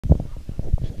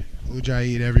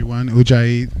Ujaid, everyone.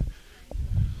 Ujaid.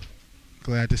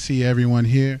 Glad to see everyone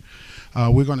here.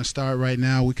 We're going to start right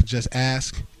now. We could just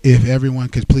ask if everyone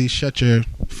could please shut your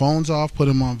phones off, put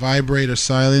them on vibrate or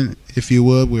silent, if you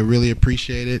would. We really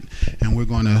appreciate it. And we're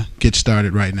going to get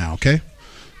started right now, okay?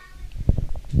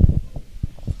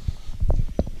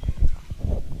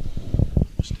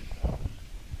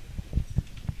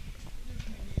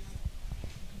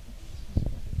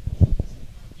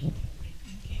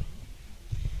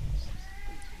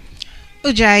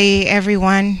 Ujjayi,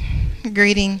 everyone.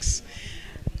 Greetings.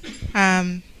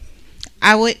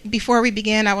 Before we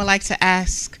begin, I would like to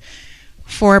ask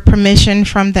for permission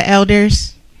from the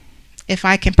elders, if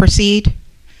I can proceed.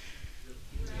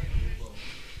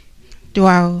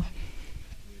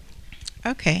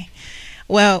 Okay.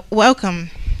 Well,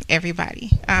 welcome,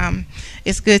 everybody.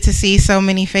 It's good to see so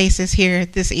many faces here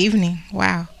this evening.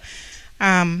 Wow.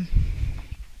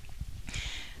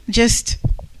 Just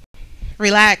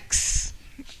relax.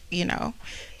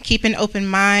 Keep an open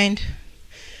mind,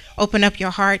 open up your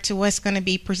heart to what's going to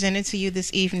be presented to you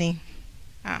this evening.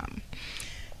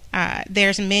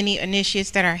 There's many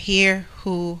initiates that are here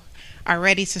who are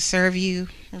ready to serve you,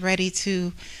 ready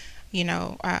to,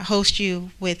 host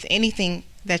you with anything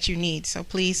that you need. So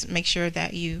please make sure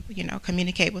that you,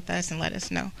 communicate with us and let us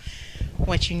know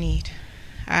what you need.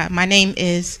 My name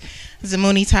is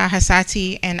Zamunita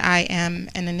Hasati, and I am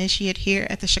an initiate here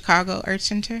at the Chicago Earth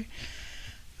Center.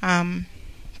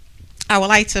 I would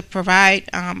like to provide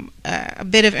a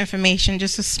bit of information,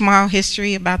 just a small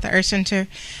history about the Earth Center.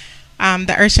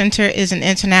 The Earth Center is an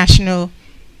international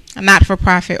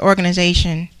not-for-profit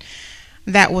organization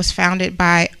that was founded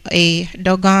by a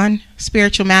Dogon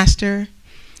spiritual master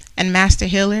and master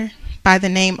healer by the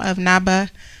name of Naba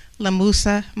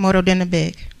Lamusa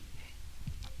Morodinabig.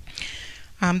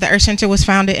 The Earth Center was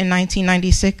founded in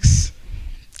 1996,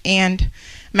 and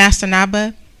Master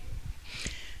Naba,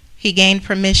 he gained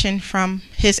permission from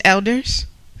his elders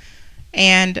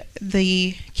and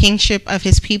the kingship of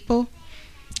his people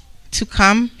to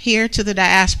come here to the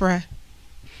diaspora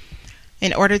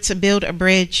in order to build a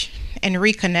bridge and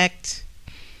reconnect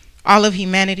all of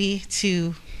humanity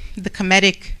to the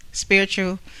Kemetic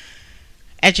spiritual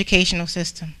educational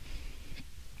system.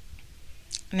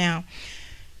 Now,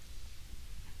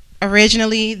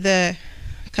 originally, the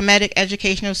Kemetic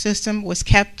educational system was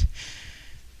kept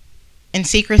in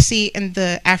secrecy in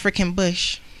the African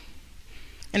bush.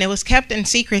 And it was kept in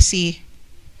secrecy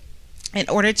in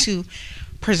order to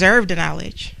preserve the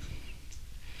knowledge,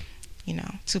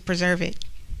 to preserve it.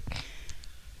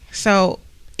 So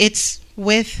it's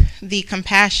with the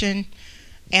compassion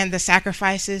and the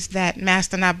sacrifices that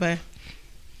Master Naba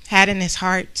had in his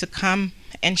heart to come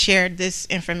and share this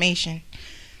information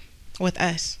with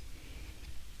us,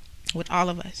 with all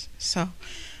of us. So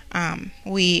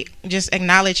we just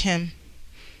acknowledge him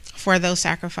for those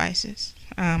sacrifices.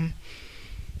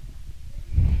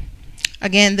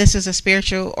 Again, this is a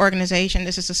spiritual organization.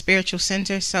 This is a spiritual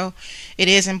center. So it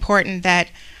is important that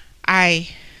I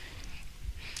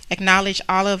acknowledge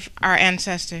all of our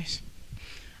ancestors,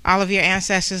 all of your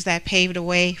ancestors that paved the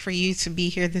way for you to be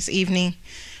here this evening,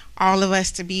 all of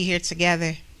us to be here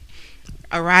together,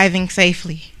 arriving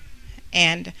safely.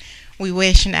 And we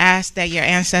wish and ask that your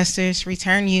ancestors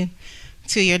return you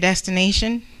to your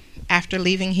destination after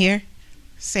leaving here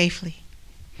safely.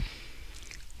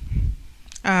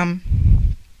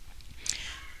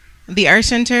 The Earth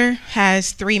Center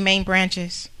has 3 main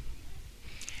branches.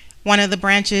 One of the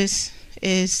branches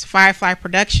is Firefly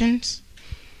Productions.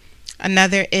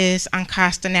 Another is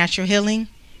Ancestral Natural Healing.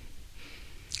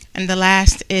 And the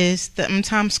last is the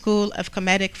MTAM School of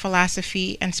Kemetic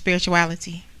Philosophy and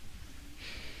Spirituality.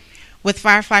 With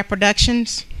Firefly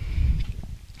Productions,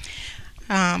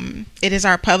 it is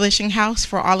our publishing house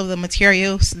for all of the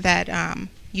materials that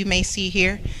you may see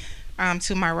here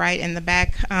to my right in the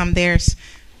back. There's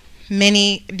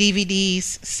many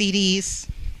DVDs, CDs,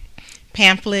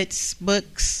 pamphlets,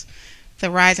 books, the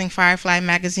Rising Firefly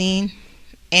magazine,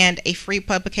 and a free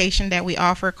publication that we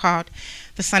offer called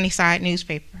the Sunnyside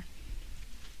newspaper.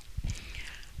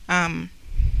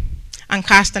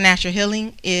 Ancestral Natural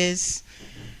Healing is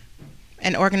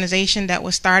an organization that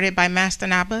was started by Master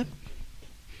Naba,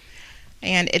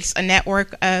 and it's a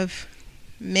network of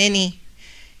many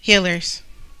healers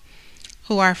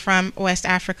who are from West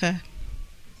Africa,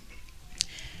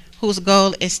 whose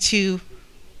goal is to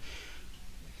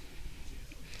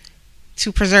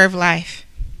preserve life.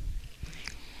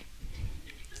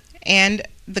 And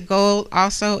the goal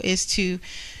also is to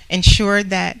ensure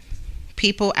that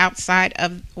people outside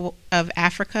of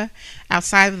Africa,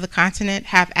 outside of the continent,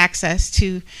 have access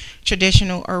to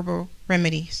traditional herbal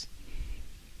remedies.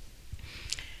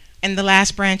 And the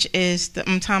last branch is the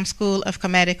MTAM School of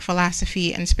Kemetic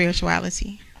Philosophy and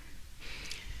Spirituality.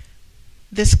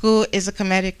 This school is a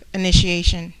Kemetic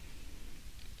initiation.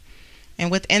 And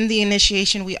within the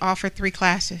initiation, we offer 3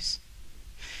 classes.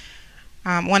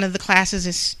 One of the classes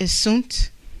is Sunt,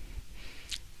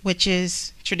 which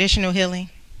is traditional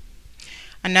healing.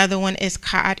 Another one is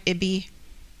Ka'at Ibi,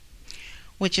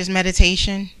 which is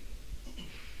meditation.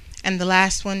 And the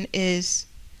last one is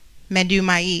Medu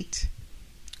Ma'it,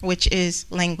 which is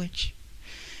language.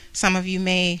 Some of you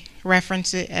may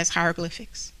reference it as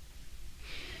hieroglyphics.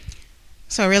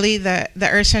 So really the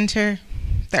Earth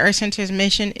Center's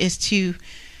mission is to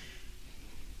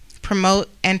promote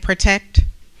and protect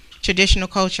traditional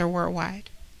culture worldwide.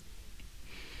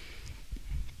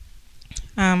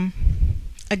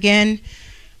 Again,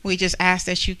 we just ask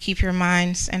that you keep your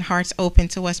minds and hearts open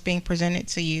to what's being presented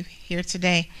to you here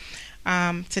today.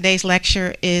 Today's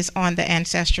lecture is on the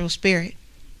Ancestral Spirit.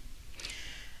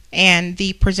 And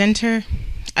the presenter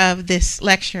of this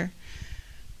lecture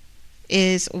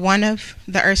is one of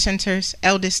the Earth Center's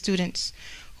eldest students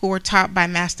who were taught by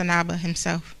Master Naba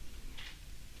himself.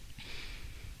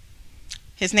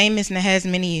 His name is Nehez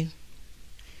Meniooh.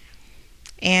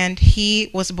 And he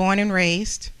was born and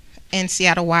raised in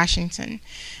Seattle, Washington.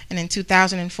 And in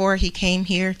 2004, he came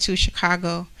here to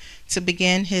Chicago to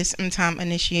begin his MTAM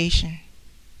initiation.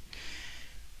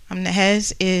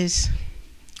 Nehez is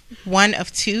one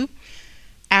of 2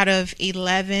 out of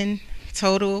 11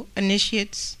 total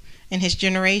initiates in his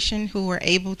generation who were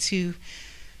able to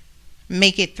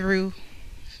make it through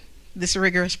this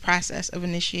rigorous process of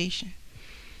initiation.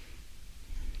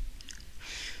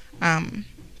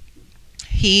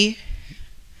 He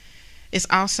is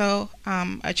also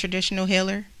a traditional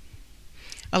healer,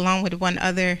 along with one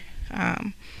other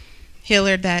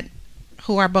healer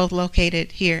who are both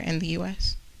located here in the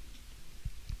U.S.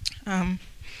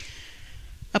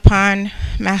 Upon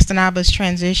Master Naba's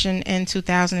transition in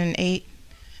 2008,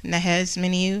 Nehez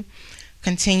Meniooh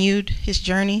continued his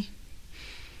journey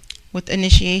with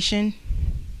initiation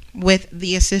with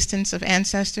the assistance of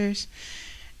ancestors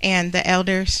and the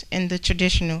elders in the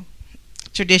tradition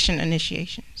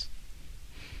initiations.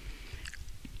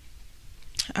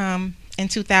 In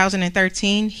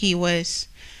 2013, he was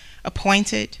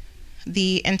appointed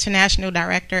the International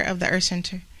Director of the Earth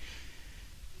Center,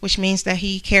 which means that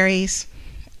he carries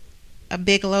a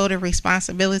big load of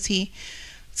responsibility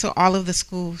to all of the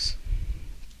schools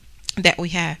that we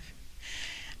have.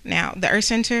 Now, the Earth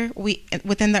Center,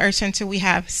 within the Earth Center, we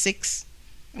have 6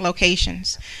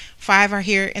 locations. 5 are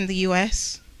here in the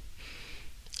U.S.,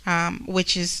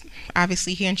 which is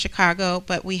obviously here in Chicago,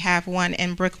 but we have 1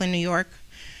 in Brooklyn, New York.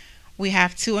 We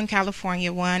have 2 in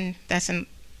California, 1 that's in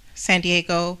San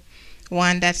Diego,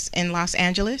 1 that's in Los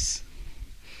Angeles.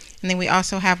 And then we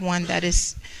also have 1 that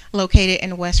is located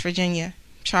in West Virginia,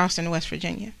 Charleston, West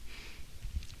Virginia.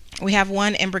 We have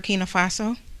 1 in Burkina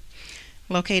Faso,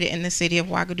 located in the city of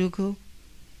Ouagadougou.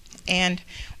 And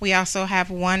we also have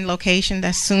 1 location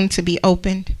that's soon to be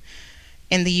opened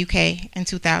in the UK in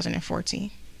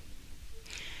 2014.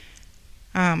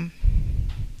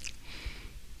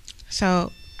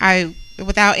 So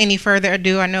without any further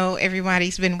ado, I know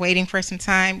everybody's been waiting for some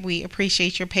time. We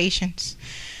appreciate your patience.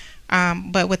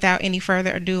 But without any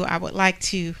further ado, I would like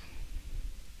to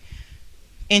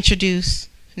introduce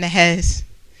Nehez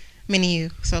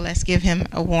Meniooh. So let's give him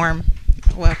a warm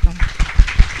welcome.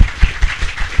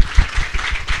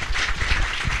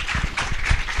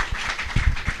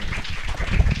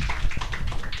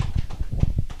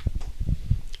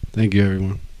 Thank you,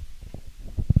 everyone.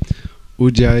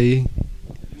 Ujjayi.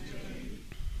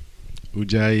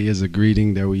 Ujjayi is a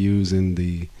greeting that we use in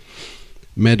the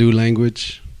Medu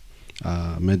language.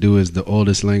 Medu is the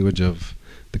oldest language of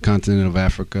the continent of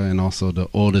Africa and also the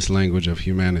oldest language of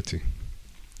humanity.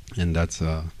 And that's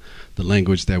the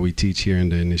language that we teach here in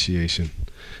the initiation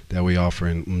that we offer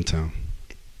in MTAM.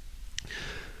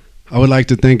 I would like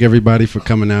to thank everybody for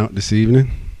coming out this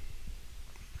evening.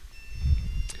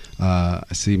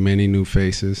 I see many new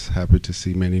faces. Happy to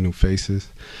see many new faces.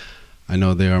 I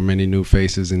know there are many new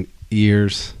faces and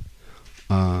ears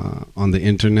on the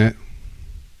internet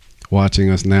watching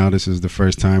us now. This is the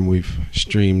first time we've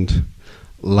streamed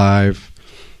live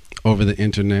over the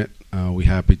internet. We're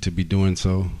happy to be doing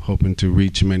so, hoping to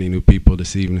reach many new people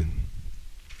this evening.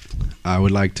 I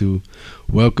would like to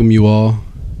welcome you all,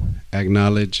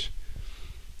 acknowledge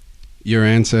your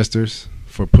ancestors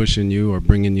for pushing you or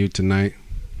bringing you tonight,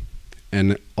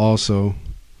 and also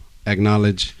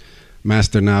acknowledge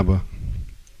Master Naba,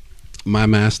 my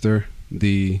master,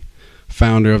 the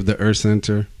founder of the Earth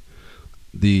Center,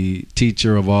 the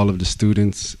teacher of all of the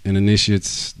students and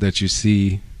initiates that you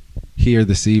see here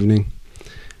this evening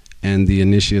and the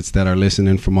initiates that are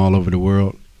listening from all over the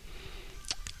world.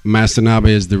 Master Naba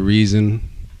is the reason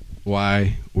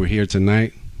why we're here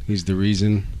tonight. He's the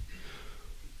reason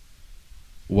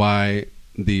why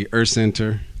the Earth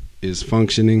Center is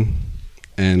functioning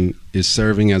and is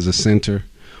serving as a center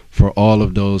for all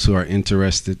of those who are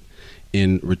interested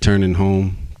in returning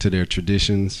home to their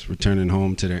traditions, returning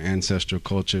home to their ancestral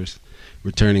cultures,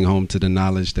 returning home to the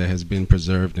knowledge that has been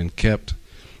preserved and kept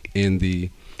in the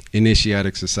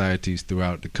initiatic societies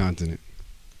throughout the continent.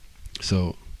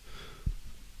 So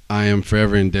I am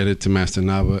forever indebted to Master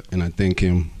Naba, and I thank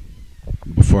him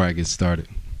before I get started.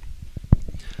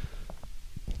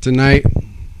 Tonight,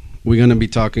 we're going to be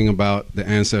talking about the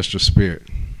ancestral spirit.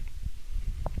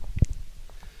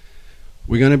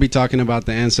 We're going to be talking about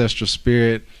the ancestral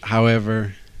spirit.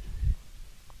 However,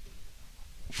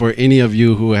 for any of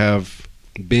you who have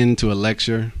been to a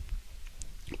lecture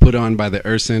put on by the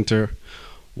Earth Center,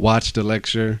 watched a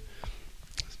lecture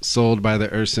sold by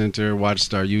the Earth Center,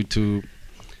 watched our YouTube,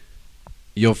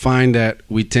 you'll find that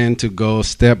we tend to go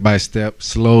step by step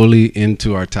slowly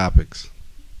into our topics.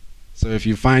 So if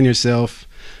you find yourself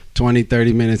 20,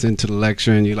 30 minutes into the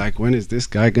lecture and you're like, when is this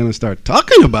guy going to start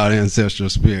talking about ancestral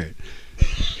spirit?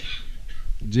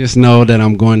 Just know that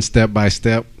I'm going step by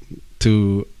step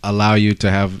to allow you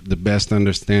to have the best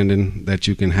understanding that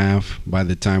you can have by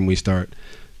the time we start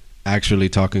actually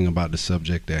talking about the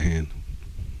subject at hand.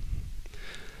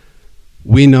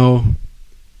 We know,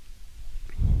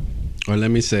 or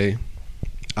let me say,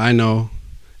 I know,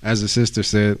 as the sister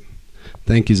said,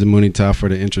 thank you, Zamunita, for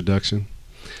the introduction.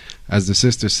 As the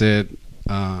sister said,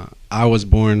 I was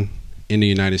born in the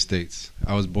United States.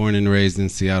 I was born and raised in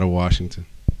Seattle, Washington.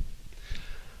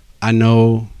 I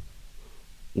know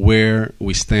where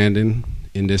we standing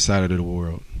in this side of the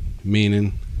world,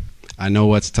 meaning I know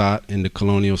what's taught in the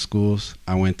colonial schools.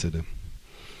 I went to them.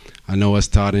 I know what's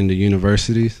taught in the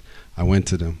universities. I went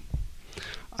to them.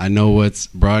 I know what's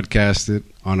broadcasted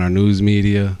on our news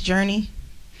media. Journey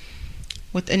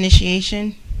with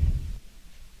initiation.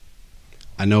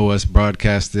 I know what's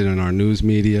broadcasted in our news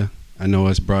media. I know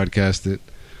what's broadcasted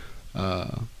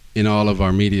in all of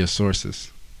our media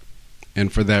sources.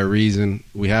 And for that reason,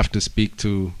 we have to speak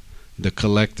to the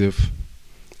collective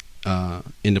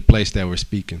in the place that we're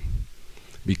speaking.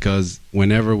 Because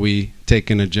whenever we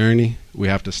take in a journey, we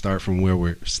have to start from where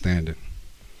we're standing.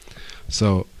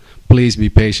 So please be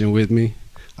patient with me.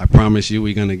 I promise you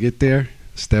we're going to get there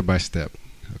step by step.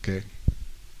 Okay?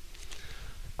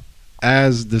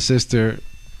 As the sister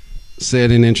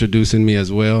said in introducing me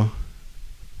as well,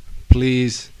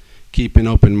 please keep an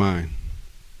open mind.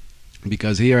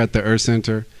 Because here at the Earth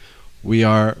Center, we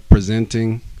are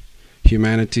presenting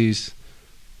humanity's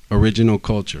original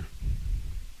culture.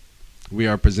 We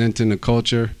are presenting a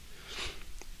culture.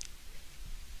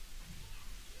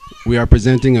 We are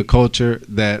presenting a culture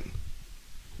that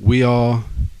we all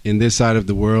in this side of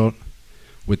the world,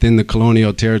 within the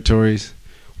colonial territories,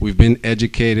 we've been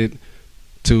educated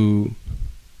to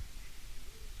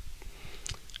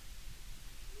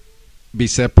be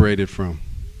separated from.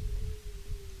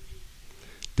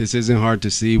 This isn't hard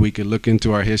to see. We could look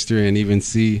into our history and even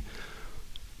see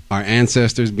our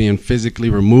ancestors being physically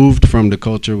removed from the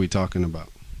culture we're talking about.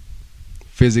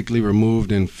 Physically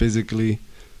removed and physically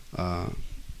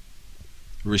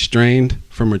restrained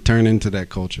from returning to that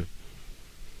culture.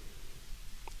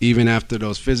 Even after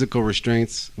those physical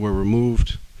restraints were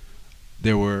removed,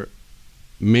 there were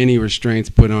many restraints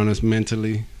put on us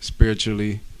mentally,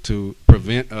 spiritually, to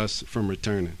prevent us from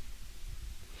returning.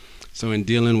 So in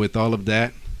dealing with all of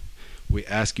that, we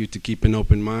ask you to keep an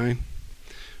open mind,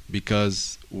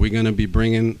 because we're going to be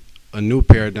bringing a new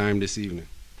paradigm this evening.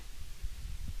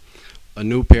 A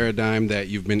new paradigm that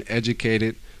you've been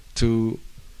educated to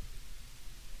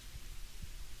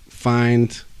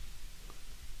find,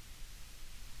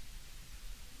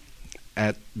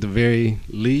 at the very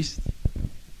least,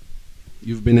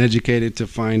 you've been educated to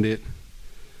find it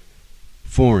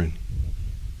foreign.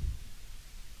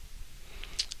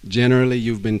 Generally,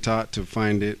 you've been taught to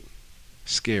find it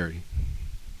scary.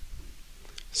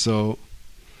 So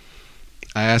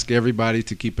I ask everybody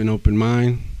to keep an open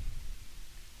mind.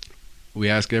 We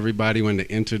ask everybody when they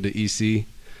enter the EC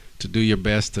to do your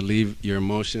best to leave your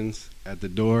emotions at the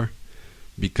door,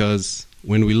 because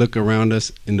when we look around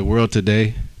us in the world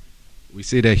today, we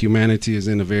see that humanity is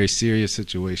in a very serious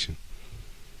situation.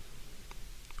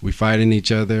 We're fighting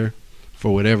each other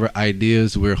for whatever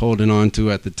ideas we're holding on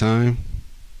to at the time.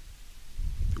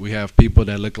 We have people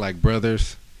that look like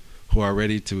brothers who are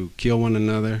ready to kill one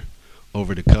another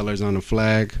over the colors on the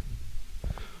flag,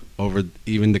 over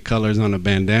even the colors on a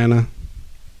bandana,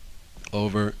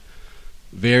 over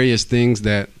various things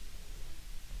that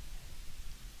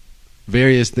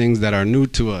are new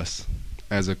to us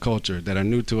as a culture, that are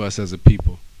new to us as a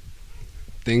people.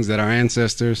 Things that our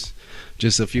ancestors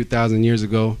just a few thousand years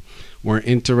ago weren't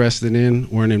interested in,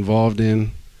 weren't involved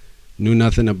in, knew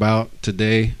nothing about.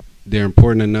 Today, they're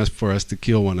important enough for us to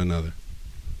kill one another.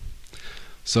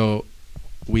 So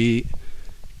we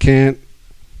can't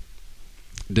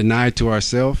deny to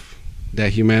ourselves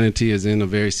that humanity is in a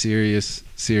very serious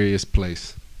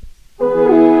place.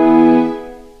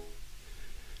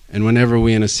 And whenever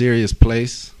we're in a serious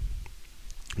place,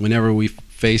 whenever we're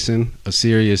facing a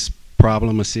serious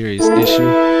problem, a serious issue,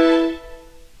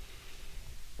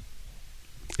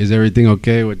 is everything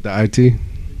okay with the IT?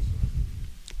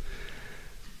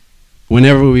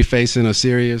 Whenever we're facing a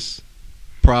serious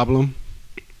problem,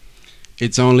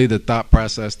 it's only the thought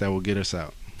process that will get us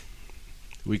out.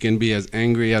 We can be as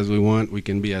angry as we want. We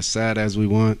can be as sad as we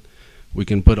want. We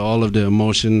can put all of the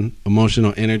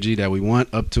emotional energy that we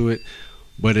want up to it.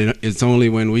 But it's only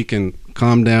when we can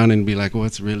calm down and be like,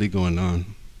 what's really going on?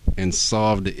 And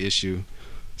solve the issue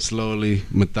slowly,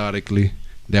 methodically,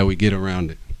 that we get around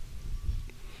it.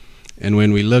 And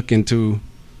when we look into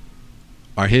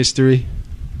our history,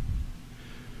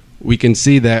 we can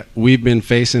see that we've been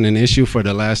facing an issue for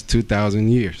the last 2,000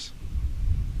 years.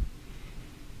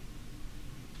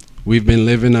 We've been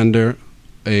living under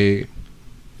a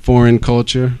foreign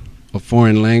culture, a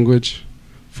foreign language,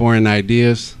 foreign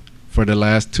ideas for the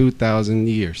last 2,000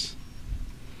 years.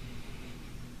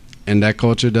 And that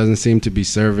culture doesn't seem to be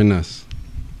serving us.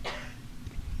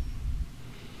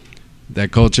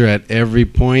 That culture at every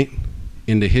point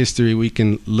in the history we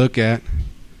can look at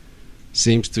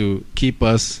seems to keep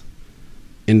us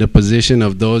in the position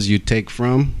of those you take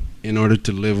from in order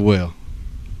to live well.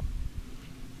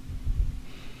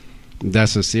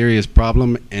 That's a serious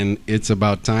problem, and it's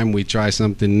about time we try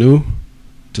something new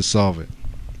to solve it.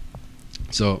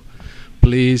 So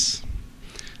please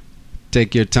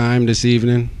take your time this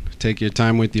evening, take your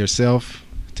time with yourself,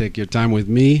 take your time with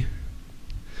me,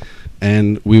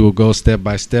 and we will go step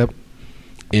by step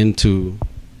into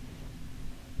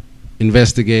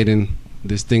investigating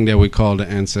this thing that we call the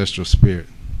ancestral spirit.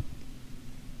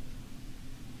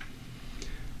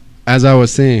 As I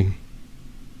was saying,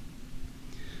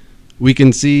 we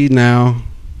can see now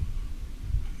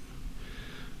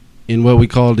in what we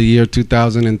call the year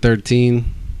 2013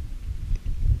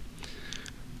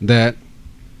 that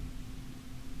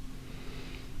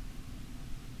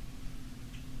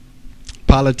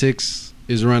politics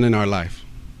is running our life.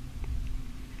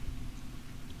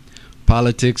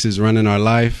 Politics is running our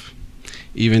life.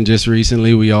 Even just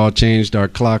recently, we all changed our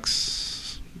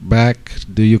clocks back.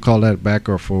 Do you call that back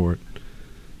or forward?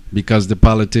 Because the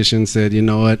politician said, you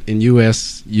know what, in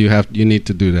US, you need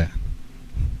to do that.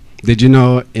 Did you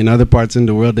know in other parts in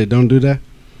the world they don't do that?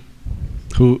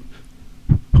 Who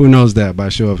knows that by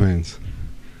show of hands?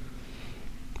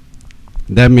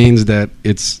 That means that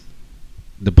it's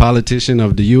the politician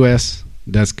of the US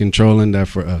that's controlling that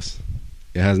for us.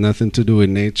 It has nothing to do with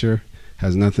nature,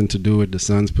 has nothing to do with the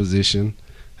sun's position,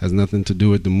 has nothing to do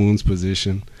with the moon's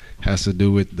position, has to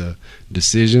do with the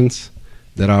decisions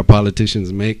that our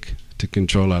politicians make to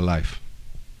control our life.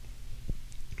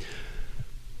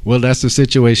 Well, that's the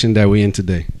situation that we're in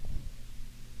today.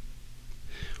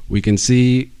 We can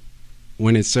see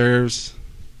when it serves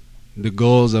the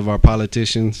goals of our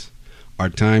politicians, our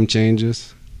time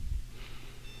changes.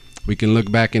 We can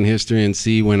look back in history and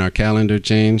see when our calendar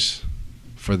changed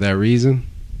for that reason.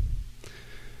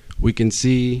 We can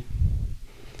see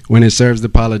when it serves the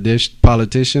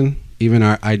politician, even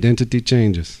our identity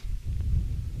changes.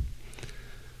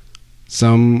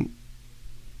 Some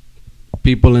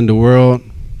people in the world,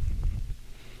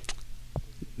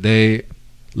 they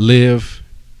live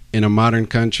in a modern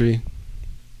country.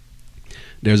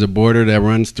 There's a border that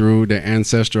runs through their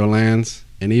ancestral lands,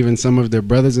 and even some of their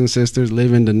brothers and sisters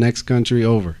live in the next country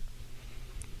over.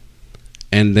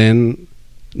 And then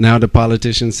now the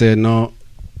politician said, no,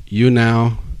 you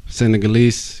now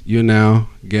Senegalese, you now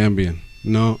Gambian.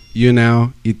 No, you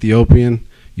now Ethiopian,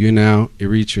 you now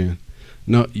Eritrean.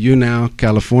 No, you now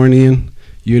Californian,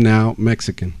 you now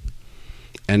Mexican.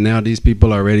 And now these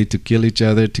people are ready to kill each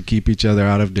other, to keep each other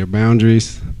out of their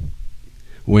boundaries.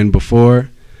 When before,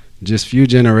 just few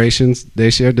generations, they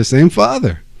shared the same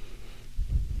father.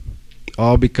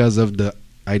 All because of the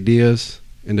ideas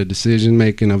and the decision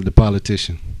making of the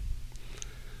politician.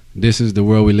 This is the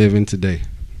world we live in today.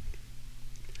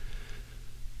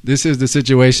 This is the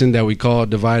situation that we call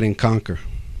divide and conquer.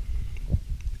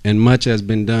 And much has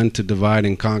been done to divide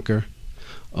and conquer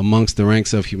amongst the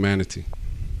ranks of humanity.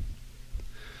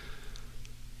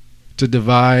 To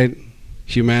divide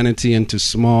humanity into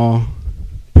small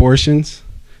portions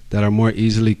that are more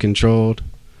easily controlled,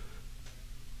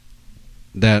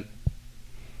 that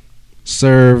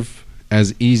serve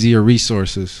as easier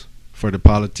resources for the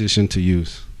politician to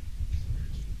use.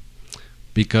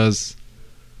 Because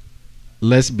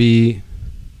let's be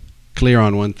clear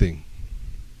on one thing.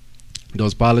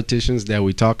 Those politicians that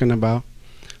we're talking about,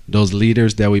 those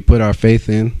leaders that we put our faith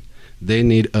in, they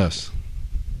need us.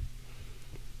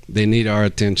 They need our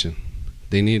attention.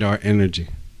 They need our energy.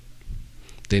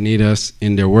 They need us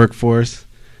in their workforce.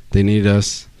 They need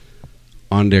us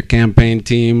on their campaign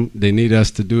team. They need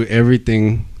us to do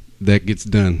everything that gets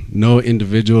done. No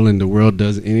individual in the world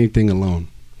does anything alone.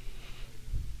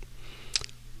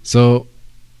 So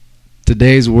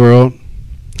today's world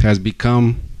has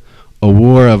become a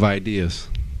war of ideas.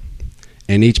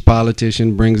 And each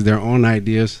politician brings their own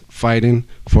ideas, fighting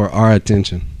for our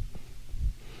attention,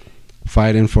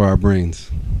 fighting for our brains.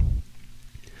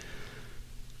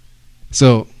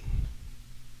 So,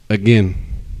 again,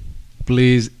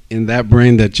 please, in that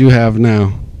brain that you have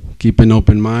now, keep an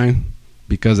open mind,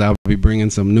 because I'll be bringing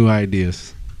some new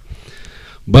ideas.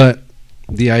 But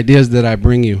the ideas that I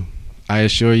bring you, I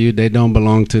assure you, they don't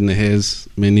belong to Nehez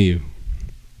Meniooh.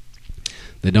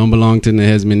 They don't belong to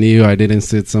Nehez Meniooh. I didn't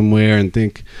sit somewhere and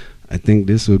think, I think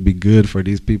this would be good for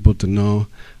these people to know.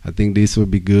 I think this would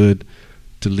be good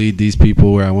to lead these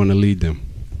people where I want to lead them.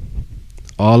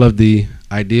 All of the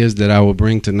ideas that I will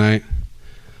bring tonight,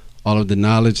 all of the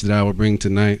knowledge that I will bring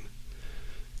tonight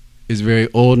is very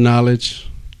old knowledge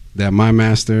that my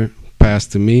master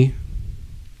passed to me,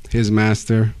 his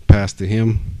master passed to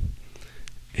him,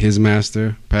 his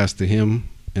master passed to him,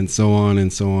 and so on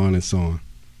and so on and so on.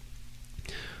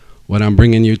 What I'm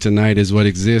bringing you tonight is what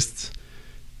exists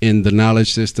in the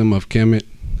knowledge system of Kemet,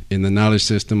 in the knowledge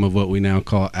system of what we now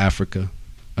call Africa,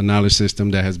 a knowledge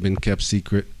system that has been kept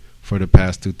secret for the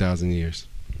past 2,000 years.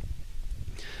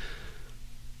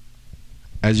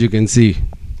 As you can see,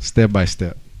 step by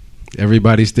step.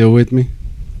 Everybody still with me?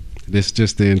 This is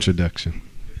just the introduction.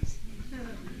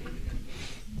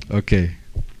 Okay.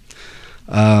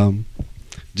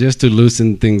 Just to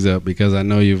loosen things up, because I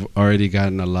know you've already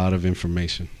gotten a lot of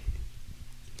information.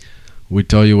 We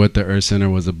told you what the Earth Center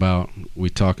was about. We're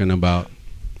talking about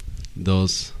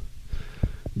those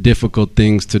difficult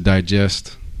things to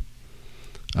digest,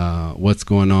 what's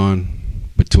going on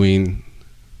between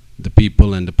the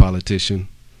people and the politician.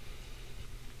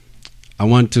 I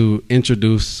want to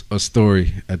introduce a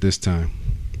story at this time.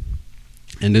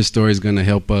 And this story is going to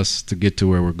help us to get to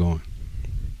where we're going.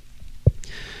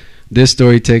 This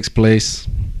story takes place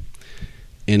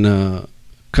in a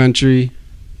country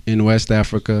in West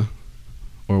Africa,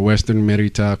 or Western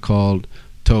Merita, called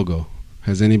Togo.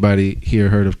 Has anybody here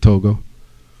heard of Togo?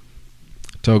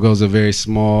 Togo is a very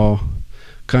small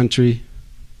country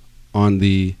on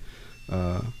the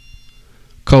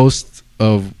coast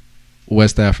of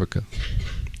West Africa.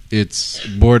 Its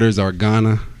borders are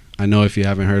Ghana. I know if you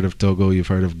haven't heard of Togo, you've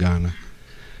heard of Ghana.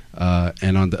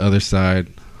 And on the other side,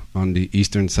 on the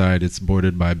eastern side, it's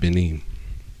bordered by Benin.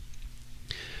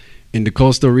 In the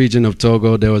coastal region of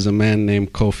Togo, there was a man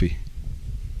named Kofi.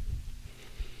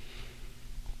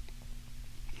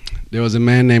 There was a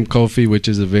man named Kofi, which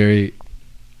is a very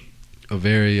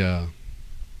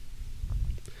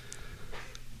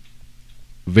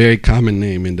common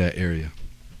name in that area.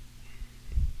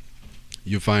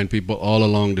 You find people all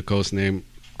along the coast named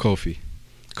Kofi.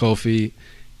 Kofi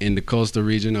in the coastal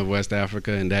region of West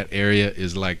Africa, in that area,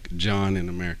 is like John in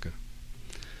America.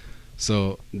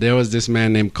 So there was this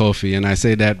man named Kofi, and I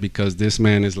say that because this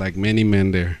man is like many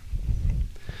men there.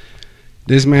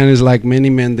 This man is like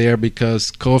many men there because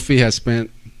Kofi has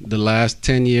spent the last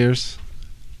 10 years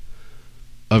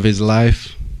of his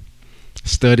life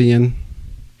studying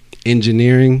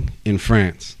engineering in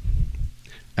France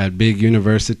at big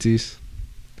universities.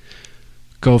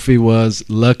 Kofi was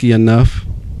lucky enough,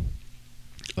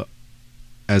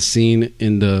 as seen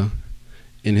in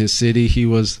his city, he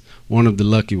was one of the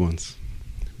lucky ones.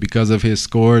 Because of his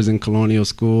scores in colonial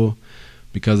school,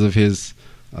 because of his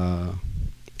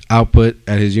output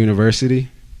at his university,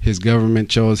 his government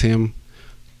chose him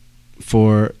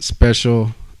for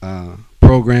special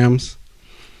programs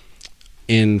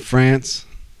in France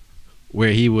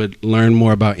where he would learn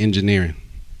more about engineering.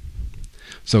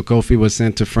 So Kofi was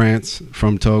sent to France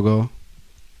from Togo.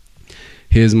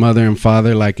 His mother and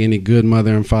father, like any good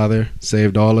mother and father,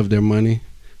 saved all of their money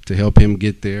to help him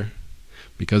get there,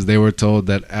 because they were told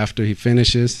that after he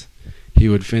finishes, he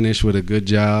would finish with a good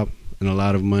job and a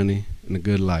lot of money and a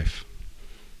good life.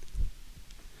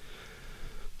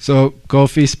 So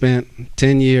Kofi spent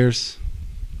 10 years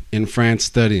in France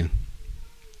studying.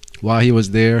 While he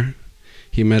was there,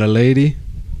 he met a lady.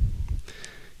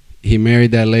 He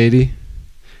married that lady,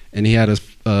 and he had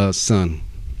a son.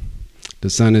 The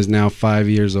son is now 5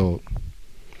 years old.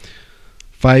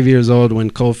 5 years old when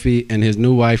Kofi and his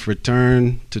new wife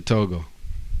returned to Togo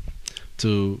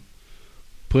to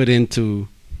put into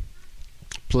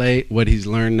play what he's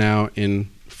learned now in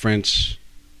the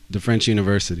French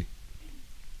university.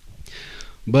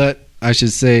 But I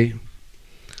should say,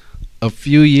 a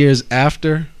few years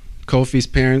after Kofi's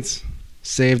parents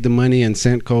saved the money and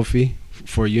sent Kofi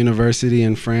for university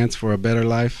in France for a better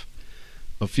life,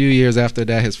 a few years after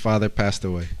that, his father passed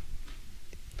away.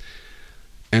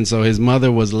 And so his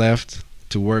mother was left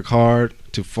to work hard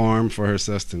to farm for her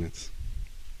sustenance.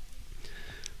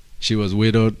 She was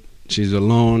widowed. She's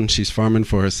alone. She's farming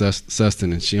for her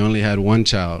sustenance. She only had one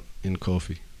child in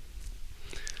Kofi.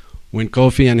 When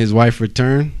Kofi and his wife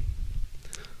returned,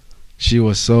 she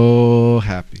was so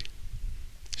happy.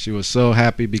 She was so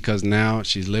happy because now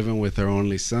she's living with her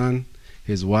only son,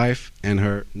 his wife, and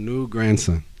her new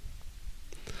grandson.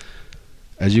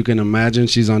 As you can imagine,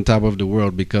 she's on top of the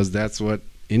world because that's what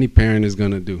any parent is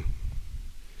going to do.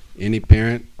 Any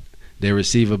parent, they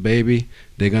receive a baby,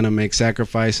 they're going to make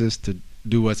sacrifices to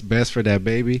do what's best for that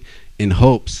baby in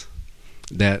hopes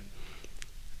that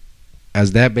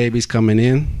as that baby's coming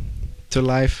in to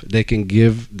life, they can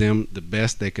give them the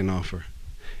best they can offer.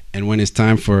 And when it's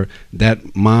time for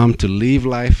that mom to leave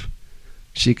life,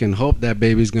 she can hope that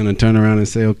baby's going to turn around and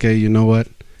say, okay, you know what?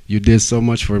 You did so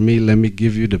much for me. Let me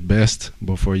give you the best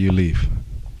before you leave.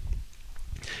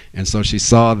 And so she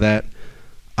saw that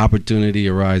opportunity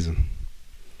arising.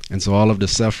 And so all of the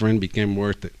suffering became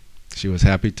worth it. She was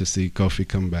happy to see Kofi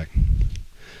come back.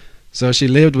 So she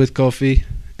lived with Kofi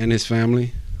and his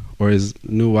family, or his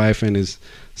new wife and his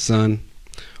son,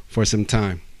 for some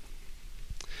time.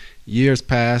 Years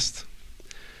passed,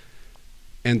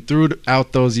 and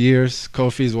throughout those years,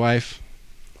 Kofi's wife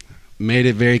made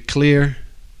it very clear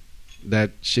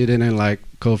that she didn't like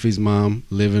Kofi's mom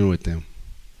living with them.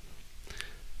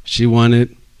 She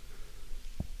wanted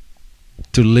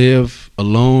to live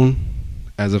alone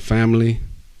as a family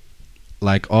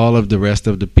like all of the rest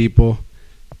of the people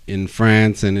in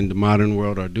France and in the modern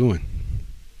world are doing.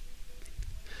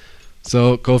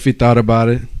 So Kofi thought about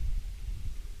it.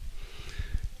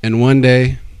 And one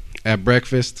day at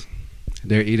breakfast,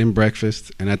 they're eating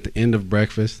breakfast, and at the end of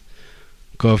breakfast,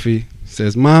 Kofi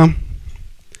says, Mom,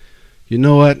 you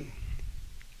know what?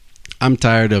 I'm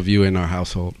tired of you in our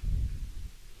household.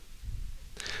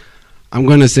 I'm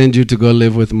going to send you to go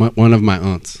live with one of my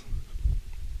aunts.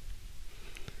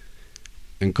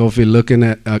 And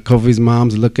Kofi's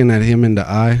mom's looking at him in the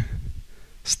eye,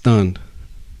 stunned.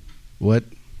 What?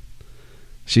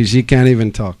 She can't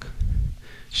even talk.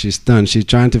 She's stunned. She's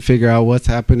trying to figure out what's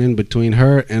happening between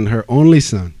her and her only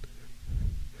son.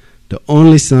 The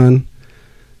only son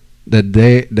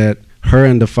that her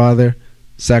and the father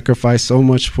sacrificed so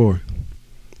much for.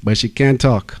 But she can't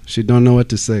talk. She don't know what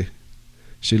to say.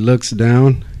 She looks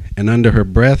down, and under her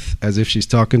breath, as if she's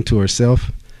talking to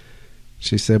herself,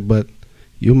 she said, but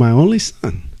you're my only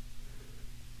son.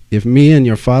 If me and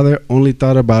your father only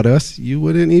thought about us, you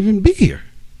wouldn't even be here.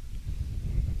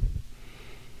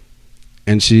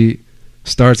 And she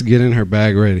starts getting her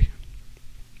bag ready.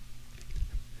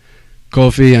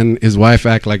 Kofi and his wife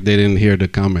act like they didn't hear the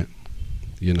comment.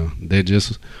 You know, they're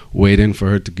just waiting for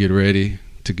her to get ready,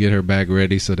 to get her bag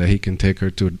ready so that he can take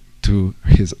her to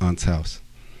his aunt's house.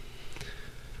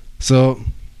 So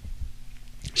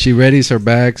she readies her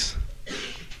bags,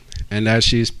 and as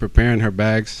she's preparing her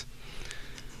bags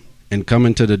and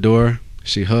coming to the door,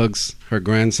 she hugs her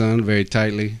grandson very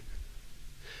tightly.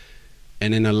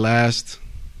 And in a last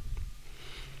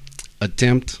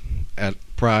attempt at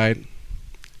pride,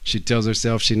 she tells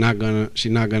herself she's not gonna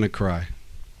cry.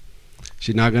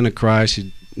 She's not gonna cry.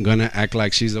 She's gonna act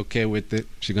like she's okay with it.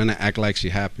 She's gonna act like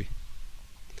she's happy.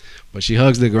 But she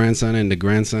hugs the grandson, and the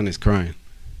grandson is crying.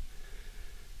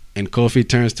 And Kofi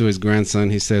turns to his grandson.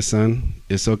 He says, son,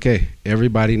 it's okay.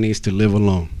 Everybody needs to live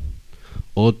alone.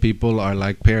 Old people are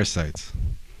like parasites.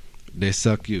 They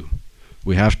suck you.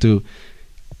 We have to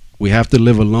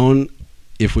live alone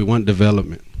if we want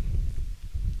development.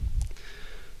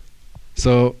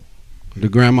 So the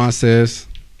grandma says,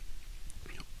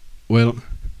 well,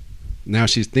 now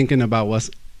she's thinking about what's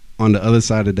on the other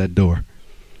side of that door.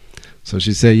 So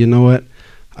she said, you know what?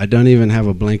 I don't even have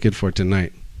a blanket for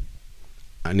tonight.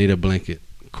 I need a blanket.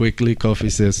 Quickly,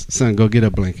 Kofi says, son, go get a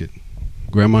blanket.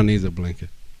 Grandma needs a blanket.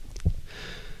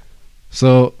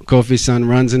 So Kofi's son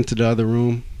runs into the other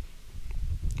room,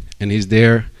 and he's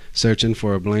there searching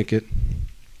for a blanket.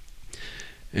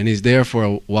 And he's there for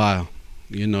a while.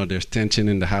 you know there's tension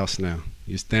in the house now.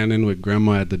 You're standing with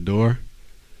grandma at the door,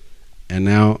 and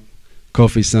now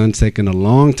Kofi's son's taking a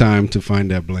long time to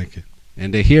find that blanket.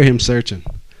 And they hear him searching,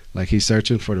 like he's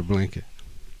searching for the blanket.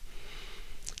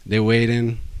 They're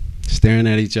waiting, staring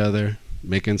at each other,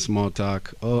 making small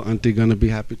talk. Oh, auntie gonna be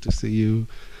happy to see you.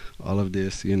 All of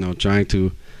this, you know, trying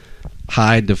to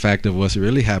hide the fact of what's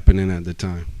really happening at the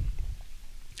time.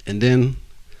 And then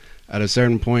at a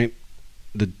certain point,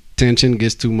 the tension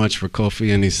gets too much for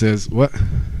Kofi, and he says,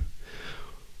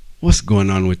 what's going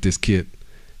on with this kid?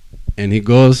 And he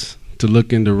goes to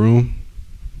look in the room,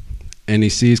 and he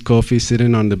sees Kofi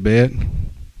sitting on the bed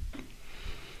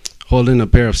holding a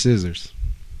pair of scissors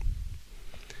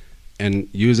and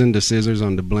using the scissors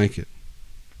on the blanket.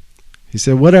 He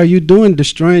said, what are you doing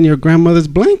destroying your grandmother's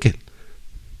blanket?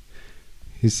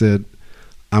 He said,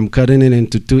 I'm cutting it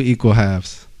into 2 equal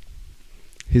halves.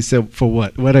 He said, for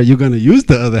what? What are you going to use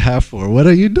the other half for? What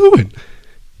are you doing?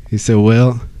 He said,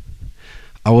 well,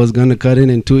 I was going to cut it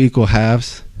in 2 equal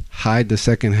halves, hide the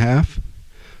second half,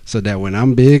 so that when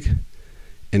I'm big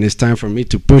and it's time for me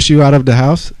to push you out of the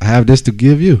house, I have this to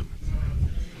give you.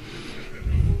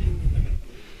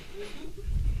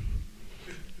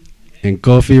 And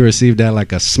Kofi received that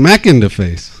like a smack in the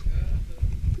face.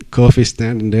 Kofi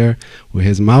standing there with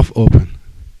his mouth open.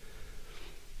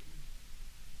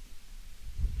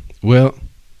 Well,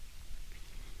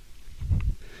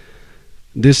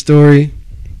 this story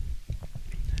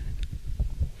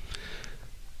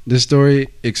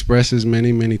expresses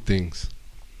many, many things.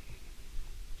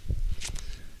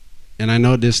 And I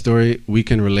know this story we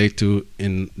can relate to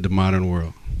in the modern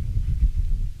world.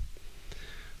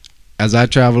 As I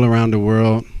travel around the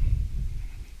world,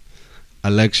 I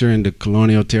lecture in the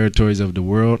colonial territories of the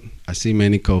world, I see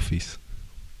many Kofis.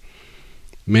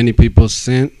 Many people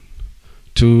sent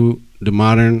to the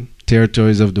modern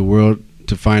territories of the world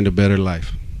to find a better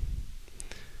life.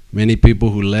 Many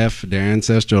people who left their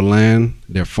ancestral land,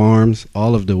 their farms,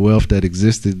 all of the wealth that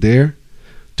existed there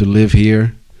to live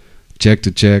here, check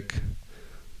to check,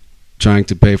 trying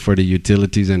to pay for the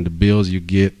utilities and the bills you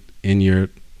get in your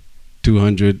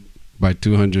 200 by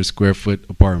 200 square foot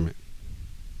apartment.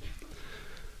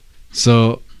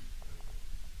 So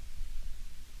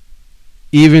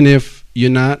even if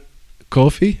you're not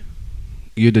Kofi,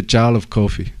 you're the child of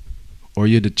Kofi, or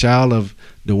you're the child of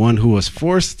the one who was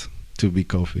forced to be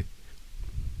Kofi.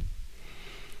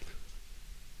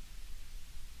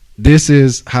 This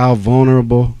is how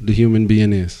vulnerable the human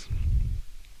being is,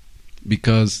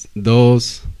 because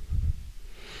those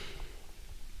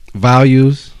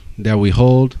values that we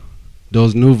hold,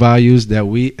 those new values that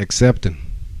we accepted,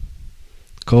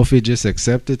 Kofi just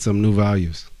accepted some new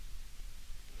values.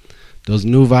 Those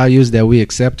new values that we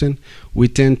accepted, we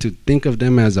tend to think of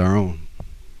them as our own.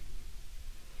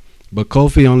 But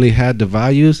Kofi only had the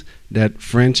values that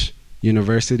French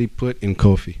university put in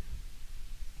Kofi.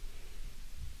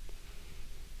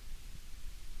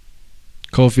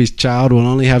 Kofi's child will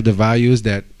only have the values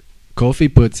that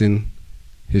Kofi puts in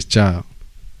his child.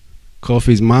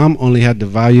 Kofi's mom only had the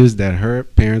values that her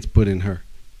parents put in her.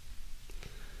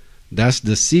 That's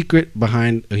the secret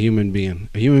behind a human being.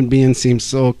 A human being seems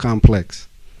so complex,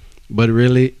 but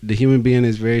really the human being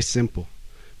is very simple,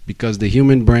 because the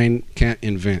human brain can't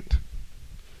invent.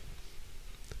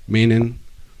 Meaning,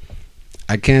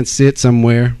 I can't sit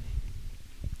somewhere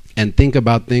and think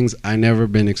about things I've never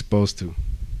been exposed to.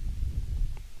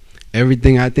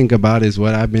 Everything I think about is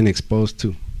what I've been exposed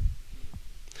to,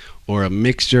 or a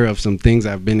mixture of some things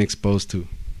I've been exposed to.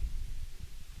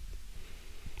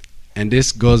 And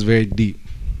this goes very deep,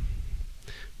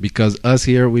 because us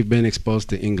here, we've been exposed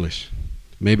to English.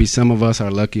 Maybe some of us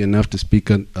are lucky enough to speak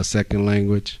a second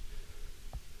language.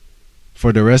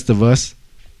 For the rest of us,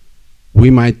 we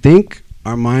might think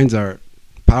our minds are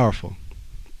powerful,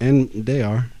 and they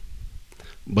are.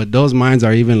 But those minds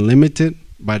are even limited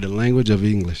by the language of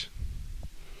English.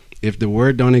 If the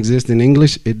word don't exist in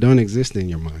English, it don't exist in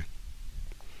your mind.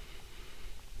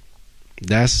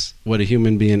 That's what a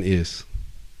human being is.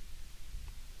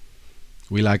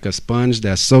 We like a sponge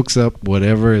that soaks up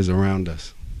whatever is around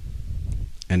us.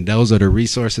 And those are the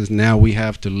resources now we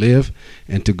have to live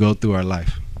and to go through our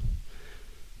life.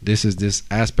 This is this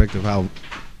aspect of how...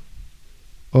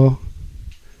 Oh,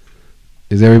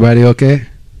 is everybody okay?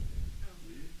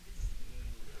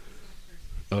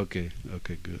 Okay,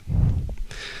 good.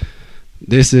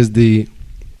 This is the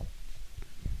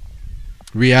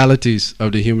realities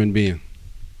of the human being.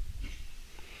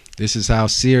 This is how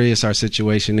serious our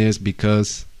situation is,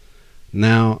 because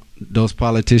now those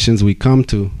politicians we come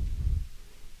to,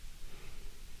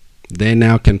 they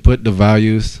now can put the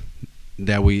values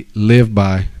that we live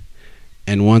by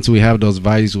And once we have those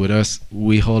values with us,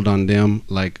 we hold on them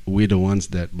like we're the ones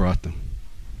that brought them.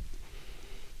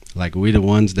 Like we're the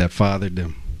ones that fathered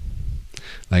them.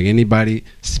 Like anybody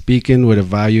speaking with a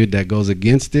value that goes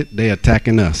against it, they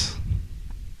attacking us.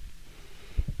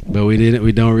 But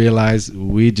we don't realize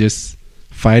we just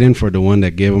fighting for the one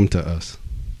that gave them to us.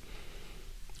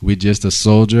 We just a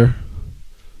soldier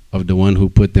of the one who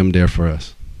put them there for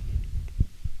us.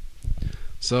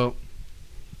 So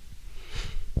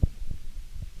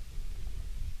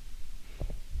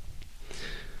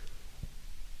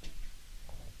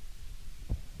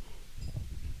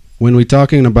when we're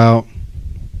talking about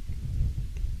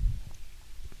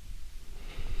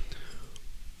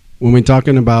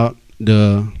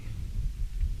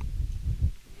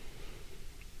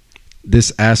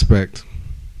this aspect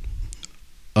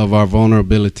of our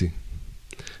vulnerability,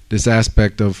 this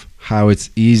aspect of how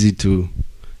it's easy to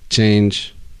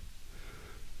change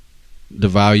the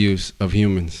values of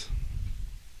humans.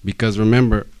 Because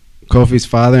remember, Kofi's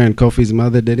father and Kofi's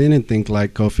mother, they didn't think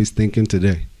like Kofi's thinking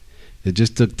today. It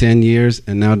just took 10 years,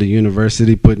 and now the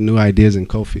university put new ideas in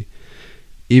Kofi.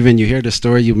 Even you hear the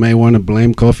story, you may want to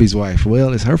blame Kofi's wife.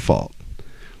 Well, it's her fault.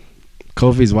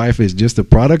 Kofi's wife is just a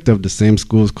product of the same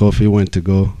schools Kofi went to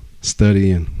go study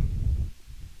in.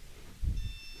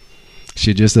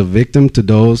 She's just a victim to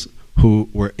those who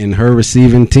were in her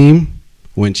receiving team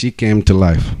when she came to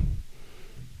life.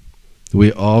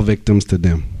 We're all victims to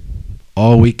them.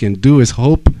 All we can do is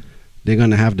hope they're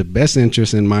going to have the best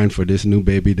interest in mind for this new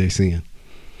baby they're seeing.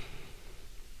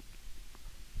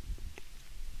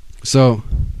 So,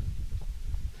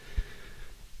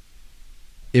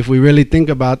 if we really think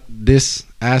about this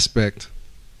aspect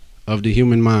of the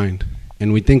human mind,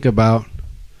 and we think about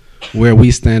where we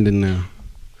stand in now,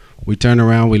 we turn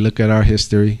around, we look at our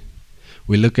history,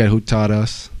 we look at who taught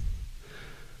us.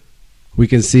 We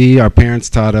can see our parents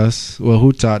taught us. Well,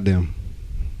 who taught them?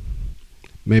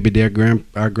 Maybe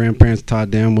our grandparents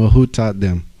taught them. Well, who taught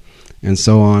them? And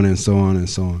so on and so on and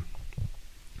so on.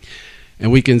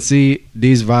 And we can see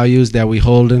these values that we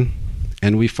hold in,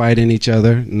 and we fight in each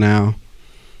other now.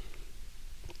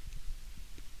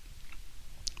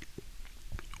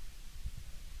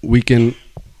 We can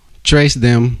trace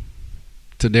them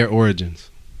to their origins.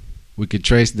 We could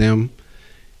trace them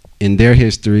in their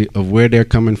history of where they're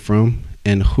coming from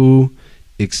and who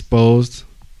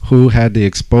had the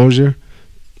exposure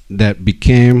that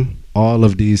became all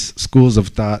of these schools of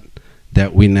thought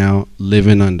that we now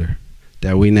living under,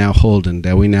 that we now holding,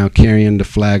 that we now carrying the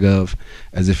flag of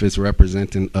as if it's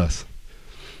representing us.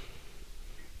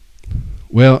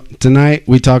 Well, tonight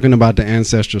we're talking about the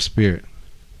ancestral spirit.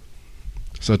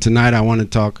 So tonight I want to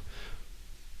talk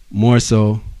more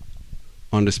so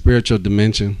on the spiritual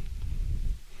dimension,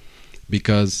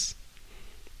 because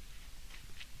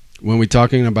when we're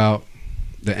talking about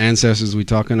the ancestors, we're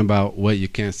talking about what you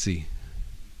can't see.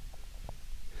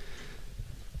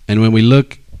 And when we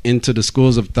look into the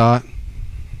schools of thought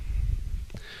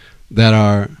that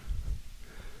are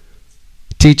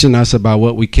teaching us about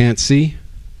what we can't see,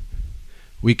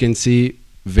 we can see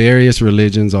various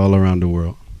religions all around the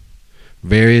world.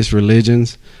 Various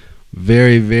religions,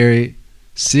 very, very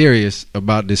serious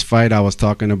about this fight I was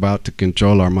talking about to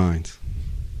control our minds.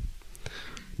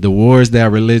 The wars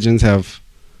that religions have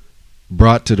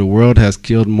brought to the world has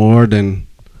killed more than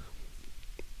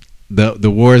the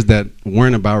wars that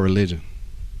weren't about religion.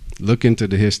 Look into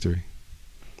the history.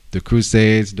 The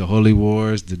Crusades, the Holy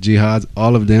Wars, the Jihads,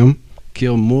 all of them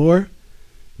kill more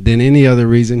than any other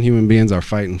reason human beings are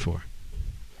fighting for.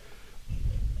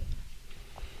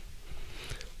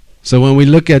 So when we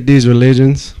look at these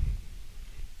religions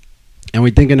and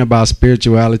we're thinking about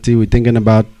spirituality, we're thinking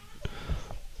about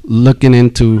looking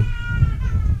into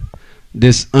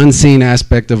this unseen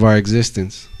aspect of our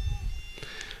existence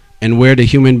and where the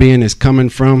human being is coming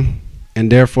from, and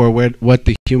therefore what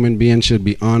the human being should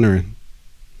be honoring.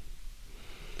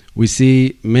 We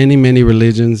see many, many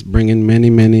religions bringing many,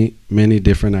 many, many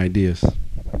different ideas.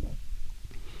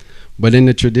 But in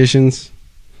the traditions,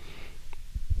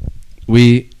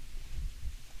 we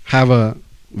have a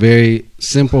very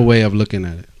simple way of looking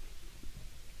at it.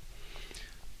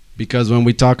 Because when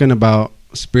we're talking about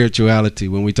spirituality,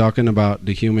 when we're talking about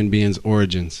the human being's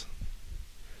origins,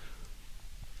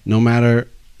 no matter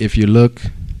if you look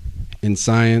in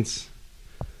science,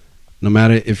 no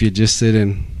matter if you just sit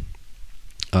and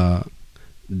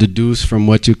deduce from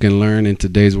what you can learn in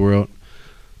today's world,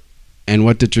 and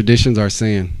what the traditions are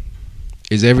saying,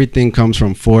 is everything comes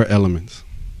from 4 elements.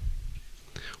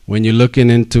 When you're looking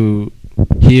into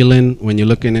healing, when you're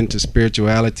looking into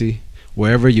spirituality,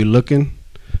 wherever you're looking,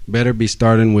 better be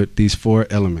starting with these 4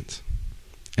 elements.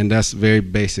 And that's very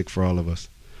basic for all of us.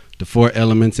 The 4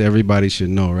 elements everybody should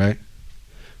know, right?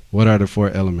 What are the 4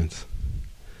 elements?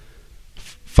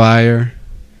 Fire,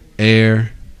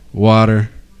 air,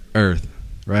 water, earth,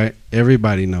 right?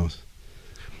 Everybody knows.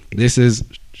 This is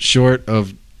short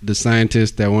of the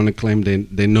scientists that want to claim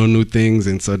they know new things,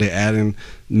 and so they add in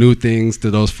new things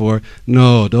to those 4.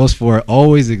 No, those 4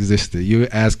 always existed. You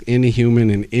ask any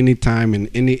human in any time, in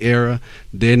any era,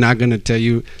 they're not going to tell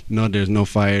you, no, there's no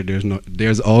fire.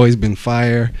 There's always been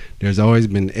fire. There's always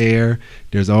been air.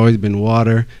 There's always been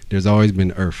water. There's always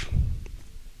been earth.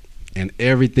 And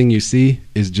everything you see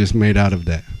is just made out of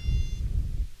that.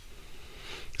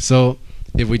 So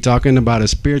if we're talking about a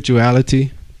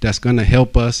spirituality that's going to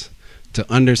help us to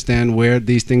understand where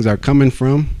these things are coming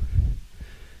from,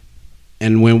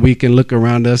 and when we can look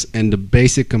around us and the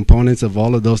basic components of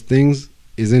all of those things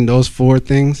is in those 4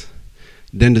 things,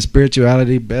 then the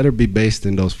spirituality better be based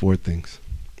in those 4 things,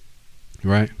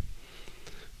 right?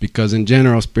 Because in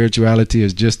general, spirituality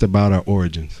is just about our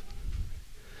origins.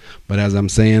 But as I'm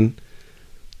saying,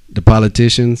 the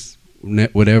politicians,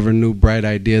 whatever new bright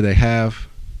idea they have,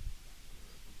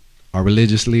 our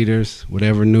religious leaders,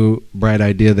 whatever new bright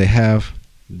idea they have,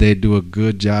 they do a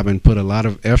good job and put a lot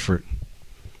of effort,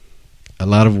 a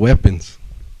lot of weapons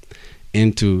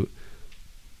into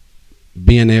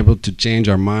being able to change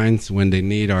our minds when they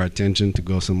need our attention to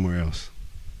go somewhere else.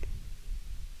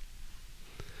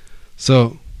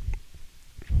 So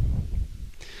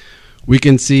we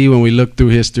can see when we look through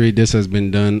history, this has been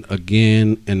done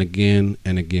again and again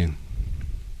and again.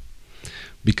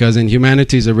 Because in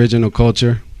humanity's original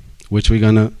culture, which we're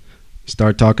going to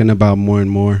start talking about more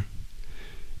and more,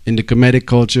 in the Kemetic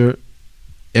culture,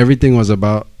 everything was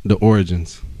about the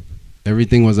origins.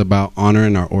 Everything was about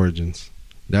honoring our origins.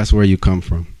 That's where you come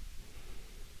from.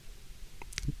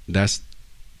 That's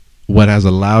what has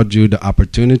allowed you the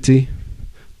opportunity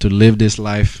to live this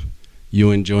life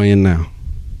you enjoying now,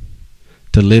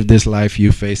 to live this life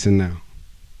you facing now.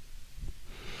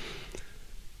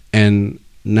 And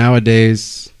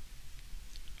nowadays,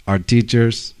 our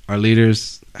teachers, our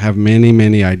leaders have many,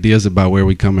 many ideas about where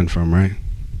we're coming from, right?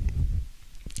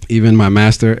 Even my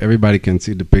master, everybody can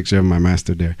see the picture of my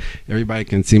master there. Everybody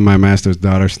can see my master's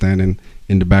daughter standing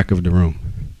in the back of the room.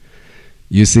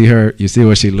 You see her, you see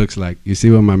what she looks like. You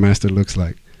see what my master looks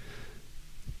like.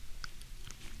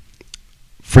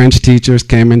 French teachers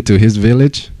came into his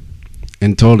village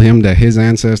and told him that his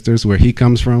ancestors, where he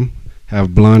comes from,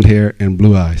 have blonde hair and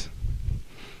blue eyes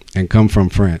and come from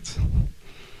France.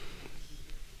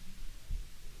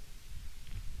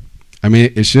 I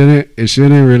mean, it shouldn't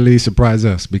really surprise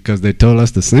us because they told us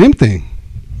the same thing.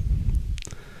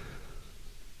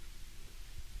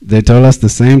 They told us the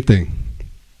same thing,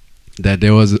 that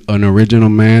there was an original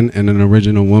man and an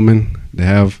original woman. They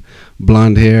have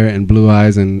blonde hair and blue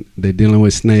eyes, and they're dealing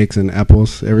with snakes and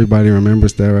apples. Everybody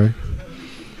remembers that, right?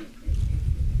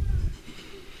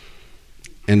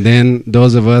 And then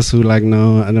those of us who like,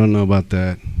 no, I don't know about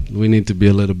that. We need to be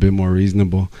a little bit more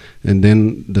reasonable. And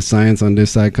then the science on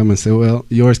this side come and say, well,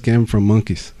 yours came from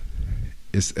monkeys.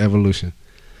 It's evolution.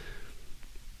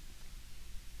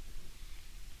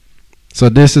 So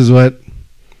this is what,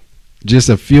 just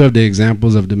a few of the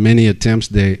examples of the many attempts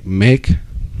they make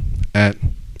at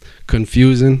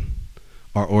confusing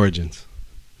our origins,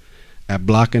 at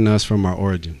blocking us from our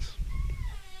origins.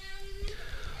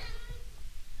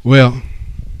 Well,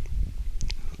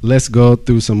 let's go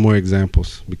through some more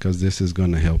examples because this is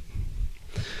going to help.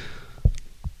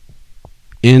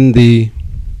 In the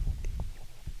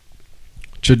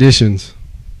traditions,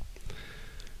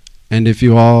 and if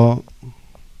you all,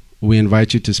 we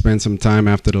invite you to spend some time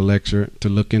after the lecture to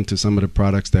look into some of the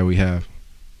products that we have.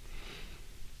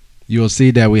 You'll see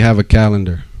that we have a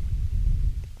calendar.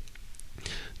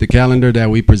 The calendar that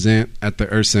we present at the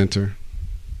Earth Center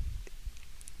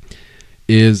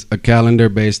is a calendar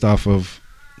based off of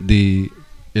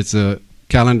it's a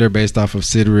calendar based off of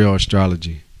sidereal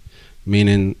astrology,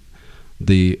 meaning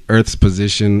the Earth's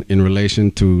position in relation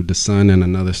to the sun and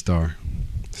another star,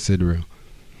 sidereal.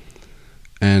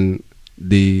 And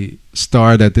the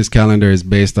star that this calendar is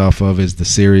based off of is the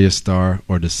Sirius star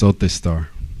or the Sothis star.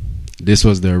 This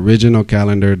was the original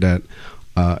calendar that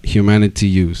humanity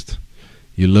used.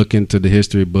 You look into the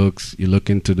history books, you look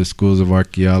into the schools of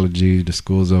archaeology, the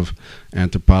schools of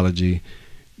anthropology,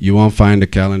 you won't find a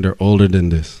calendar older than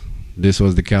this. This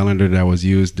was the calendar that was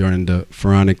used during the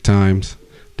pharaonic times.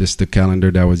 This is the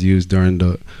calendar that was used during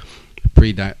the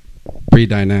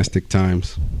pre-dynastic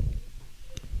times.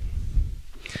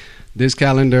 This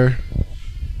calendar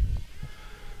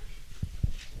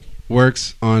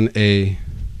works on a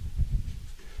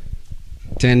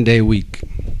 10-day week.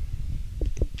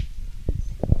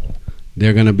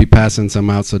 They're going to be passing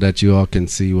some out so that you all can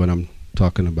see what I'm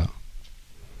talking about.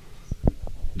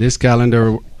 This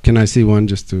calendar, can I see one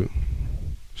just to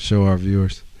show our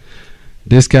viewers?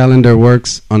 This calendar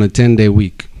works on a 10-day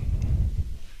week.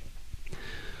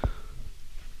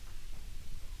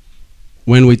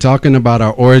 When we're talking about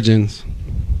our origins,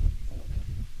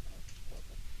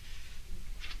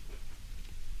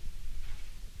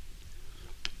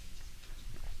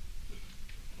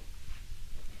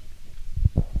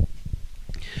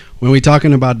 when we're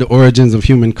talking about the origins of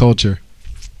human culture,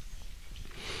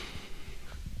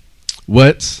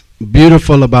 what's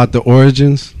beautiful about the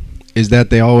origins is that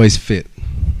they always fit.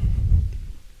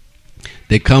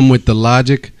 They come with the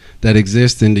logic that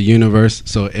exists in the universe,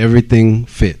 so everything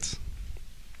fits.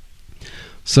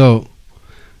 So,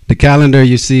 the calendar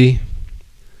you see,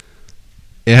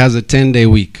 it has a 10-day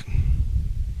week.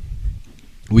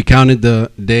 We counted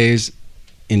the days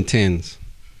in tens.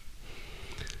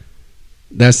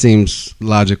 That seems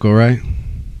logical, right?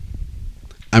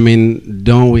 I mean,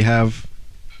 don't we have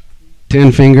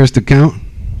 10 fingers to count?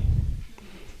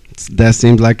 That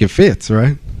seems like it fits,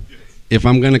 right? Yes. If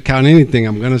I'm going to count anything,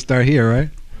 I'm going to start here, right?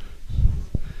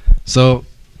 So,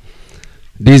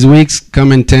 these weeks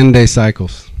come in 10-day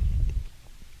cycles.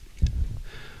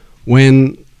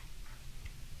 When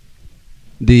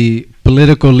the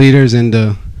political leaders in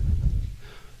the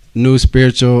new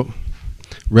spiritual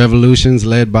revolutions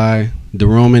led by the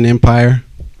Roman Empire,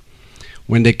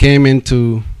 when they came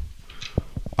into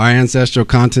our ancestral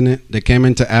continent, they came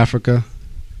into Africa,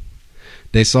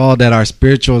 they saw that our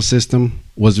spiritual system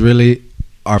was really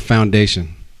our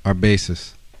foundation, our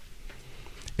basis.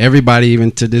 Everybody,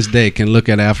 even to this day, can look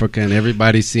at Africa and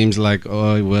everybody seems like,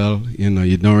 oh, well, you know,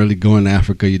 you don't really go in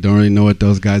Africa, you don't really know what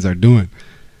those guys are doing.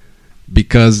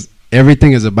 Because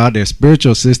everything is about their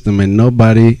spiritual system and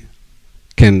nobody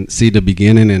can see the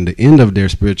beginning and the end of their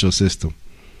spiritual system.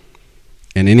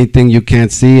 And anything you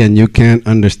can't see and you can't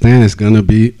understand is going to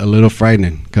be a little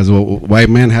frightening because white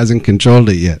man hasn't controlled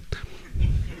it yet.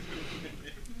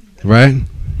 Right?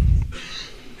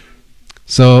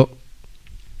 So,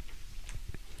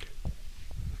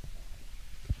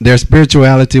 their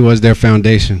spirituality was their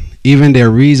foundation. Even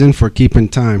their reason for keeping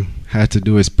time had to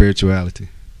do with spirituality.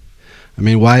 I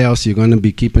mean, why else are you going to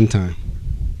be keeping time?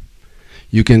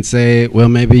 You can say, well,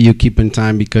 maybe you keep in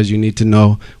time because you need to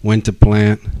know when to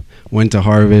plant, when to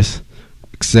harvest,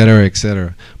 etc.,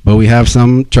 etc. But we have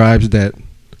some tribes that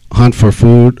hunt for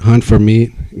food, hunt for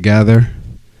meat, gather.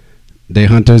 They're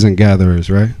hunters and gatherers,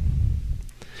 right?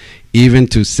 Even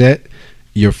to set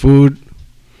your food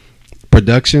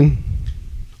production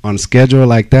on schedule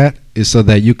like that is so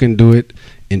that you can do it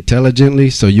intelligently,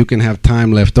 so you can have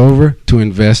time left over to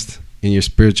invest in your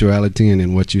spirituality and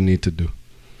in what you need to do.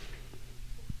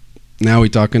 Now we're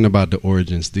talking about the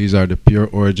origins. These are the pure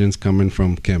origins coming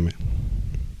from Kemet.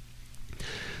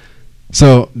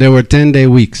 So there were 10-day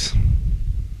weeks.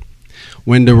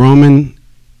 When the Roman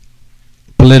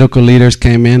political leaders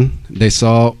came in, they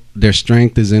saw their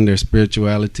strength is in their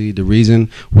spirituality. The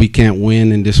reason we can't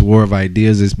win in this war of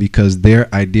ideas is because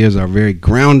their ideas are very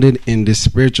grounded in this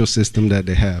spiritual system that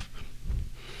they have.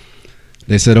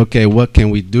 They said, okay, what can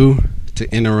we do to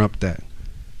interrupt that?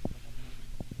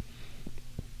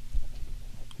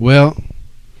 Well,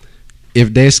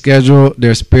 if they schedule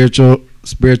their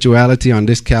spirituality on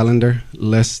this calendar,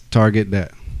 let's target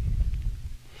that.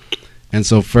 And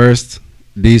so first,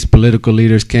 these political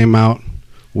leaders came out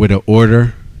with an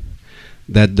order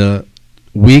that the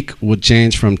week would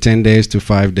change from 10 days to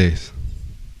 5 days.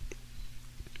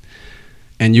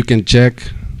 And you can check,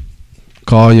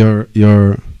 call your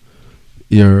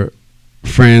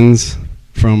friends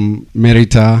from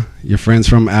Merita, your friends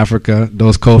from Africa,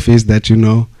 those Kofis that you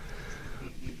know.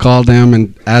 Call them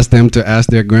and ask them to ask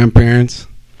their grandparents,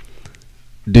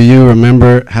 do you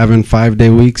remember having 5-day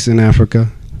weeks in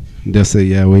Africa? They'll say,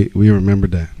 yeah, we remember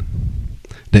that.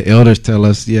 The elders tell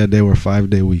us, yeah, they were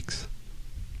 5-day weeks.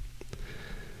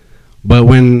 But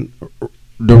when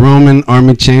the Roman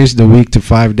army changed the week to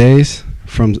 5 days,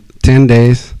 from 10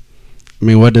 days, I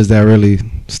mean, what does that really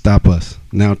stop us?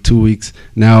 Now 2 weeks.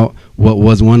 Now what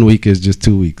was 1 week is just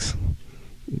 2 weeks.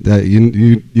 That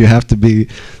you have to be,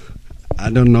 I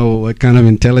don't know what kind of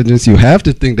intelligence you have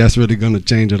to think that's really going to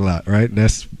change a lot, right?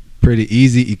 That's pretty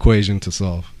easy equation to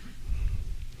solve.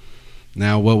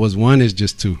 Now what was 1 is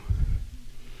just 2.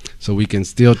 So we can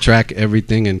still track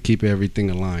everything and keep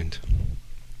everything aligned.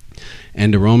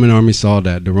 And the Roman army saw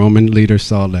that. The Roman leaders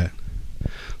saw that.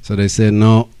 So they said,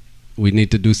 no, we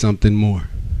need to do something more.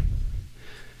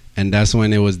 And that's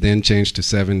when it was then changed to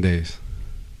 7 days.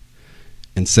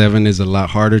 And 7 is a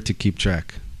lot harder to keep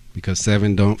track because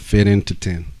 7 don't fit into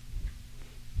 10.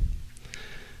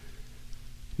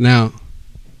 Now,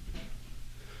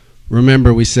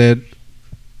 remember we said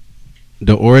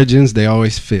the origins, they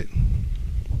always fit.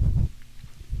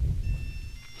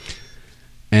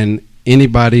 And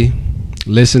anybody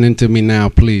listening to me now,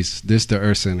 please, this is the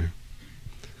Earth Center.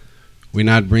 We're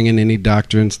not bringing any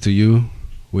doctrines to you.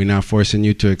 We're not forcing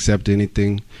you to accept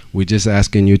anything. We're just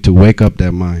asking you to wake up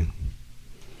that mind.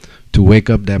 To wake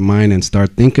up that mind and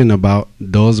start thinking about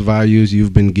those values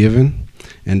you've been given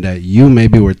and that you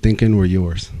maybe were thinking were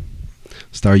yours.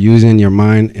 Start using your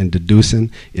mind and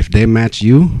deducing if they match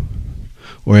you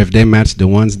or if they match the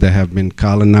ones that have been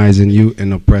colonizing you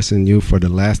and oppressing you for the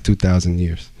last 2,000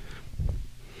 years.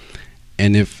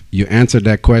 And if you answer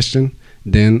that question,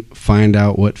 then find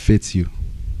out what fits you.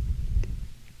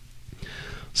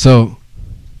 So,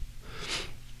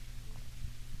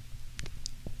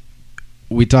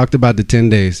 we talked about the 10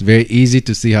 days. Very easy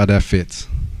to see how that fits.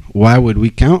 Why would we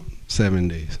count 7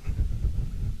 days?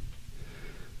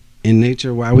 In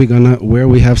nature, why are we gonna, where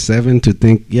we have 7 to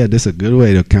think, yeah, this is a good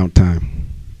way to count time?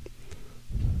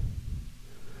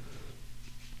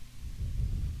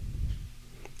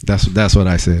 That's what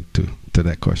I said to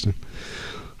that question.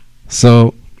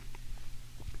 So,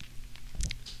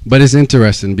 but it's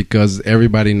interesting because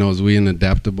everybody knows we're an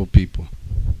adaptable people.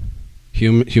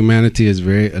 Humanity is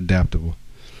very adaptable.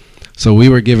 So we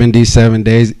were given these 7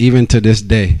 days. Even to this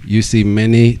day, you see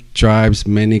many tribes,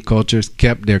 many cultures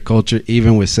kept their culture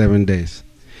even with 7 days.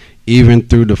 Even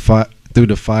through the fire,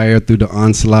 through the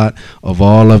onslaught of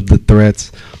all of the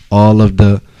threats, all of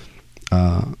the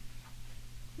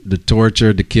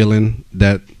torture, the killing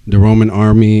that the Roman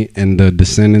army and the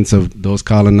descendants of those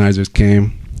colonizers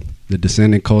came, the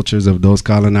descendant cultures of those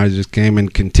colonizers came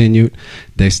and continued.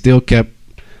 They still kept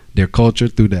their culture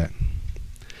through that.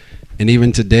 And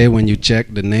even today, when you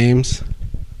check the names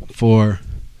for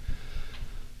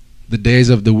the days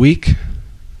of the week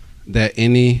that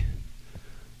any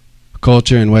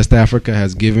culture in West Africa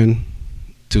has given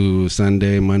to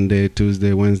Sunday, Monday,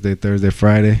 Tuesday, Wednesday, Thursday,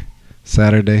 Friday,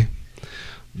 Saturday,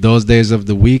 those days of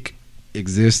the week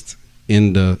exist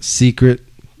in the secret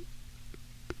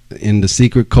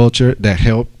culture that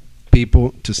help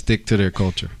people to stick to their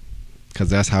culture, because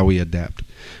that's how we adapt.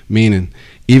 Meaning,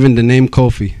 even the name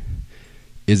Kofi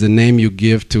is a name you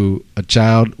give to a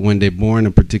child when they're born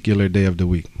a particular day of the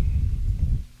week.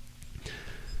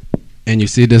 And you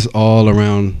see this all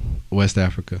around West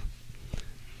Africa.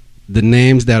 The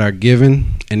names that are given,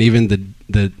 and even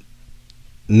the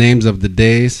names of the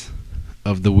days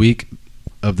of the week,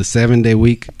 of the 7-day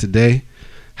week today,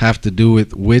 have to do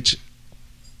with which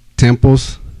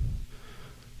temples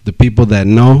the people that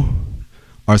know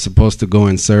are supposed to go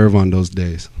and serve on those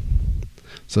days.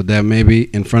 So that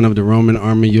maybe in front of the Roman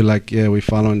army, you're like, yeah, we're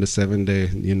following the 7 day.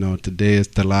 You know, today is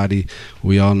Taladi.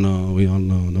 We all know,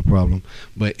 no problem.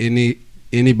 But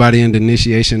anybody in the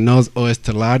initiation knows, oh, it's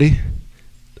Taladi.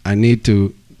 I need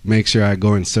to make sure I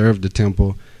go and serve the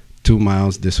temple 2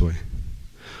 miles this way.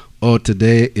 Oh,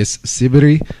 today is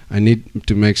Sibiri. I need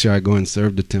to make sure I go and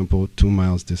serve the temple 2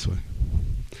 miles this way.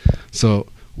 So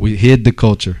we hid the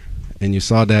culture, and you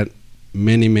saw that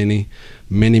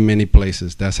many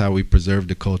places. That's how we preserve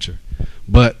the culture.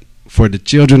 But for the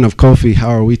children of Kofi, how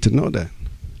are we to know that?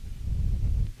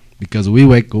 Because we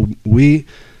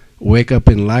wake up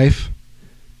in life,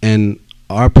 and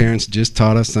our parents just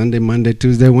taught us Sunday, Monday,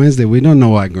 Tuesday, Wednesday. We don't know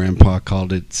why Grandpa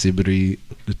called it Sibiri,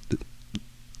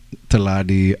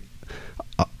 Taladi,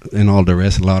 and all the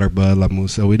rest, Lauterbud, La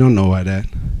Musa. We don't know why that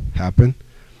happened.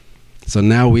 So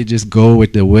now we just go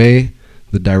with the way,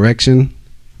 the direction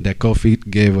that Kofi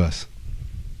gave us.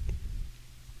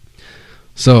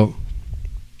 So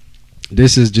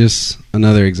this is just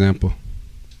another example.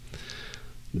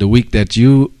 The week that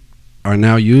you are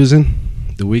now using,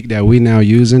 the week that we now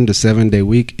using, the 7-day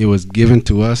week, it was given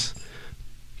to us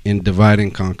in divide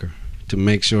and conquer to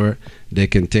make sure they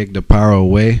can take the power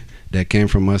away that came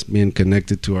from us being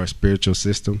connected to our spiritual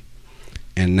system.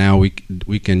 And now we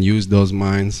can use those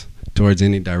minds towards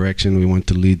any direction we want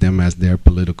to lead them as their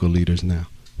political leaders now.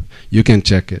 You can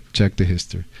check it. Check the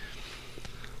history.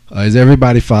 Is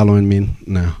everybody following me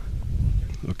now?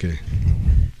 Okay.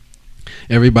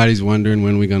 Everybody's wondering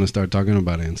when we're going to start talking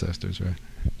about ancestors, right?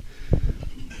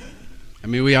 I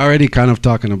mean, we already kind of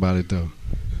talking about it, though.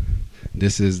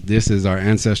 This is our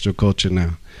ancestral culture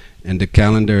now. And the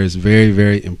calendar is very,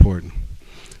 very important,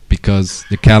 because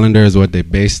the calendar is what they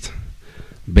based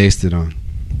it on.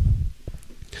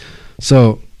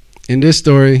 So, in this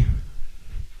story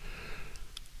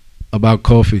about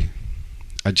Kofi,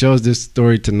 I chose this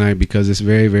story tonight because it's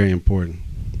very, very important.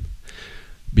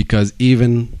 Because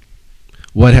even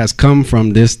what has come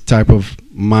from this type of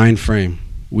mind frame,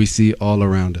 we see all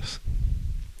around us.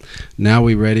 Now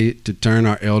we ready to turn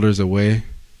our elders away.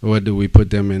 What do we put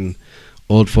them in?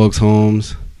 Old folks'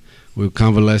 homes, with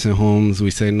convalescent homes.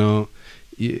 We say, no,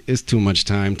 it's too much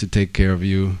time to take care of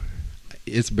you.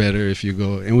 It's better if you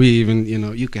go. And we even,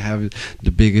 you can have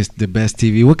the best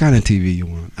TV. What kind of TV you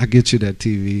want? I get you that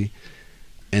TV.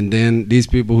 And then these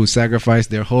people who sacrifice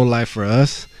their whole life for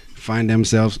us find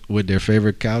themselves with their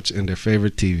favorite couch and their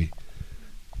favorite TV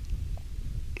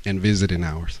and visiting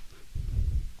hours.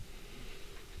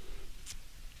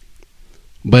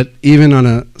 But even on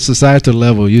a societal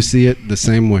level, you see it the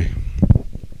same way.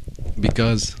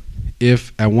 Because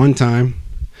if at one time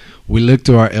we look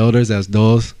to our elders as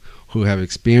those who have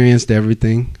experienced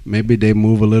everything, maybe they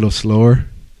move a little slower,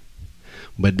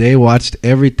 but they watched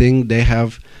everything, they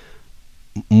have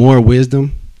more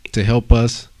wisdom to help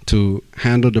us to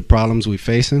handle the problems we're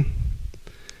facing.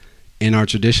 In our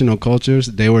traditional cultures,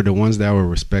 they were the ones that were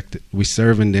respected. We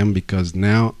serving them because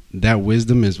now that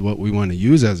wisdom is what we want to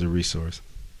use as a resource.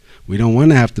 We don't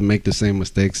want to have to make the same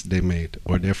mistakes they made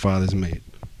or their fathers made.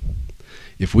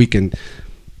 If we can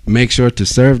make sure to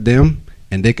serve them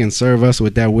and they can serve us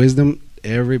with that wisdom,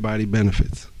 everybody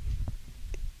benefits.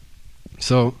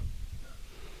 So,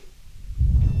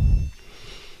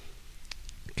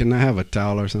 can I have a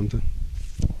towel or something?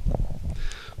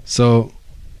 So,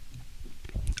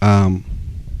 but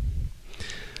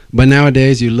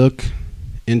nowadays you look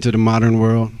into the modern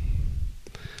world,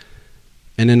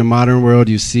 and in the modern world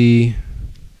you see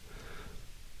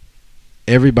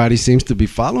everybody seems to be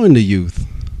following the youth.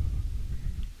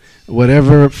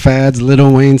 Whatever fads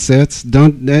Lil Wayne sets,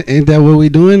 ain't that what we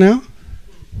doing now?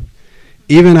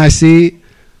 Even I see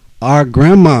our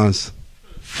grandmas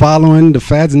following the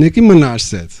fads Nicki Minaj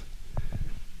sets.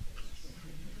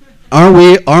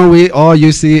 Aren't we all,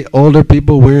 you see older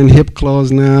people wearing hip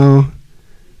clothes now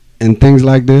and things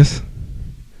like this?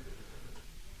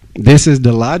 This is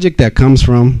the logic that comes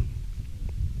from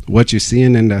what you're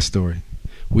seeing in that story.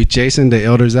 We chasing the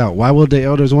elders out. Why would the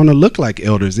elders want to look like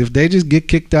elders if they just get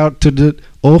kicked out to the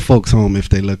old folks' home if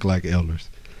they look like elders?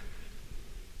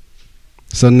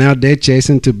 So now they're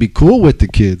chasing to be cool with the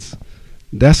kids.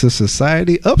 That's a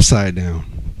society upside down.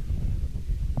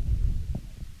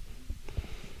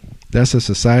 That's a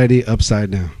society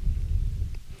upside down.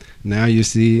 Now you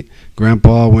see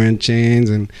grandpa wearing chains,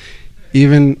 and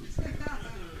even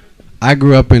I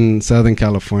grew up in Southern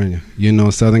California.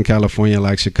 Southern California,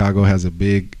 like Chicago, has a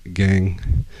big gang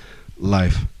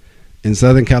life. In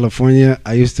Southern California,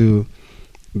 I used to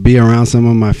be around some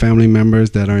of my family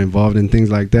members that are involved in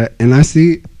things like that, and I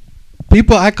see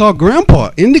people I call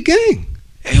grandpa in the gang.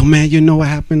 Hey, oh man, you know what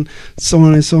happened? So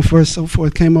on and so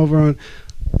forth, came over on.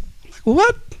 Like,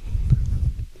 what?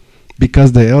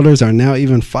 Because the elders are now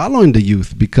even following the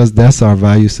youth, because that's our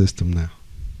value system now.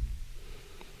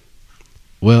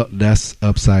 Well, that's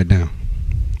upside down.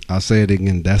 I'll say it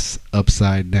again, that's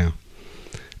upside down.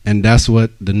 And that's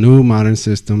what the new modern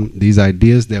system, these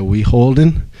ideas that we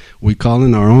holding, we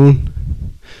calling our own.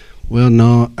 Well,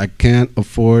 no, I can't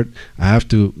afford, I have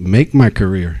to make my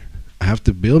career. I have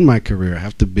to build my career. I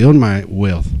have to build my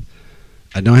wealth.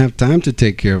 I don't have time to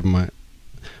take care of my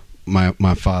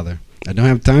father. I don't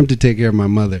have time to take care of my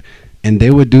mother. And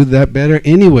they would do that better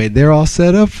anyway. They're all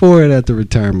set up for it at the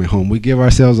retirement home. We give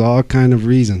ourselves all kind of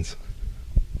reasons.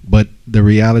 But the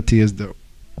reality is the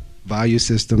value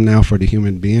system now for the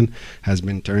human being has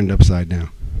been turned upside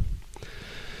down.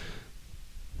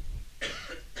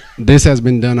 This has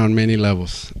been done on many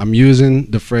levels. I'm using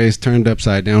the phrase turned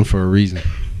upside down for a reason.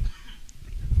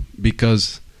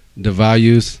 Because the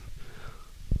values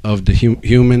of the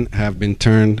human have been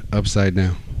turned upside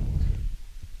down.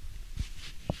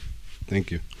 Thank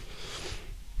you.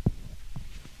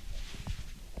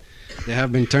 They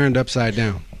have been turned upside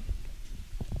down.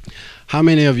 How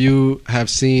many of you have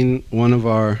seen one of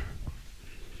our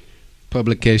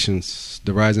publications,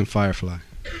 The Rising Firefly?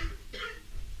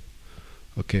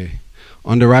 Okay.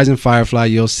 On The Rising Firefly,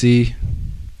 you'll see,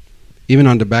 even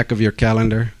on the back of your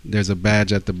calendar, there's a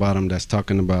badge at the bottom that's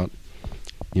talking about,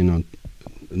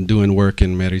 doing work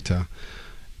in Merita.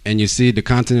 And you see the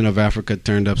continent of Africa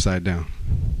turned upside down.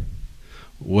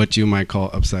 What you might call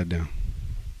upside down.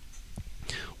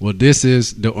 Well, this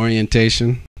is the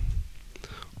orientation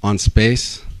on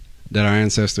space that our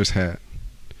ancestors had.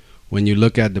 When you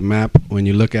look at the map, when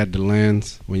you look at the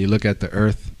lands, when you look at the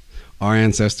earth, our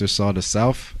ancestors saw the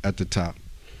south at the top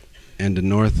and the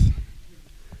north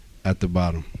at the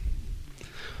bottom.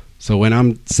 So when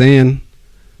I'm saying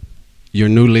your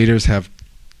new leaders have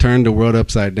turned the world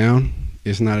upside down,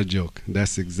 it's not a joke.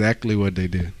 That's exactly what they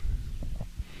did.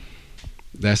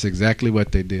 That's exactly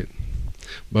what they did.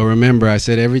 But remember, I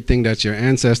said everything that your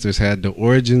ancestors had, the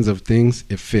origins of things,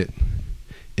 it fit.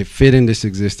 It fit in this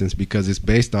existence because it's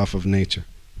based off of nature.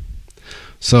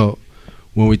 So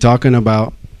when we're talking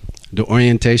about the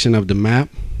orientation of the map,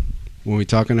 when we're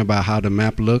talking about how the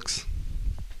map looks,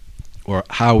 or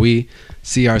how we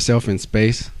see ourselves in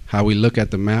space, how we look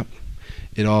at the map,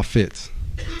 it all fits.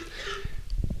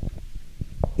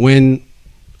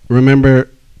 Remember,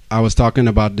 I was talking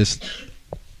about this,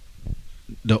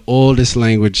 the oldest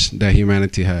language that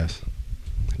humanity has.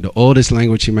 The oldest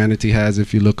language humanity has,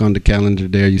 if you look on the calendar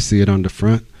there, you see it on the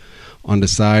front. On the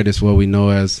side is what we know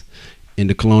as, in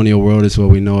the colonial world, is what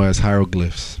we know as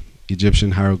hieroglyphs,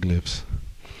 Egyptian hieroglyphs.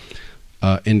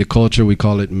 In the culture, we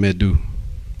call it Medu.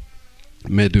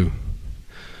 Medu.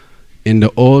 In the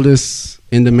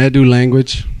Medu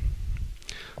language,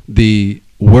 the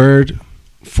word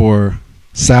for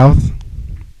south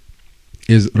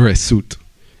is resut.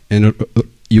 And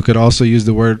you could also use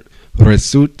the word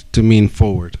resut to mean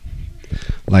forward.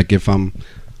 Like if I'm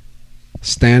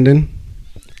standing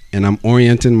and I'm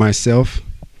orienting myself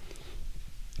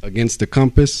against the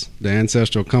compass, the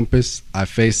ancestral compass, I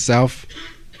face south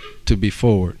to be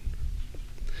forward.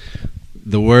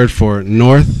 The word for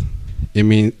north,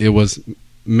 it was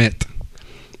met.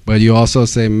 But you also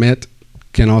say met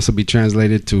can also be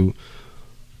translated to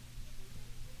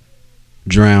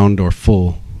drowned or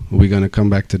full. We're going to come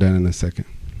back to that in a second.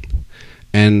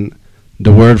 And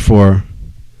the word for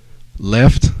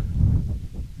left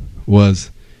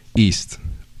was east.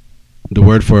 The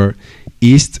word for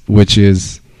east, which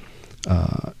is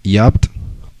yapt,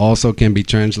 also can be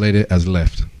translated as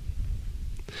left.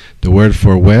 The word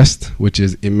for west, which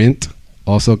is imint,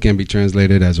 also can be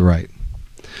translated as right.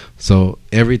 So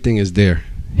everything is there,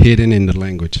 hidden in the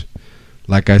language.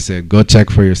 Like I said, go check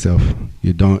for yourself.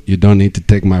 You don't need to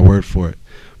take my word for it.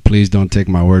 Please don't take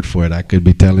my word for it. I could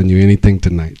be telling you anything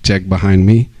tonight. Check behind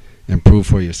me and prove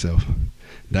for yourself.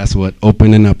 That's what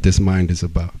opening up this mind is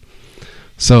about.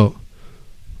 So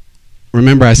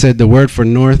remember, I said the word for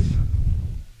north,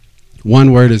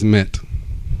 one word is met.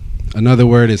 Another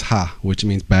word is ha, which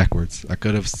means backwards. I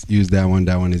could have used that one.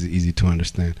 That one is easy to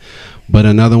understand. But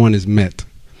another one is met.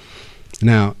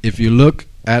 Now, if you look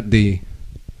at the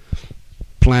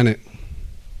planet,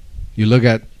 you look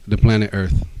at the planet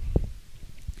Earth,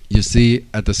 you see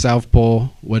at the South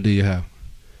Pole, what do you have?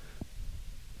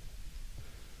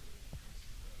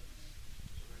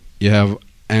 You have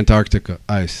Antarctica,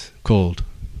 ice, cold.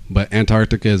 But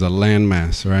Antarctica is a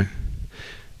landmass, right?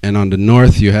 And on the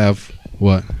north, you have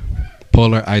what?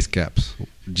 Polar ice caps,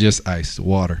 just ice,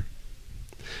 water.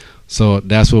 So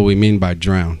that's what we mean by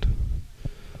drowned.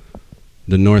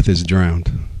 The north is drowned.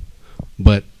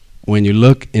 But when you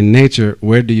look in nature,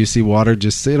 where do you see water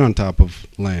just sit on top of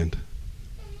land?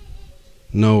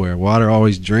 Nowhere. Water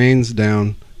always drains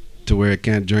down to where it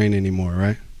can't drain anymore,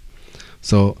 right?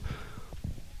 So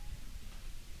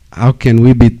how can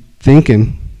we be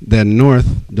thinking that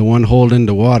north, the one holding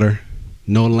the water,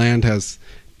 no land has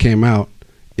came out,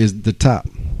 is the top?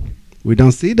 We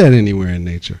don't see that anywhere in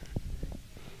nature.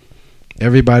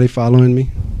 Everybody following me?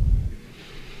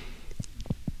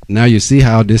 Now you see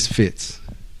how this fits.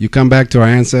 You come back to our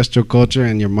ancestral culture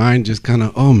and your mind just kind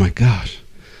of, oh my gosh,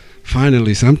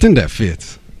 finally something that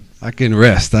fits. I can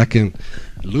rest. I can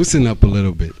loosen up a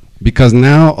little bit. Because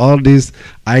now all these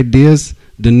ideas,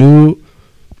 the new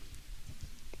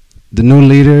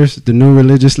leaders, the new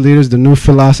religious leaders, the new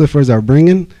philosophers are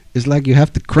bringing, it's like you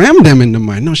have to cram them in the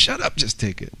mind. No, shut up, just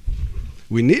take it.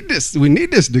 We need this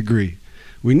degree.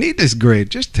 We need this grade,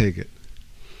 just take it.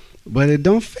 But it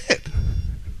don't fit.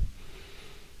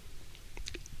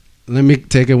 Let me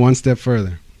take it one step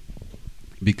further.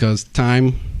 Because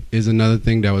time is another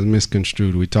thing that was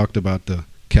misconstrued. We talked about the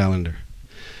calendar.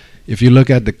 If you look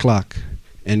at the clock,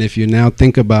 and if you now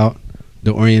think about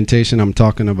the orientation I'm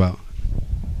talking about,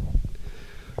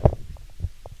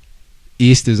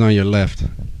 east is on your left.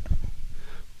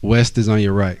 West is on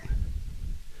your right.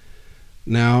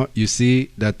 Now you see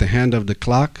that the hand of the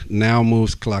clock now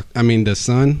moves the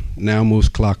sun now moves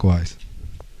clockwise.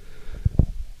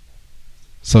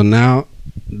 So now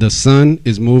the sun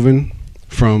is moving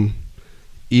from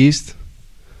east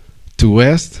to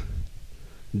west,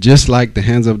 just like the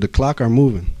hands of the clock are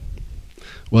moving.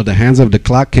 Well, the hands of the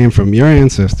clock came from your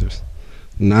ancestors,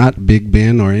 not Big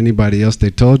Ben or anybody else they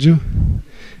told you.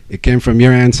 It came from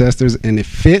your ancestors, and it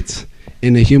fits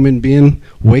in a human being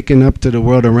waking up to the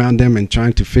world around them and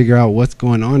trying to figure out what's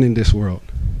going on in this world.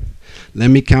 Let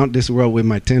me count this world with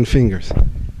my 10 fingers.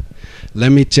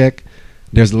 Let me check.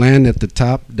 There's land at the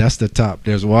top, that's the top.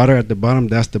 There's water at the bottom,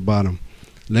 that's the bottom.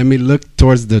 Let me look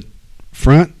towards the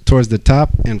front, towards the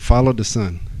top, and follow the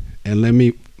sun. and let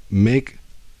me make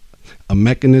a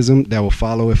mechanism that will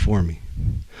follow it for me.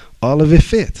 All of it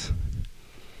fits.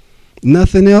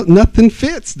 Nothing else, nothing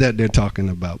fits that they're talking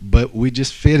about, but we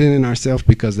just fit it in ourselves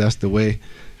because that's the way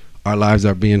our lives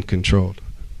are being controlled.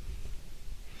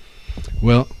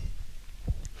 Well,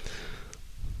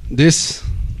 this,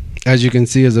 as you can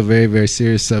see, is a very, very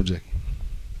serious subject.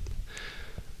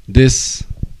 This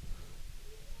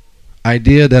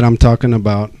idea that I'm talking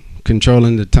about,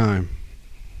 controlling the time,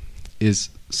 is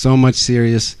so much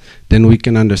serious than we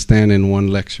can understand in one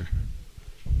lecture.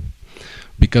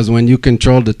 Because when you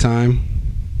control the time,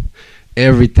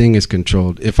 everything is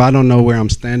controlled. If I don't know where I'm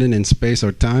standing in space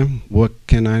or time, what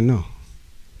can I know?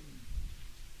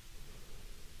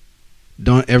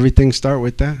 Don't everything start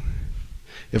with that?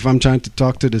 If I'm trying to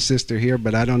talk to the sister here,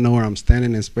 but I don't know where I'm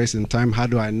standing in space and time, how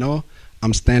do I know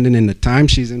I'm standing in the time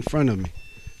she's in front of me?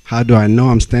 How do I know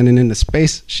I'm standing in the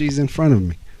space she's in front of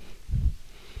me?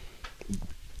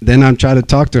 Then I'm trying to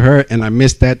talk to her, and I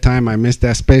miss that time, I miss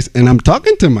that space, and I'm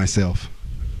talking to myself.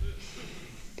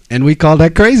 And we call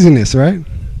that craziness, right?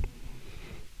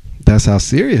 That's how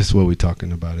serious what we're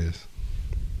talking about is.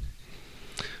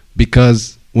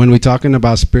 Because when we're talking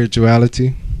about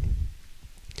spirituality,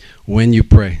 when you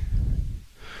pray,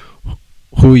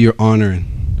 who you're honoring,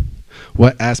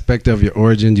 what aspect of your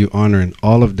origin you honoring,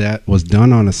 all of that was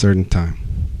done on a certain time.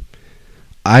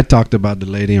 I talked about the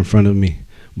lady in front of me.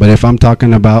 But if I'm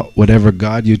talking about whatever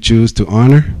God you choose to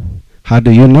honor, how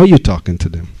do you know you're talking to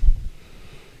them?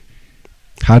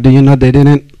 How do you know they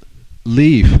didn't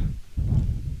leave?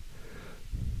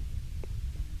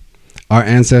 Our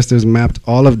ancestors mapped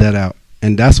all of that out.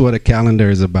 And that's what a calendar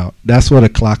is about. That's what a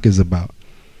clock is about.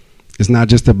 It's not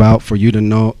just about for you to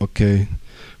know, okay,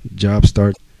 job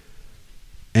starts.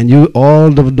 And you,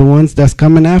 all of the ones that's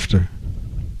coming after.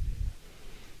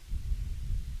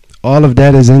 All of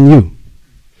that is in you.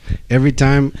 Every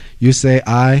time you say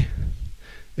I,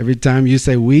 every time you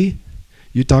say we,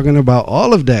 you're talking about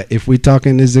all of that. If we're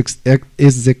talking is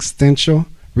existential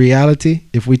reality,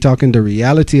 if we're talking the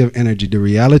reality of energy, the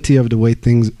reality of the way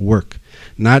things work,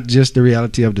 not just the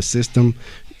reality of the system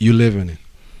you live in it.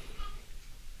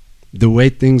 The way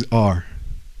things are,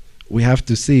 we have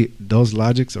to see those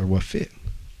logics are what fit.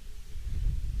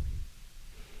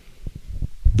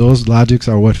 Those logics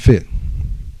are what fit.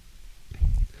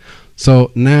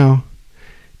 So now,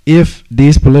 if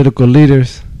these political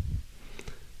leaders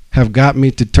have got me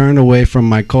to turn away from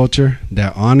my culture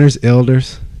that honors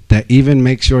elders, that even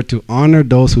makes sure to honor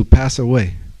those who pass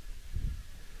away,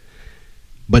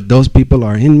 but those people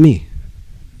are in me,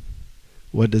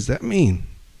 what does that mean?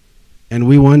 And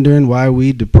we wondering why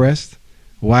we depressed,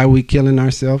 why we killing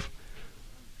ourselves.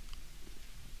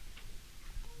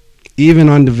 Even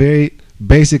on the very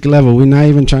basic level, we're not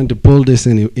even trying to pull this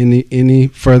any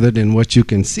further than what you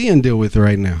can see and deal with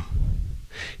right now.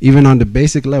 Even on the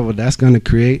basic level, that's going to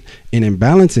create an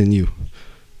imbalance in you.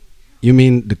 You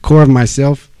mean the core of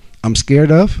myself I'm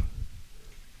scared of,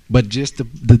 but just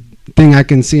the thing I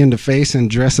can see in the face and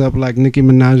dress up like Nicki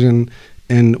Minaj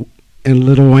and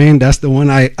Lil Wayne, that's the one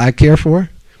I care for?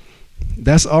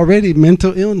 That's already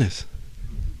mental illness.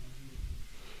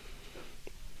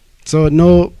 So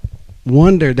no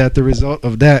wonder that the result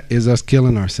of that is us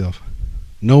killing ourselves.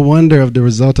 No wonder of the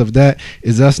result of that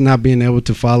is us not being able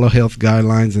to follow health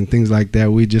guidelines and things like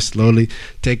that. We just slowly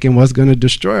taking what's going to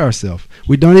destroy ourselves.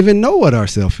 We don't even know what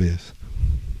ourself is.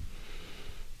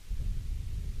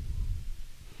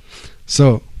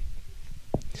 So,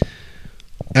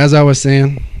 as I was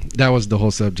saying, that was the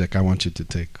whole subject I want you to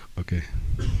take, okay?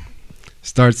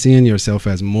 Start seeing yourself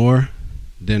as more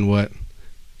than what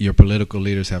your political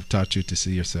leaders have taught you to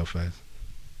see yourself as.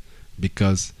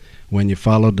 Because when you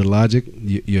follow the logic,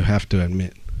 you have to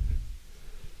admit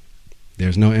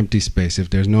there's no empty space. If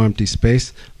there's no empty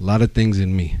space, a lot of things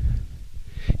in me.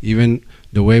 Even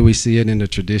the way we see it in the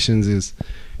traditions is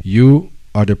you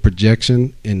are the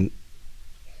projection in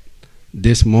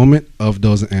this moment of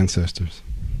those ancestors.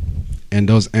 And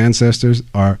those ancestors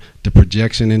are the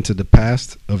projection into the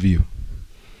past of you.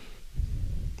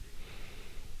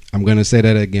 I'm going to say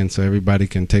that again so everybody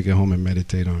can take it home and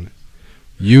meditate on it.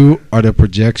 You are the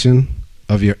projection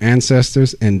of your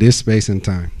ancestors in this space and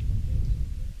time.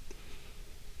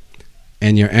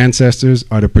 And your ancestors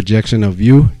are the projection of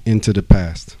you into the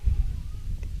past.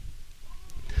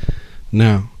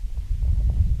 Now,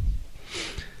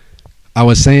 I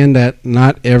was saying that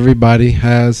not everybody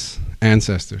has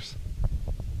ancestors.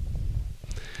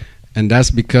 And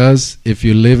that's because if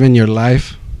you live in your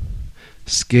life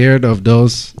scared of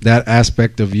that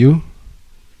aspect of you,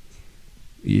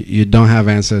 you don't have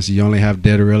ancestors. You only have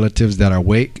dead relatives that are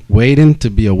waiting to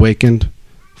be awakened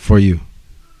for you.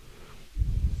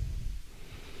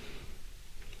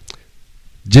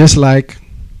 Just like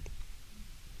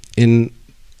in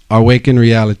our waking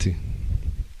reality,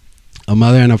 a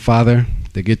mother and a father,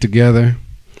 they get together,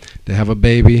 they have a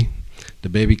baby, the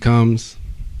baby comes,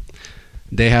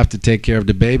 they have to take care of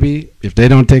the baby. If they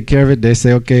don't take care of it, they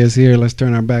say, okay, it's here, let's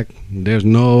turn our back. There's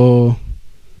no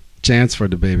chance for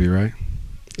the baby, right?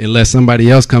 Unless somebody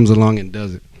else comes along and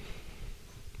does it.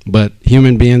 But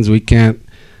human beings, we can't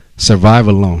survive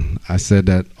alone. I said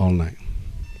that all night.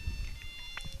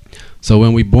 So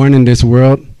when we're born in this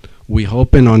world, we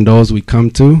hoping on those we come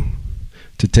to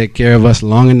take care of us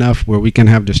long enough where we can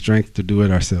have the strength to do it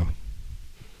ourselves.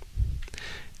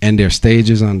 And there's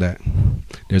stages on that.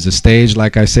 There's a stage,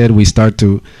 like I said, we start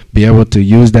to be able to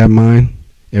use that mind.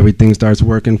 Everything starts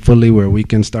working fully where we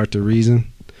can start to reason.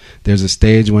 There's a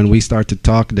stage when we start to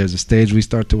talk. There's a stage we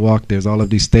start to walk. There's all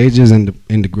of these stages in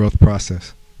the growth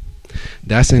process.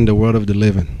 That's in the world of the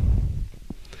living.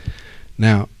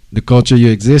 Now, the culture you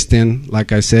exist in,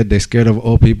 like I said, they're scared of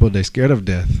old people. They're scared of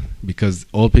death because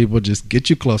old people just get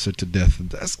you closer to death.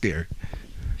 That's scary.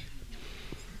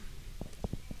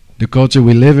 The culture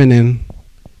we living in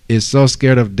is so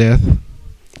scared of death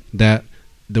that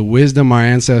the wisdom our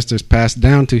ancestors passed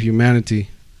down to humanity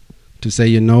to say,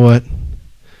 you know what?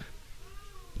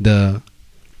 The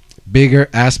bigger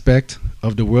aspect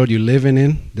of the world you're living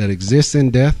in that exists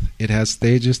in death, it has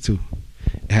stages too.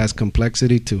 It has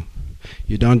complexity too.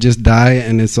 You don't just die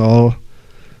and it's all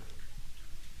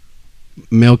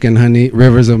milk and honey,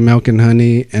 rivers of milk and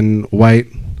honey and white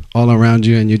all around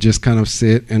you, and you just kind of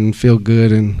sit and feel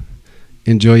good and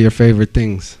enjoy your favorite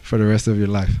things for the rest of your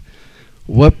life.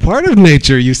 What part of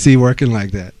nature you see working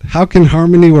like that? How can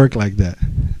harmony work like that?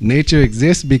 Nature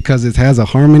exists because it has a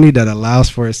harmony that allows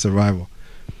for its survival.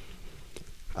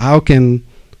 How can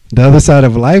the other side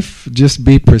of life just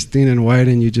be pristine and white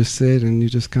and you just sit and you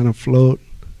just kind of float?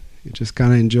 You just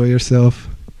kind of enjoy yourself,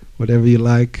 whatever you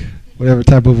like, whatever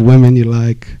type of women you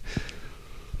like.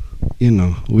 You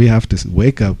know, we have to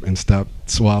wake up and stop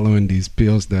swallowing these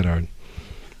pills that are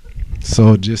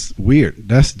so just weird.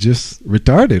 That's just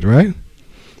retarded, right?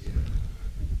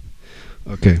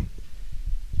 Okay.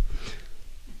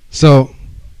 So,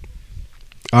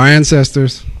 our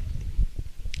ancestors,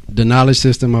 the knowledge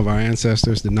system of our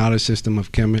ancestors, the knowledge system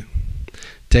of Kemet,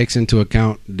 takes into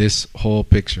account this whole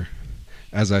picture.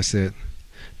 As I said,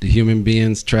 the human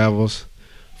beings travels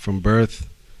from birth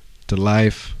to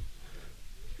life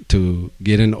to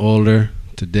getting older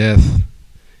to death,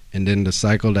 and then the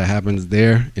cycle that happens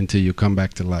there until you come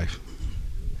back to life.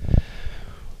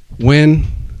 When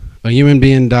a human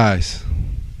being dies,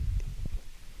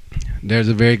 there's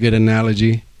a very good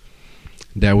analogy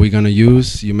that we're going to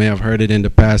use. You may have heard it in the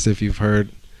past if you've heard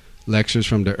lectures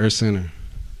from the Earth Center.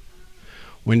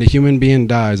 When the human being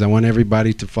dies, I want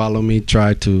everybody to follow me,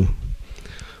 try to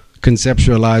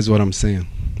conceptualize what I'm saying.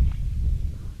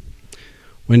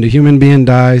 When the human being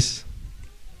dies,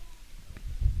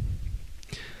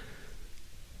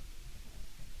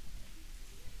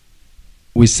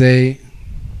 we say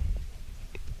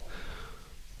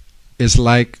it's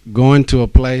like going to a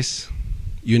place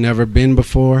you never been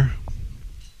before.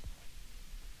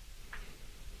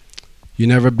 You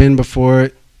never been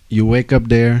before, you wake up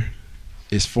there,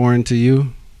 it's foreign to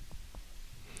you.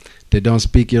 They don't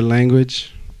speak your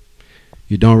language.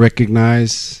 You don't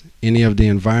recognize any of the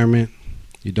environment.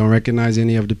 You don't recognize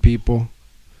any of the people.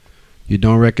 You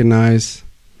don't recognize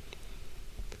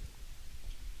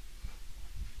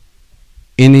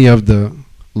any of the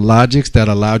logics that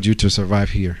allowed you to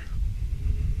survive here.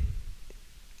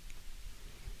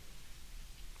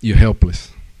 You're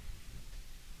helpless.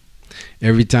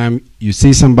 Every time you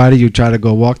see somebody, you try to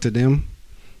go walk to them,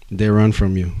 they run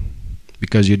from you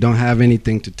because you don't have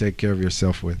anything to take care of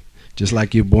yourself with. Just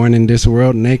like you're born in this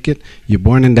world naked, you're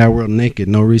born in that world naked,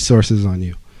 no resources on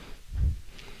you.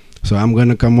 So I'm going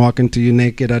to come walking to you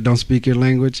naked, I don't speak your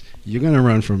language, you're going to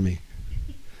run from me.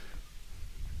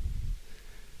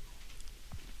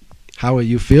 How will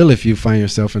you feel if you find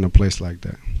yourself in a place like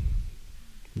that?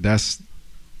 That's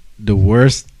the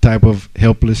worst type of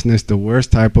helplessness, the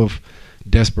worst type of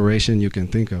desperation you can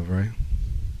think of, right?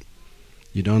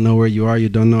 You don't know where you are, you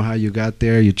don't know how you got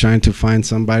there, you're trying to find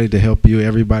somebody to help you,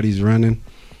 everybody's running.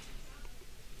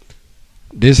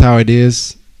 This is how it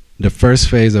is, the first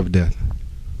phase of death.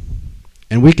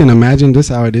 And we can imagine this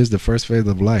how it is the first phase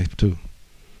of life too,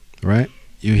 right?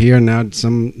 You hear now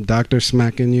some doctor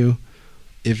smacking you.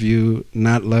 If you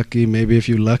not lucky, maybe if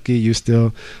you're lucky, you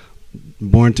still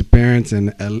born to parents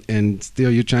and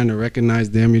still you're trying to recognize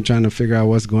them, you're trying to figure out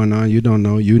what's going on, you don't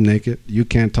know, you naked, you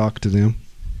can't talk to them.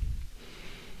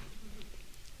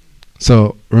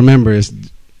 So remember, it's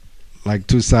like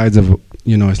two sides of,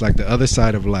 it's like the other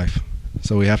side of life.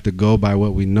 So we have to go by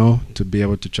what we know to be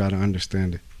able to try to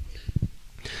understand it.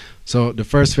 So the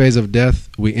first phase of death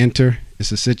we enter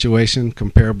is a situation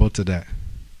comparable to that.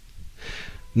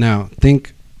 Now,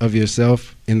 think of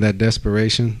yourself in that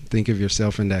desperation. Think of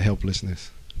yourself in that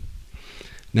helplessness.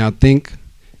 Now think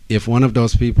if one of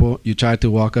those people you tried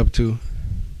to walk up to,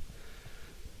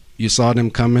 you saw them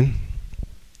coming,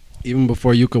 even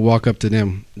before you could walk up to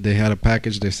them, they had a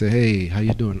package. They said, "Hey, how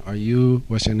you doing?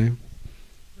 What's your name?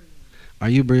 Are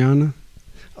you Brianna?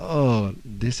 Oh,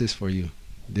 this is for you.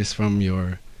 This from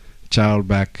your child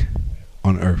back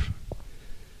on earth."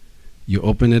 You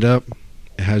open it up.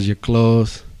 It has your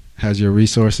clothes, has your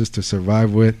resources to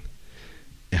survive with.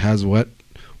 It has what?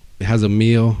 It has a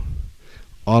meal,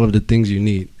 all of the things you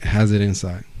need. It has it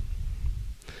inside.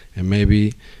 And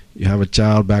maybe you have a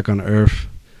child back on earth.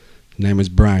 His name is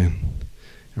Brian.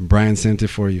 And Brian sent it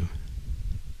for you.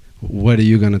 What are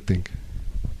you going to think?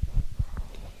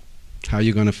 How are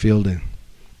you going to feel then?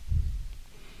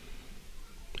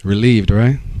 Relieved,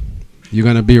 right? You're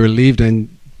going to be relieved. And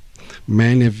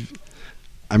man,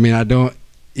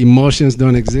 emotions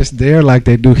don't exist there like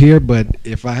they do here, but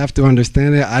if I have to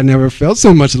understand it, I never felt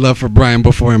so much love for Brian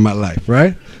before in my life,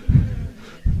 right?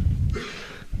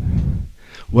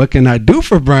 What can I do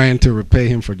for Brian to repay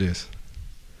him for this?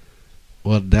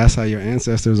 Well, that's how your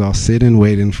ancestors are sitting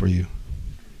waiting for you.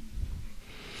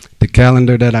 The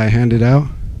calendar that I handed out,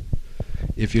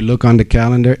 if you look on the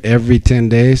calendar, every 10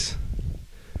 days,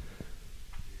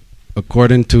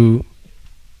 according to,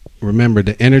 remember,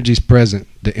 the energies present,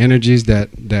 the energies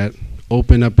that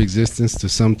open up existence to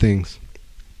some things,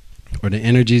 or the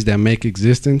energies that make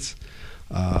existence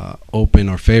open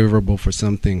or favorable for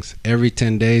some things. Every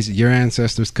 10 days, your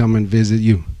ancestors come and visit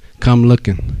you. Come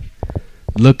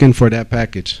looking for that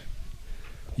package.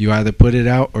 You either put it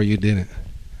out or you didn't.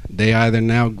 They either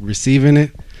now receiving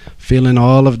it, feeling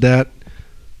all of that,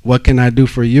 what can I do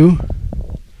for you?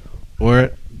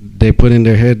 Or they putting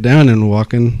their head down and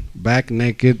walking back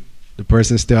naked. The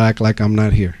person still act like I'm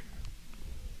not here.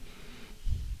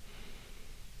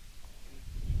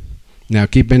 Now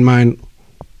keep in mind,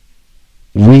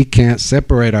 we can't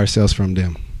separate ourselves from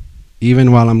them.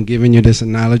 Even while I'm giving you this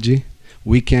analogy,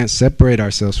 we can't separate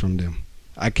ourselves from them.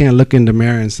 I can't look in the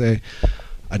mirror and say,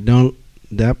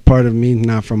 that part of me is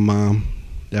not from mom,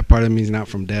 that part of me is not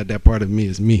from dad, that part of me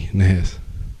is me, Nehez.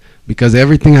 Because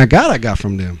everything I got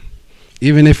from them.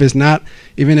 Even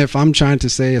if I'm trying to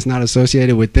say it's not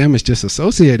associated with them, it's just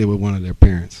associated with one of their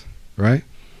parents, right?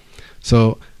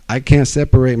 So I can't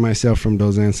separate myself from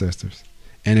those ancestors.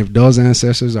 And if those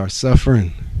ancestors are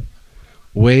suffering,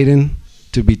 waiting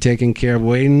to be taken care of,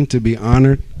 waiting to be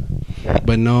honored,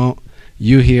 but no,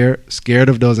 you here scared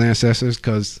of those ancestors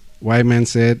because white men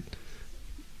said,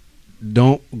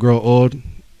 don't grow old,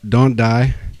 don't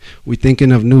die. We're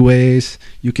thinking of new ways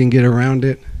you can get around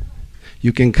it.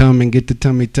 You can come and get the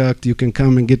tummy tucked. You can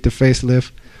come and get the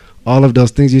facelift. All of those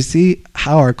things. You see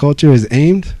how our culture is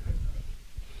aimed?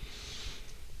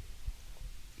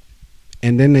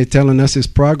 And then they're telling us it's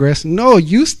progress. No,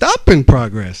 you stop in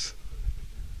progress.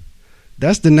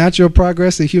 That's the natural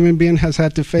progress a human being has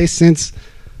had to face since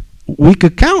we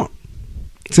could count.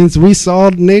 Since we saw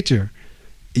nature.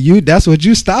 That's what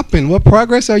you stop in. What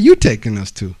progress are you taking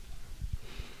us to?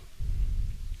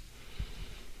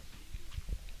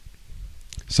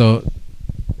 So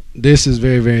this is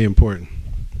very, very important,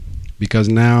 because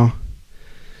now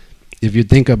if you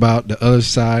think about the other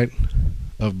side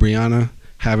of Brianna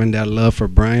having that love for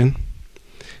Brian,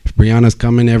 if Brianna's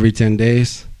coming every 10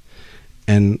 days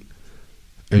and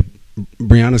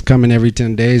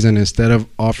instead of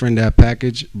offering that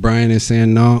package, Brian is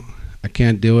saying, no, I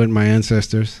can't deal with my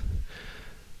ancestors.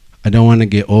 I don't want to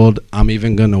get old. I'm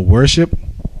even going to worship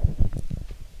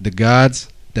the gods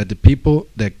that the people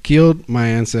that killed my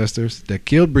ancestors, that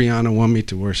killed Brianna, want me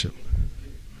to worship.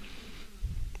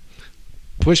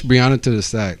 Push Brianna to the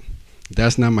side.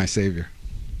 That's not my savior.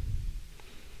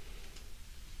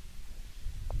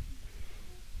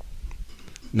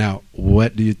 Now,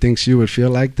 what do you think she would feel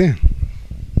like then?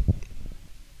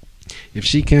 If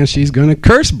she can, she's going to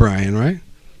curse Brian, right?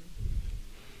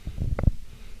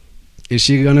 Is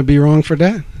she going to be wrong for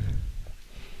that?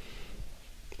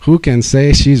 Who can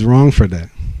say she's wrong for that?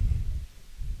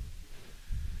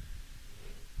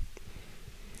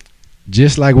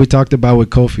 Just like we talked about with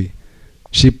Kofi.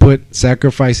 She put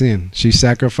sacrifice in. She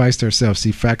sacrificed herself.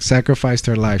 She sacrificed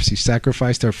her life. She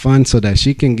sacrificed her fun so that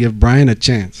she can give Brian a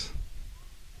chance.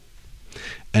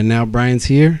 And now Brian's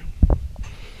here.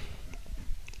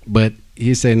 But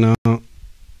he said, no,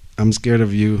 I'm scared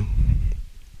of you.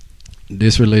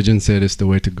 This religion said it's the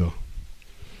way to go.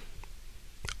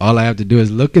 All I have to do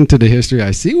is look into the history. I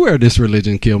see where this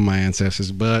religion killed my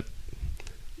ancestors, but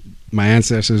my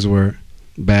ancestors were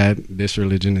bad. This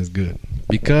religion is good.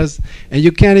 Because, and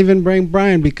you can't even blame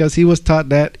Brian because he was taught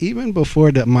that even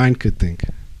before the mind could think.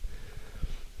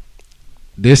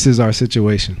 This is our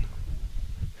situation.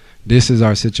 This is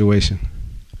our situation.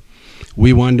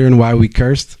 We wondering why we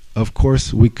cursed? Of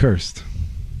course we cursed.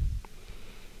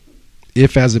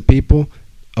 If as a people,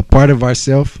 a part of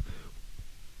ourselves,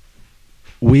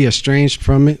 we estranged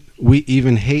from it, we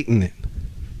even hating it.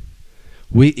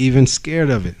 We even scared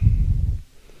of it.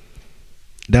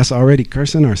 That's already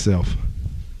cursing ourselves.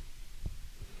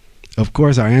 Of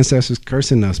course, our ancestors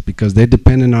cursing us because they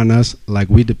depended on us like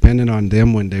we depended on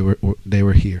them when they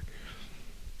were here.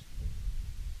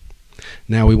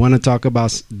 Now we want to talk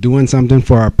about doing something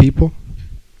for our people,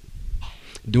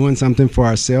 doing something for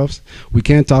ourselves. We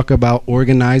can't talk about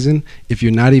organizing if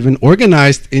you're not even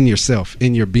organized in yourself,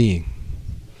 in your being.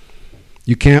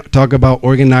 You can't talk about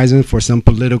organizing for some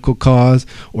political cause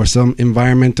or some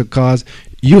environmental cause.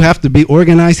 You have to be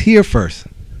organized here first.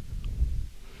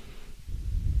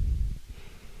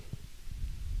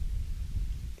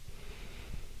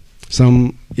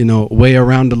 Some, way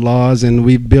around the laws, and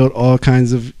we built all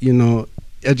kinds of,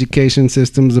 education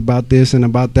systems about this and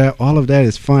about that. All of that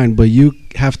is fine, but you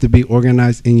have to be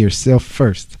organized in yourself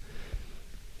first.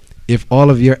 If all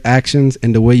of your actions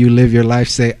and the way you live your life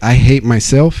say, I hate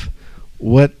myself,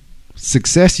 what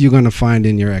success you're going to find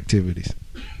in your activities?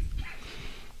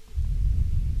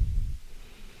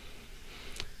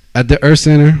 At the Earth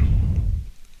Center,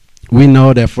 we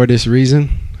know that for this reason,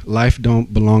 life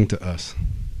don't belong to us.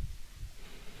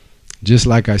 Just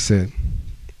like I said,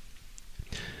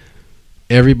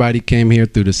 everybody came here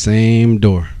through the same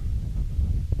door.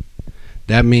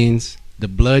 That means the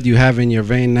blood you have in your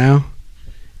vein now,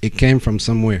 it came from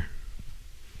somewhere.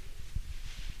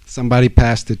 Somebody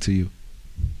passed it to you.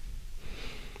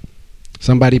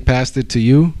 Somebody passed it to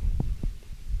you,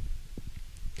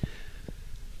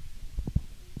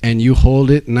 and you hold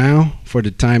it now for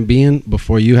the time being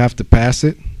before you have to pass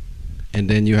it, and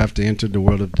then you have to enter the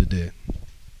world of the dead.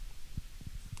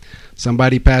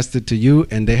 Somebody passed it to you,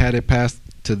 and they had it passed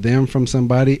to them from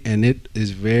somebody, and it is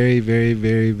very, very,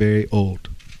 very, very old.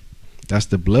 That's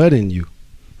the blood in you.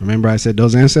 Remember I said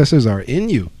those ancestors are in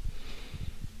you.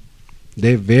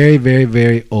 They're very, very,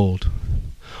 very old.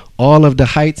 All of the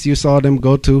heights you saw them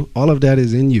go to, all of that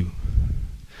is in you.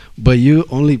 But you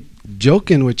only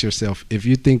joking with yourself if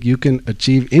you think you can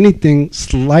achieve anything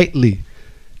slightly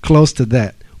close to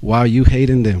that while you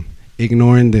hating them,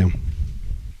 ignoring them.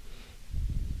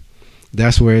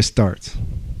 That's where it starts.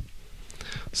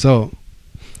 So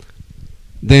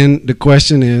then the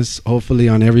question is, hopefully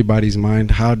on everybody's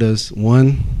mind, how does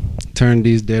one turn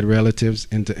these dead relatives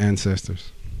into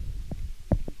ancestors?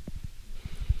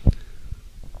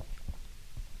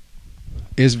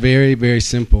 It's very, very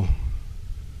simple.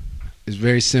 It's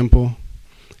very simple,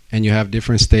 and you have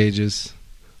different stages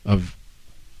of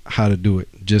how to do it.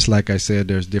 Just like I said,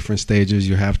 there's different stages.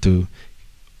 You have to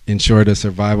ensure the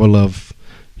survival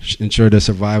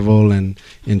and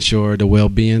ensure the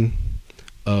well-being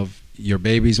of your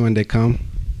babies when they come.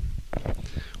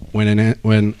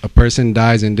 When a person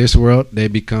dies in this world, they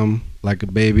become like a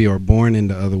baby or born in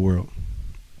the other world.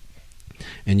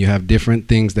 And you have different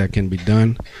things that can be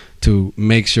done to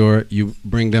make sure you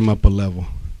bring them up a level.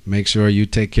 Make sure you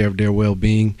take care of their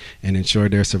well-being and ensure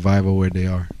their survival where they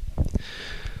are.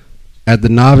 At the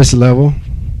novice level,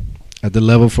 at the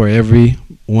level for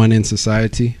everyone in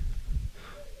society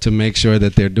to make sure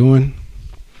that they're doing,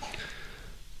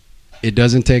 it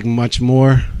doesn't take much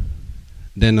more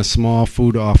than a small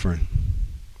food offering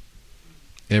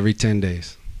every 10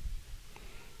 days.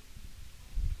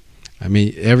 I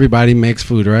mean, everybody makes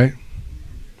food, right?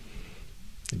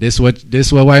 This what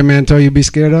white man told you be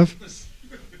scared of?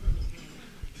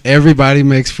 Everybody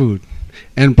makes food.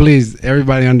 And please,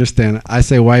 everybody understand, I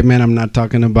say white man, I'm not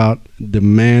talking about the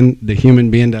man, the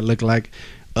human being that look like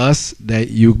us that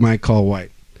you might call white.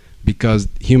 Because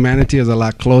humanity is a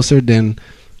lot closer than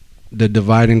the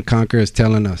divide and conquer is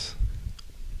telling us.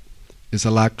 It's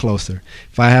a lot closer.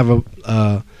 If I have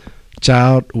a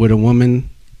child with a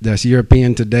woman that's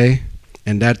European today,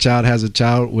 and that child has a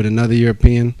child with another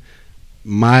European,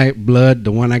 my blood,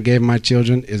 the one I gave my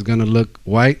children, is going to look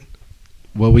white,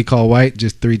 what we call white,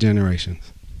 just 3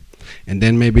 generations. And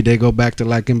then maybe they go back to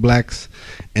liking blacks,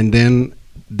 and then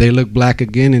they look black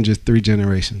again in just 3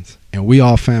 generations. And we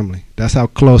all family. That's how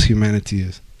close humanity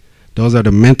is. Those are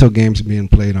the mental games being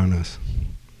played on us.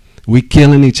 We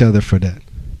killing each other for that.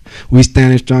 We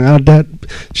standing strong. Oh, that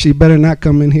she better not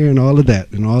come in here and all of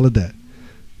that and all of that.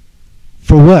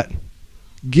 For what?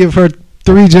 Give her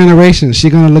 3 generations,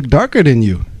 she's going to look darker than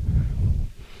you.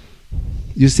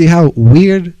 You see how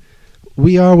weird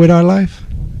we are with our life?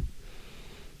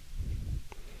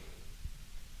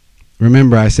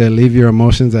 Remember, I said leave your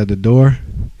emotions at the door.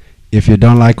 If you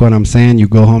don't like what I'm saying, you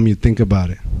go home, you think about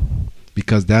it.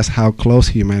 Because that's how close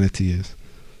humanity is.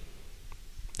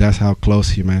 That's how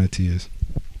close humanity is.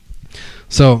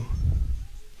 So,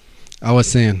 I was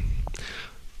saying,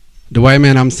 the white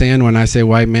man I'm saying when I say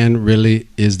white man really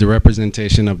is the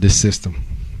representation of this system.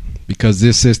 Because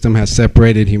this system has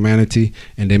separated humanity,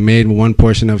 and they made one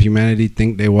portion of humanity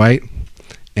think they're white,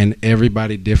 and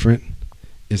everybody different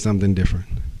is something different.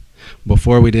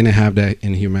 Before, we didn't have that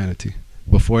in humanity.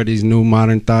 Before these new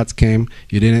modern thoughts came,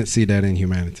 you didn't see that in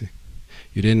humanity.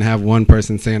 You didn't have one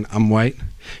person saying, I'm white.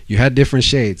 You had different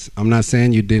shades. I'm not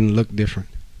saying you didn't look different.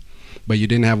 But you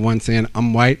didn't have one saying,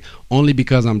 I'm white only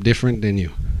because I'm different than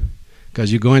you.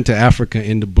 Because you go into Africa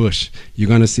in the bush, you're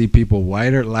going to see people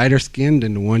whiter, lighter skinned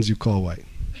than the ones you call white.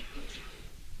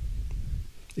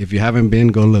 If you haven't been,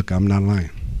 go look. I'm not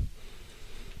lying.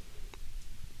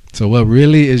 So what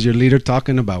really is your leader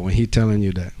talking about when he's telling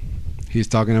you that? He's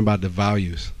talking about the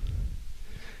values.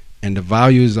 And the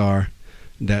values are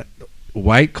that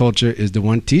white culture is the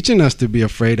one teaching us to be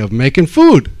afraid of making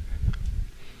food.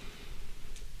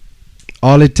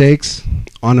 All it takes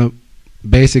on a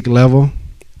basic level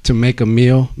to make a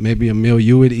meal, maybe a meal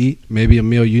you would eat, maybe a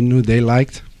meal you knew they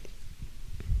liked.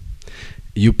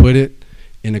 You put it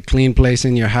in a clean place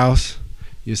in your house.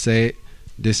 You say,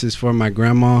 this is for my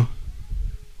grandma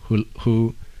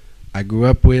who I grew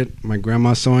up with, my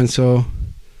grandma so-and-so.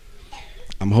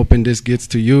 I'm hoping this gets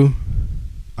to you.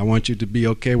 I want you to be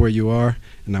okay where you are,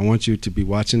 and I want you to be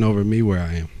watching over me where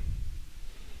I am.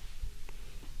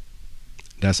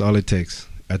 That's all it takes.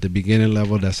 At the beginning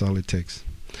level, that's all it takes.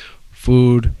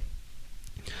 Food.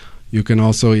 You can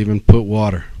also even put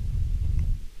water.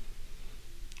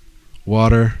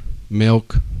 Water,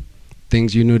 milk,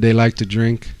 things you knew they like to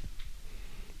drink.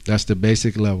 That's the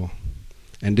basic level.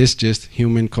 And this just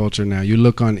human culture now. You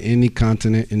look on any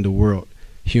continent in the world,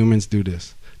 humans do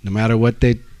this. No matter what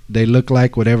they look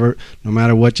like, whatever, no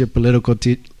matter what your political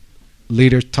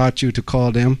leaders taught you to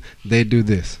call them, they do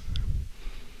this.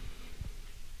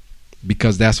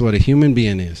 Because that's what a human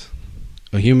being is.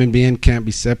 A human being can't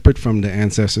be separate from the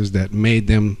ancestors that made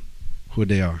them who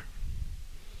they are.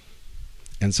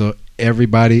 And so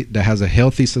everybody that has a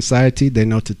healthy society, they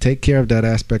know to take care of that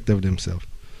aspect of themselves.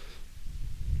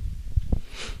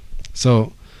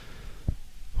 So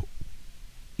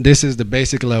this is the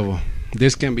basic level.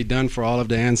 This can be done for all of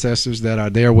the ancestors that are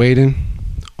there waiting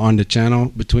on the channel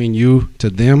between you to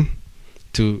them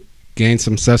to gain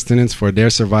some sustenance for their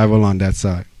survival on that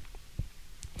side.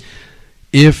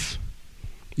 If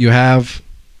you have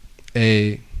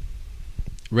a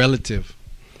relative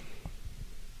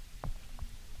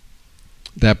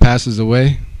that passes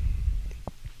away,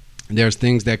 there's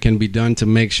things that can be done to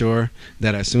make sure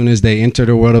that as soon as they enter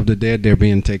the world of the dead, they're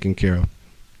being taken care of.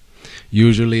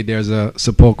 Usually there's a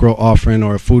sepulchral offering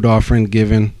or a food offering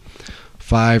given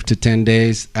 5 to 10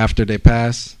 days after they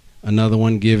pass, another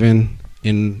one given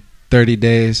in 30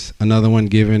 days, another one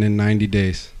given in 90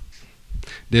 days.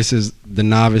 This is the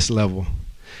novice level.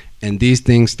 And these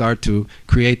things start to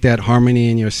create that harmony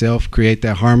in yourself, create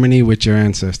that harmony with your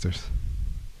ancestors.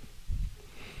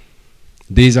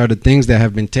 These are the things that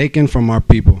have been taken from our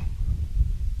people.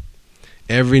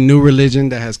 Every new religion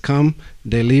that has come,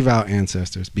 they leave out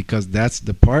ancestors because that's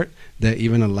the part that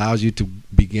even allows you to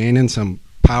be gaining some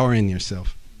power in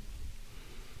yourself.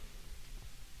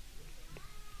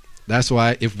 That's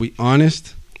why if we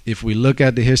honest, if we look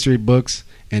at the history books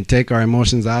and take our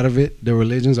emotions out of it, the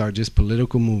religions are just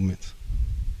political movements.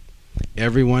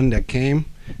 Everyone that came,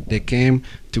 they came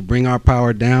to bring our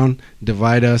power down,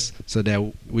 divide us so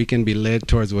that we can be led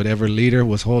towards whatever leader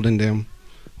was holding them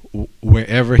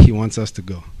wherever he wants us to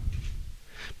go.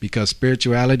 Because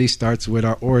spirituality starts with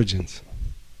our origins.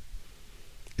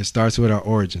 It starts with our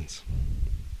origins.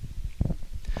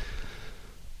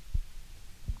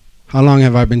 How long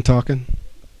have I been talking?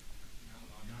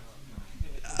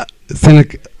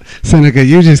 Seneca,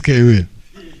 you just came in.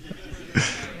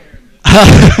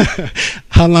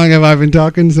 How long have I been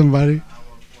talking, somebody?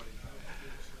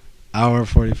 Hour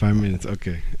 45 minutes.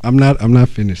 Okay. I'm not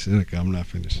finished, Seneca. I'm not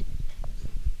finished.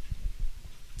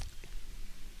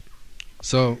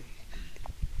 So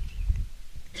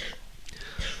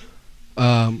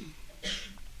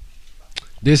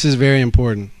this is very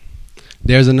important.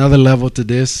 There's another level to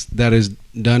this that is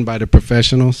done by the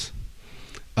professionals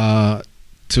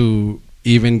to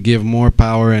even give more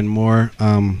power and more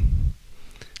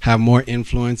have more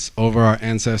influence over our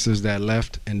ancestors that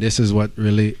left. And this is what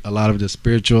really a lot of the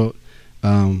spiritual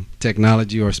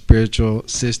technology or spiritual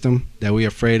system that we're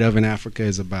afraid of in Africa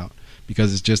is about.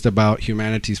 Because it's just about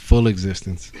humanity's full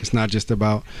existence. It's not just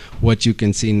about what you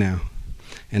can see now.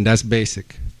 And that's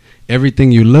basic.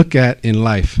 Everything you look at in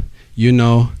life, you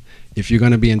know, if you're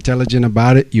going to be intelligent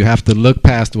about it, you have to look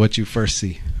past what you first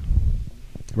see.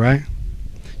 Right?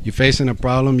 You're facing a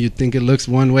problem, you think it looks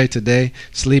one way today,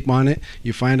 sleep on it,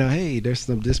 you find out, hey, there's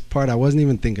this part I wasn't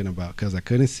even thinking about because I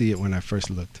couldn't see it when I first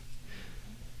looked.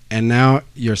 And now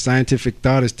your scientific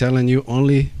thought is telling you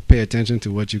only pay attention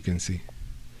to what you can see.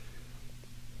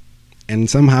 And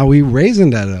somehow we're raising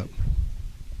that up.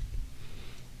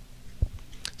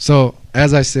 So,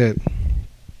 as I said,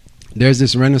 there's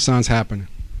this renaissance happening.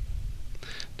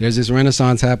 There's this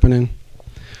renaissance happening,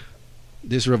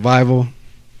 this revival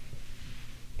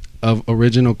of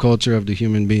original culture of the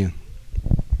human being.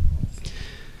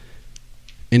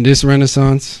 In this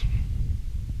renaissance,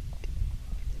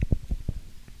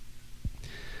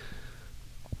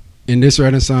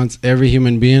 every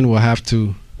human being will have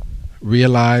to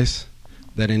realize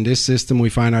that in this system we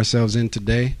find ourselves in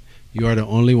today, you are the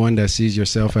only one that sees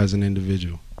yourself as an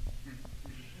individual.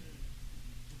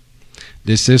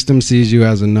 This system sees you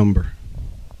as a number.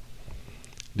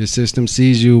 This system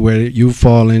sees you where you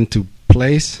fall into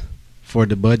place for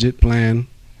the budget plan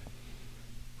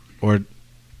or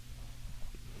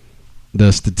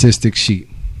the statistic sheet.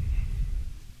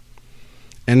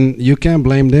 And you can't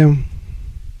blame them.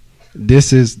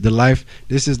 This is the life,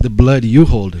 this is the blood you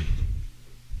holding.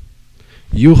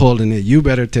 You holding it, you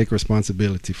better take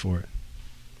responsibility for it.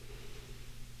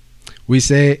 We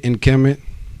say in Kemet,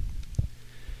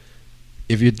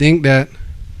 if you think that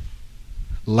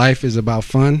life is about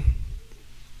fun,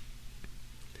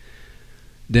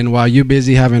 then while you're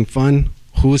busy having fun,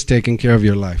 who's taking care of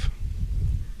your life?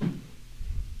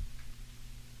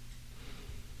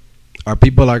 Our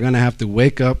people are going to have to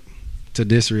wake up to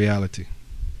this reality.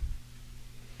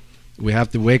 We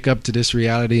have to wake up to this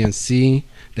reality and see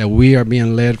that we are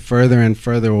being led further and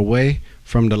further away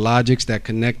from the logics that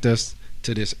connect us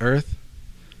to this earth,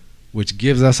 which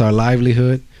gives us our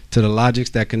livelihood, to the logics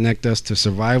that connect us to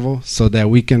survival, so that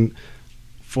we can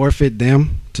forfeit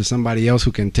them to somebody else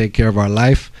who can take care of our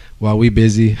life while we're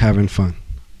busy having fun.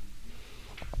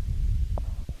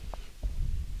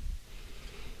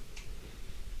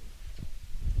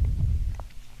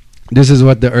 This is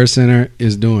what the Earth Center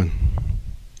is doing.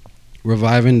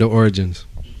 Reviving the origins.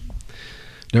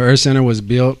 The Earth Center was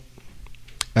built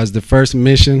as the first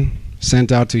mission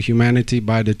sent out to humanity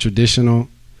by the traditional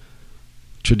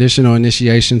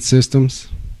initiation systems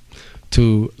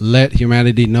to let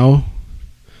humanity know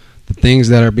the things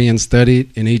that are being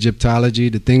studied in Egyptology,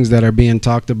 the things that are being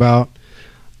talked about,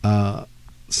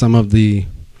 some of the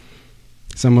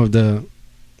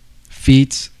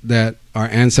feats that our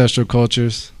ancestral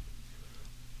cultures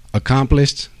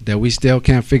accomplished that we still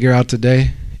can't figure out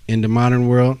today in the modern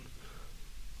world.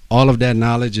 All of that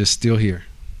knowledge is still here.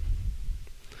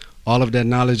 All of that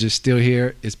knowledge is still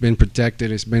here. It's been protected,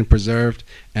 it's been preserved,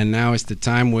 and now it's the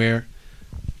time where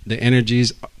the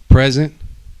energies present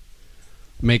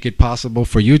make it possible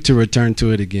for you to return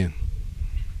to it again.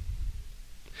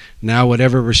 Now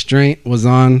whatever restraint was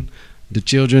on the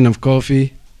children of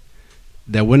Kofi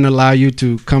that wouldn't allow you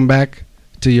to come back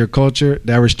to your culture,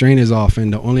 that restraint is off,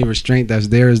 and the only restraint that's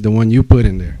there is the one you put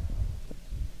in there.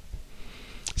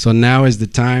 So now is the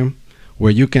time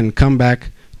where you can come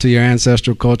back to your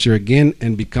ancestral culture again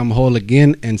and become whole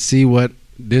again and see what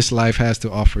this life has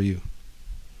to offer you.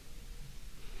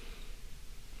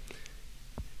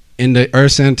 In the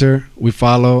Earth Center, we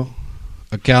follow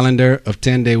a calendar of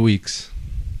 10-day weeks.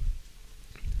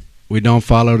 We don't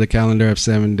follow the calendar of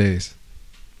 7 days.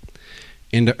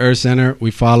 In the Earth Center, we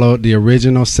follow the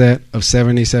original set of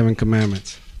 77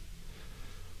 commandments.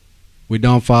 We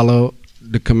don't follow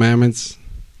the commandments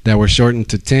that were shortened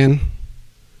to 10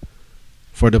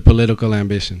 for the political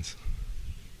ambitions.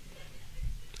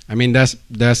 I mean,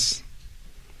 that's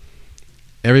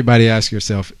everybody ask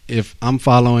yourself, if I'm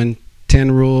following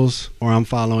 10 rules or I'm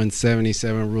following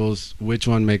 77 rules, which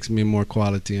one makes me more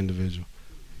quality individual?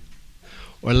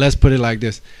 Or let's put it like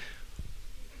this.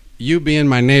 You being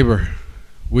my neighbor,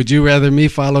 would you rather me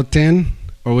follow 10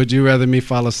 or would you rather me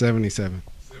follow 77?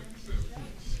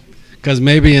 Because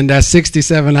maybe in that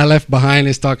 67 I left behind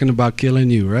is talking about killing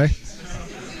you, right?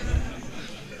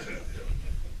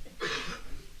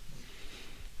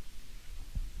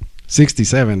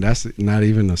 $67, that's not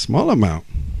even a small amount.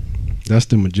 That's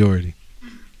the majority.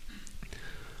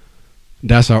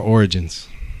 That's our origins.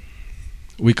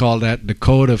 We call that the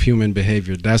code of human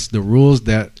behavior. That's the rules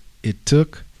that it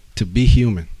took to be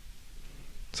human.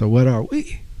 So what are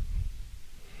we?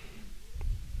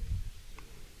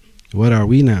 What are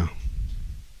we now?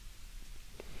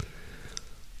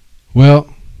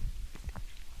 Well,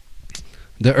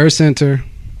 the Earth Center,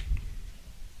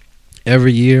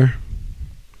 every year,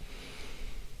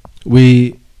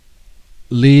 we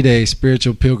lead a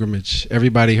spiritual pilgrimage.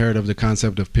 Everybody heard of the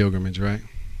concept of pilgrimage, right?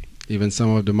 Even some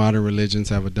of the modern religions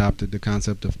have adopted the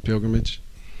concept of pilgrimage.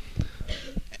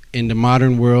 In the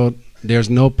modern world, there's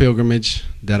no pilgrimage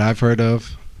that I've heard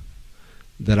of,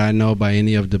 that I know by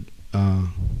any of the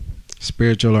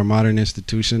spiritual or modern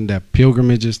institution, that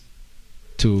pilgrimages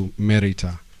to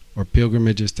Merita or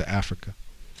pilgrimages to Africa.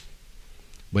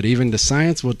 But even the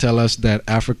science will tell us that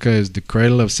Africa is the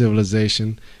cradle of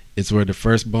civilization. It's where the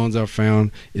first bones are found.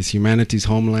 It's humanity's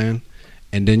homeland.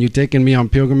 And then you taking me on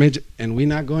pilgrimage and we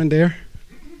not going there?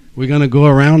 We're going to go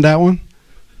around that one?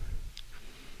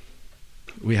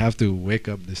 We have to wake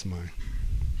up this mind.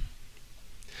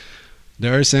 The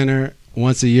Earth Center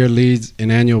once a year leads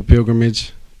an annual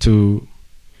pilgrimage to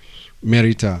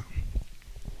Merita.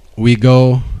 We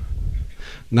go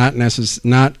not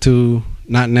necessarily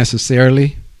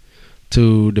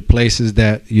to the places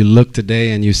that you look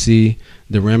today and you see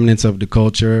the remnants of the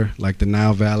culture, like the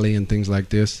Nile Valley and things like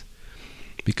this,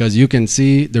 because you can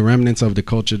see the remnants of the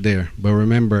culture there. But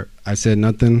remember, I said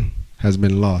nothing has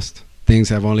been lost. Things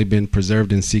have only been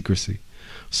preserved in secrecy.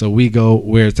 So we go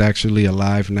where it's actually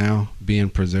alive now, being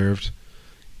preserved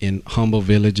in humble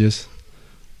villages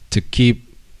to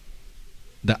keep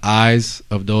the eyes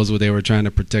of those who they were trying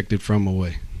to protect it from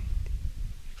away.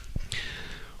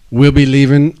 We'll be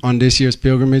leaving on this year's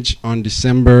pilgrimage on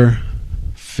December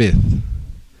 5th.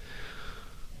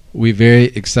 We're very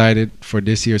excited for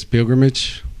this year's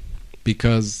pilgrimage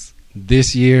because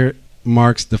this year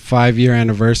marks the 5-year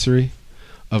anniversary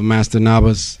of Master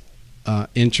Naba's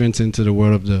entrance into the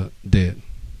world of the dead.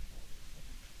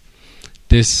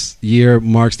 This year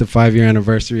marks the 5-year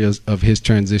anniversary of his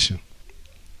transition.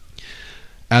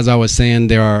 As I was saying,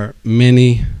 there are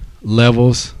many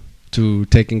levels to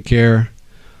taking care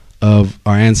of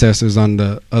our ancestors on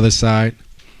the other side,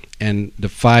 and the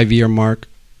 5-year mark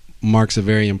marks a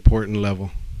very important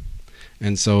level.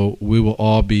 And so we will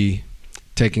all be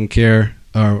taking care,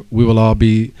 or we will all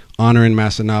be honoring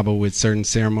Master Naba with certain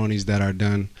ceremonies that are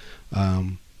done.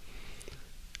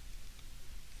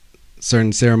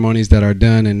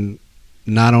 And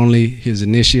not only his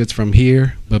initiates from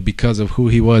here, but because of who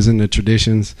he was in the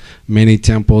traditions, many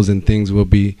temples and things will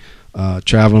be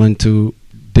traveling to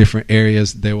different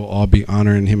areas. They will all be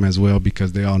honoring him as well,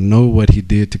 because they all know what he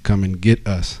did to come and get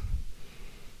us,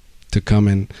 to come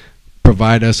and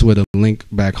provide us with a link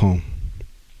back home.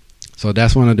 So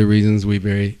that's one of the reasons we're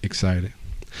very excited.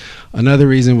 Another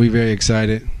reason we're very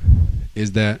excited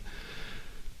is that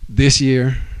this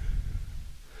year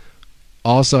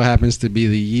also happens to be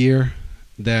the year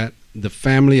that the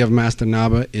family of Master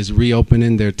Naba is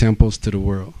reopening their temples to the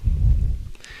world.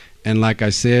 And like I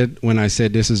said, when I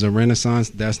said this is a renaissance,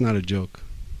 that's not a joke.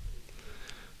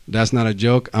 That's not a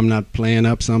joke. I'm not playing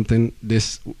up something.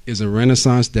 This is a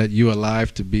renaissance that you're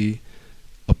alive to be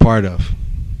a part of.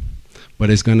 But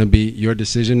it's going to be your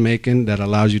decision making that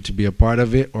allows you to be a part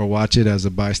of it or watch it as a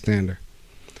bystander.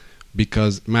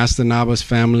 Because Master Naba's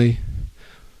family,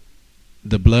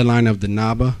 the bloodline of the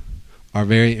Naba, are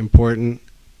very important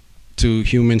to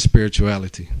human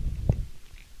spirituality.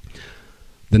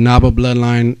 The Naba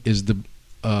bloodline is the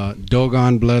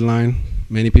Dogon bloodline.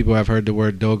 Many people have heard the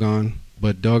word Dogon,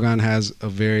 but Dogon has a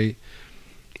very,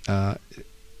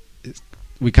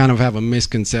 we kind of have a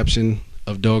misconception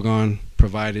of Dogon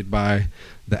provided by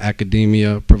the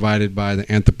academia, provided by the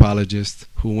anthropologists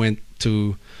who went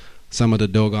to some of the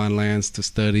Dogon lands to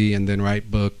study and then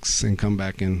write books and come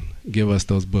back and give us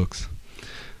those books.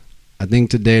 I think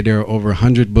today there are over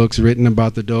 100 books written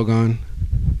about the Dogon.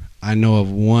 I know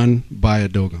of one by a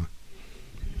Dogon,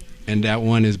 and that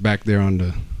one is back there on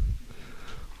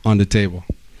the table.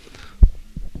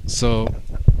 So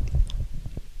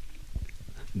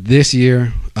this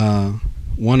year,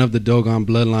 one of the Dogon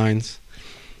bloodlines,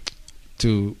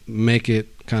 to make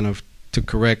it kind of to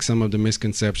correct some of the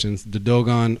misconceptions, the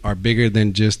Dogon are bigger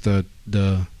than just the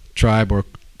tribe or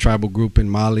tribal group in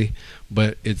Mali,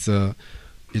 but it's a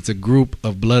group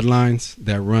of bloodlines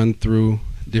that run through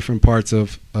different parts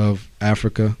of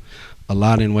Africa, a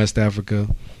lot in West Africa,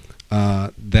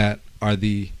 that are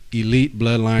the elite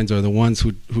bloodlines, or the ones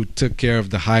who took care of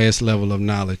the highest level of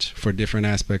knowledge for different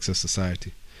aspects of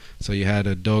society. So you had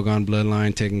a Dogon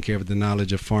bloodline taking care of the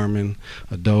knowledge of farming,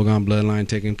 a Dogon bloodline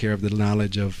taking care of the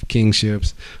knowledge of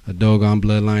kingships, a Dogon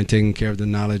bloodline taking care of the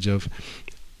knowledge of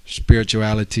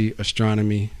spirituality,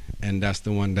 astronomy, and that's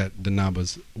the one that the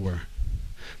Nabas were.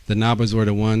 The Nabas were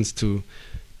the ones to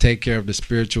take care of the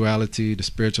spirituality, the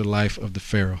spiritual life of the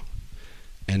Pharaoh.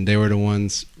 And they were the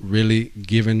ones really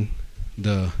given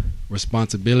the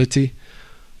responsibility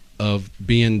of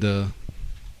being the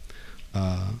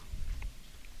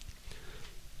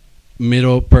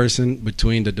middle person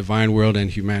between the divine world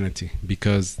and humanity,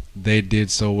 because they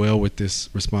did so well with this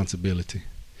responsibility.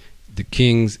 The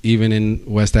kings, even in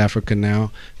West Africa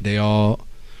now, they all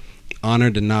honor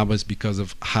the Nabas because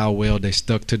of how well they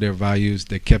stuck to their values.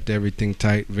 They kept everything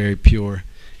tight, very pure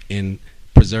in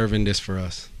preserving this for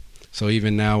us. So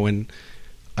even now when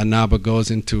a Naba goes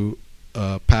into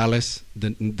a palace,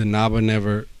 the Naba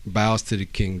never bows to the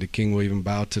king. The king will even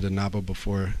bow to the Naba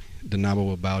before the Naba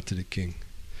will bow to the king.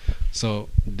 So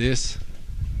this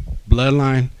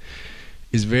bloodline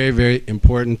is very, very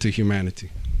important to humanity.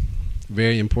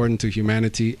 Very important to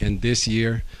humanity. And this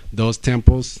year, those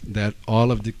temples that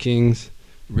all of the kings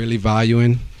really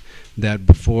valuing, that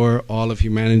before all of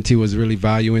humanity was really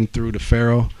valuing through the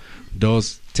Pharaoh,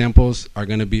 those temples are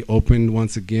going to be opened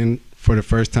once again for the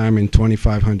first time in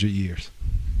 2,500 years.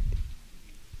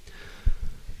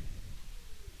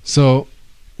 So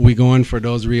we go in for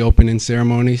those reopening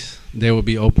ceremonies. They will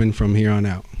be open from here on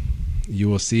out. You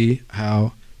will see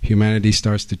how humanity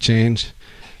starts to change.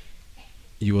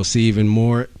 You will see even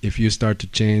more if you start to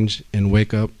change and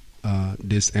wake up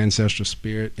this ancestral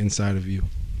spirit inside of you.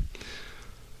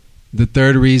 The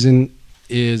third reason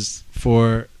is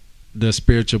for the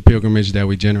spiritual pilgrimage that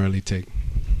we generally take.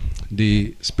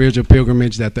 The spiritual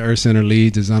pilgrimage that the Earth Center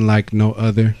leads is unlike no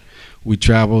other. We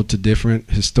travel to different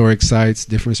historic sites,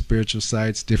 different spiritual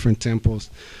sites, different temples,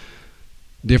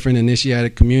 different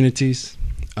initiatic communities,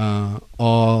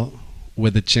 all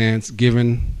with a chance,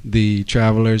 giving the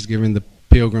travelers, giving the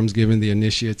pilgrims, giving the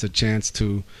initiates a chance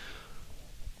to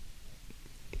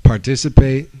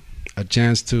participate, a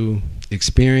chance to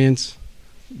experience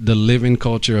the living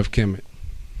culture of Kemet,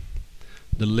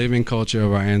 the living culture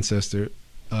of our ancestral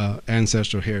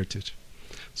heritage.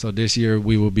 So this year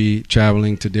we will be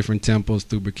traveling to different temples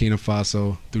through Burkina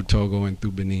Faso, through Togo, and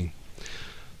through Benin.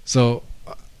 So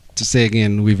to say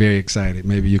again, we're very excited.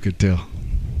 Maybe you could tell.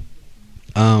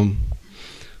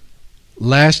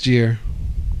 Last year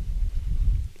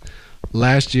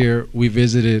we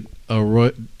visited a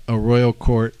royal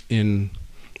court in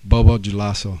Bobo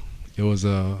Dioulasso. It was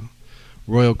a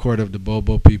royal court of the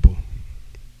Bobo people.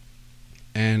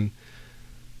 And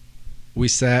we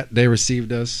sat, they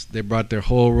received us. They brought their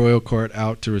whole royal court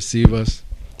out to receive us.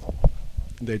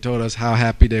 They told us how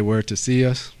happy they were to see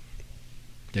us.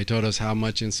 They told us how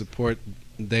much in support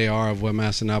they are of what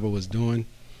Master Naba was doing.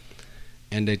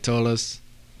 And they told us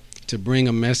to bring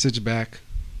a message back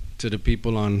to the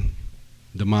people on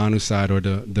the Meniooh side, or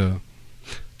the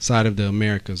side of the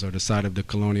Americas, or the side of the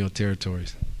colonial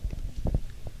territories.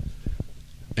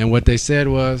 And what they said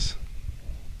was,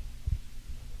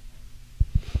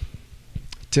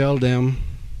 tell them,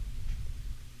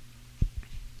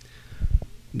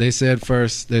 they said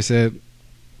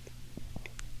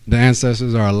the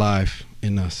ancestors are alive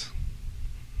in us.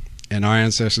 And our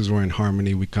ancestors were in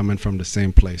harmony. We coming from the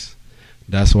same place.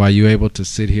 That's why you're able to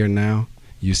sit here now.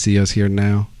 You see us here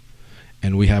now.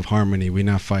 And we have harmony. We're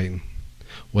not fighting.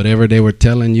 Whatever they were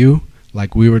telling you,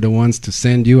 like we were the ones to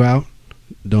send you out,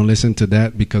 don't listen to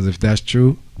that, because if that's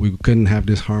true, we couldn't have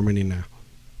this harmony now.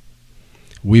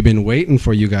 We've been waiting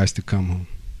for you guys to come home.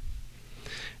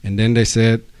 And then they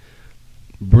said,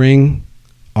 bring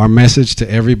our message to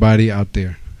everybody out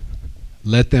there.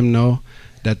 Let them know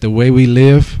that the way we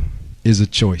live is a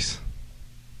choice.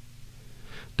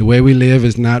 The way we live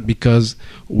is not because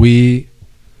we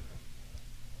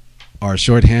are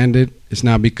short-handed. It's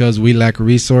not because we lack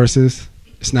resources.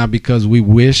 It's not because we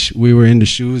wish we were in the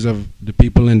shoes of the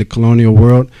people in the colonial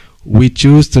world. We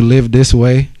choose to live this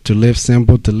way, to live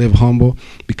simple, to live humble,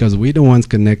 because we're the ones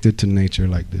connected to nature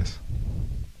like this.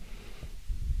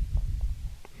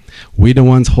 We're the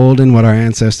ones holding what our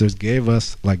ancestors gave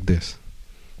us like this.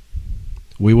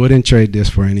 We wouldn't trade this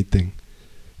for anything.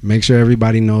 Make sure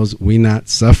everybody knows we're not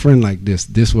suffering like this.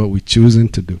 This is what we're choosing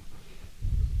to do.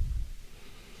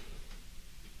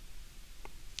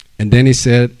 And then he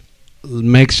said,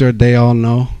 make sure they all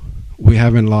know we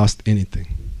haven't lost anything.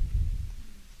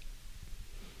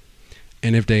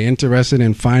 And if they're interested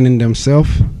in finding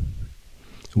themselves,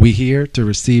 we're here to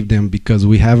receive them, because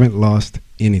we haven't lost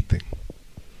anything.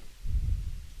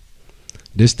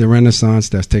 This is the renaissance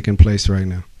that's taking place right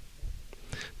now.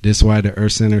 This is why the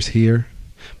Earth Center's here.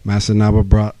 Master Naba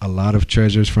brought a lot of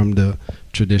treasures from the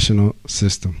traditional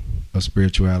system of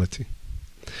spirituality.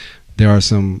 There are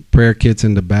some prayer kits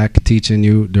in the back teaching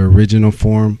you the original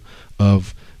form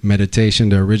of meditation,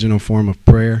 the original form of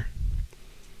prayer,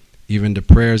 even the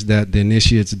prayers that the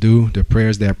initiates do, the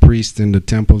prayers that priests in the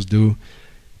temples do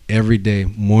every day,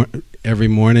 every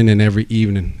morning and every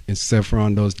evening, except for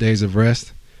on those days of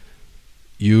rest,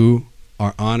 you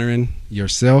are honoring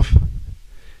yourself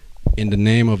in the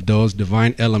name of those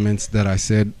divine elements that I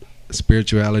said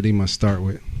spirituality must start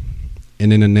with,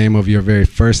 and in the name of your very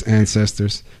first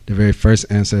ancestors, the very first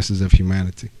ancestors of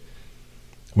humanity.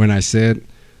 When I said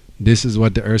this is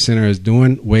what the Earth Center is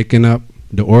doing, waking up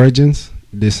the origins,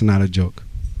 this is not a joke.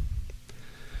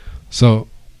 So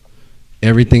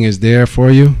everything is there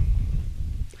for you.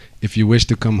 If you wish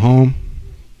to come home,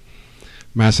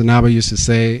 Master Naba used to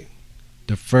say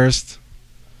the first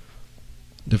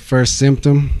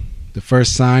symptom, the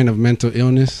first sign of mental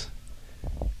illness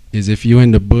is if you're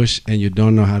in the bush and you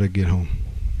don't know how to get home.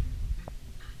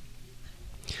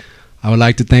 I would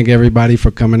like to thank everybody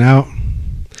for coming out.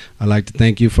 I'd like to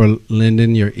thank you for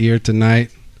lending your ear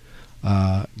tonight,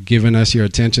 giving us your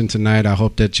attention tonight. I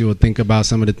hope that you will think about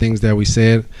some of the things that we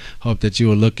said. Hope that you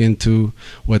will look into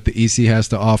what the EC has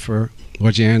to offer,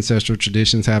 what your ancestral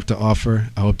traditions have to offer.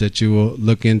 I hope that you will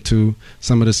look into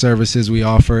some of the services we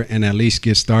offer and at least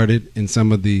get started in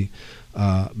some of the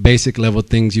basic level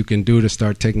things you can do to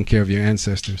start taking care of your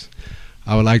ancestors.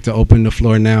 I would like to open the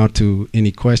floor now to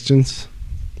any questions.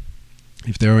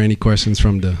 If there are any questions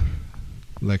from the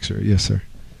lecturer. Yes, sir.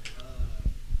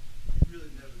 You really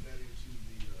never got into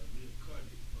the reincarnate part.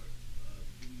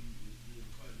 Do you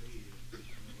reincarnate or anything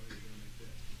like that?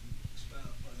 Expound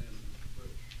upon that a little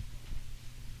further.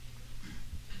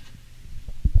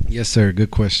 Yes, sir.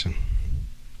 Good question.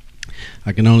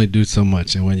 I can only do so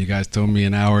much, and when you guys told me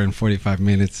an hour and 45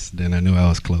 minutes, then I knew I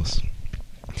was close.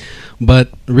 But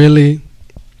really,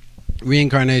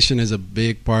 reincarnation is a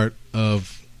big part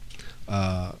of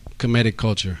Kemetic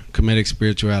culture, Kemetic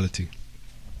spirituality.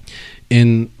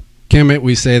 In Kemet,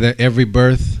 we say that every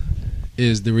birth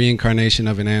is the reincarnation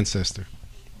of an ancestor.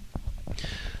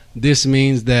 This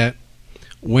means that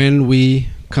when we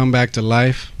come back to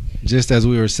life, just as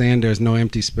we were saying, there's no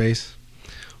empty space.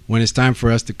 When it's time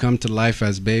for us to come to life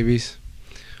as babies,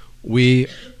 we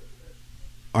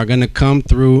are going to come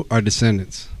through our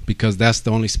descendants, because that's the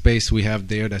only space we have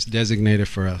there that's designated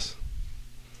for us.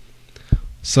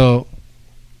 So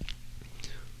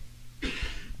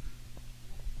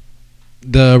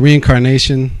the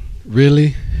reincarnation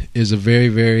really is a very,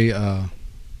 very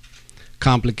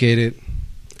complicated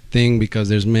thing, because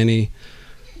there's many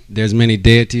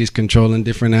deities controlling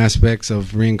different aspects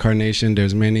of reincarnation.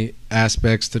 There's many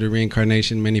aspects to the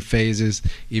reincarnation, many phases,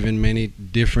 even many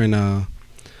different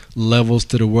levels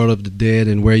to the world of the dead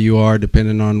and where you are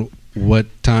depending on what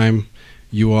time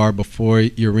you are before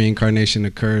your reincarnation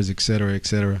occurs, etc.,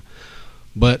 etc.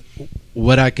 But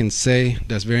what I can say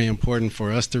that's very important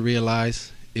for us to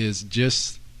realize is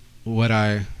just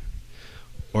how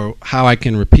I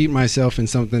can repeat myself in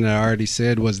something that I already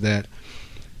said, was that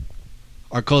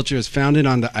our culture is founded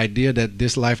on the idea that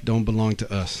this life don't belong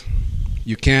to us.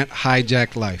 You can't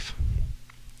hijack life.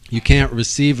 You can't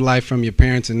receive life from your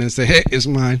parents and then say, hey, it's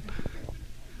mine.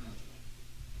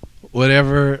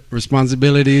 Whatever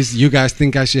responsibilities you guys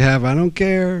think I should have, I don't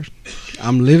care.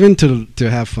 I'm living to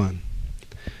have fun.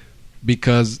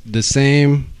 Because the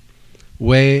same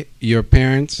way your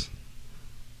parents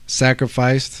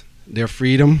sacrificed their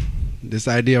freedom, this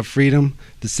idea of freedom,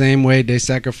 the same way they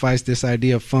sacrificed this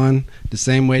idea of fun, the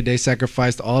same way they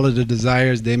sacrificed all of the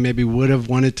desires they maybe would have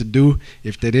wanted to do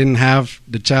if they didn't have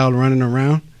the child running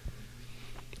around.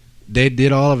 They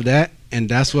did all of that, and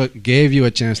that's what gave you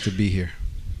a chance to be here.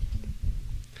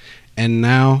 And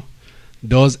now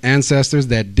those ancestors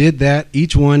that did that,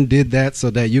 each one did that so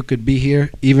that you could be here.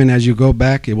 Even as you go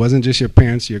back, it wasn't just your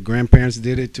parents, your grandparents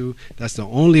did it too. That's the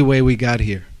only way we got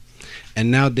here. And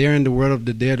now they're in the world of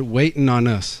the dead waiting on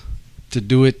us to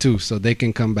do it too, so they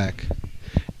can come back.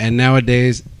 And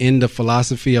nowadays, in the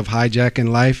philosophy of hijacking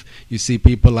life, you see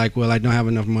people like, well, I don't have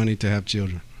enough money to have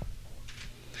children.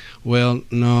 Well,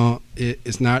 no,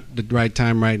 it's not the right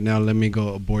time right now. Let me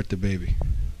go abort the baby.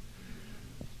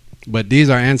 But these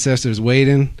are ancestors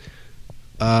waiting.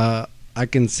 I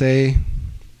can say,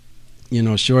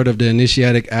 short of the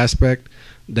initiatic aspect,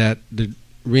 that the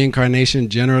reincarnation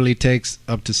generally takes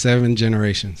up to 7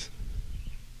 generations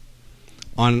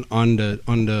on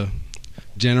the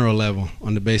general level,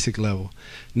 on the basic level.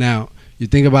 Now, you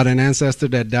think about an ancestor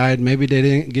that died, maybe they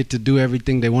didn't get to do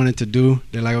everything they wanted to do.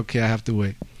 They're like, okay, I have to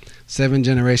wait. 7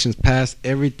 generations pass,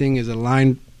 everything is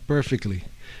aligned perfectly.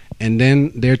 And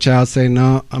then their child say,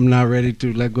 no, I'm not ready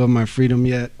to let go of my freedom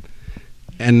yet.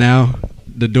 And now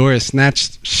the door is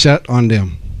snatched shut on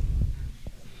them.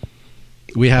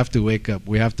 We have to wake up.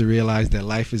 We have to realize that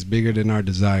life is bigger than our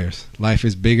desires. Life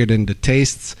is bigger than the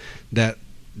tastes that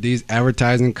these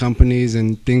advertising companies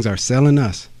and things are selling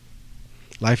us.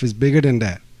 Life is bigger than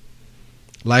that.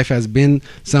 Life has been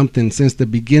something since the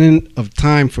beginning of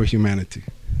time for humanity.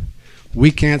 We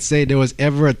can't say there was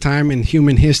ever a time in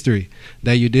human history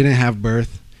that you didn't have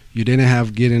birth, you didn't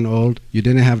have getting old, you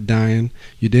didn't have dying,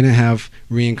 you didn't have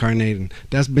reincarnating.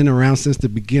 That's been around since the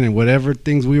beginning. Whatever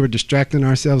things we were distracting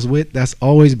ourselves with, that's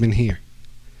always been here.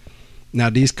 Now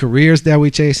these careers that we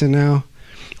chasing now,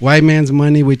 white man's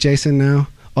money we chasing now,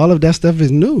 all of that stuff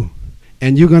is new.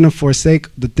 And you're going to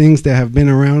forsake the things that have been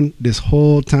around this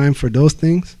whole time for those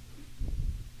things?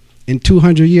 In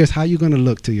 200 years, how are you going to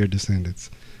look to your descendants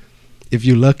if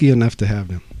you're lucky enough to have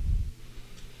them?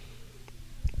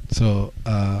 So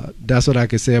that's what I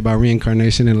could say about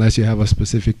reincarnation, unless you have a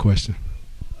specific question.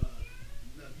 No,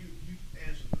 you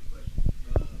answered the question,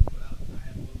 but I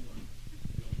have one more, if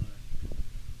you don't mind.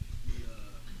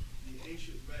 The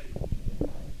ancient writings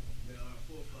that our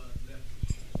forefathers left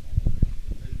us,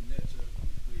 and that's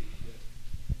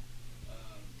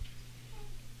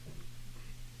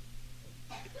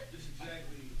this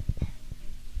exactly,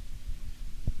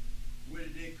 where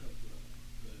did they come from?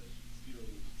 Because, you know,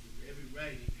 every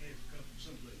writing has to come from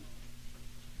someplace.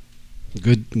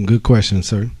 Good question,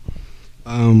 sir.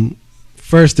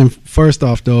 First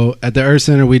off, though, at the Earth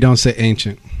Center we don't say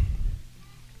ancient,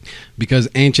 because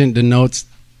ancient denotes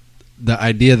the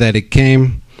idea that it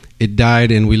came, it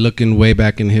died, and we're looking way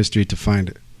back in history to find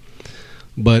it.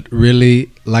 But really,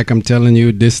 like I'm telling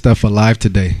you, this stuff alive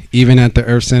today. Even at the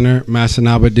Earth Center, Master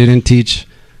Naba didn't teach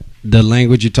the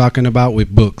language you're talking about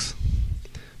with books,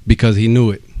 because he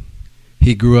knew it.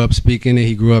 He grew up speaking it.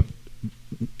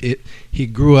 He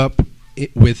grew up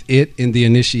with it in the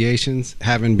initiations,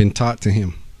 having been taught to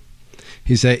him.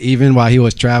 He said even while he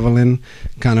was traveling,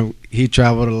 he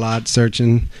traveled a lot,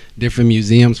 searching different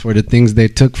museums for the things they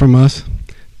took from us,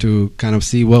 to kind of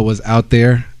see what was out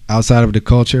there outside of the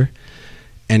culture.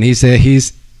 And he said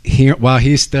he's here while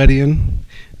he's studying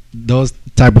those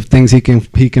type of things he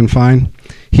can find.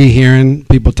 He hearing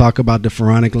people talk about the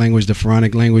Pharaonic language. The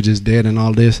Pharaonic language is dead and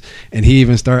all this. And he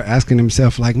even started asking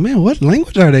himself, like, man, what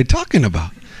language are they talking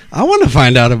about? I want to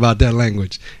find out about that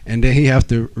language. And then he have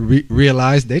to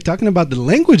realize they're talking about the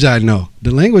language I know,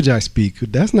 the language I speak.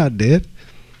 That's not dead.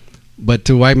 But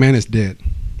to white man, it's dead,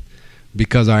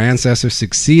 because our ancestors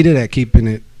succeeded at keeping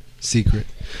it secret.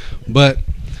 But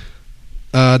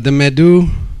the Meniooh,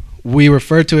 we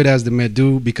refer to it as the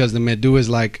Meniooh because the Meniooh is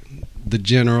like the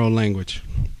general language.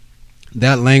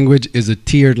 That language is a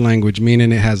tiered language,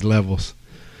 meaning it has levels.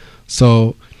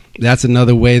 So that's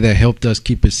another way that helped us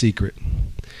keep it secret.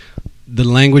 The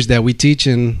language that we teach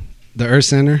in the Earth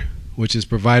Center, which is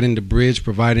providing the bridge,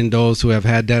 providing those who have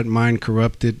had that mind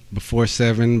corrupted before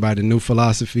 7 by the new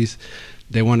philosophies,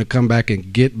 they want to come back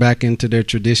and get back into their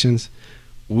traditions.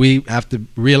 We have to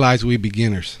realize we're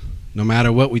beginners. No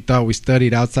matter what we thought we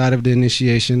studied outside of the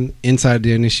initiation, inside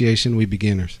the initiation, we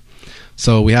beginners.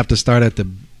 So we have to start at the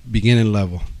beginning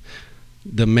level.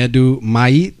 The Meniooh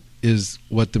Ma'it is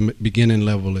what the beginning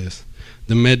level is.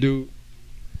 The Meniooh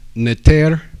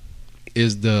Neter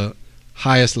is the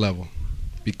highest level,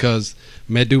 because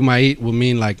Meniooh Ma'it will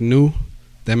mean like new.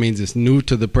 That means it's new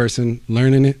to the person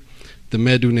learning it. The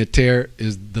Meniooh Neter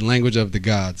is the language of the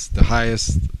gods, the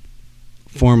highest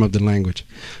form of the language.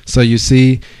 So you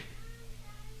see,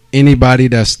 anybody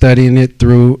that's studying it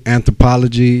through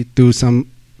anthropology,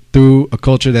 through a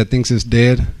culture that thinks it's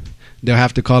dead, they'll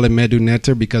have to call it Meniooh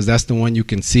Neter, because that's the one you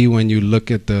can see when you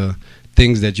look at the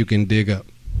things that you can dig up.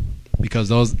 Because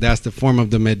that's the form of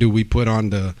the Meniooh we put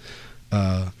on the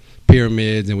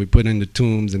pyramids, and we put in the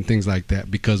tombs and things like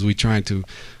that, because we're trying to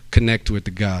connect with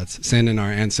the gods, sending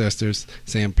our ancestors,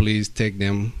 saying, please take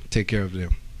care of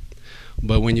them.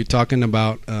 But when you're talking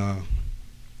about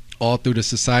all through the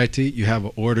society, you have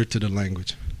an order to the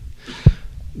language.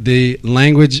 The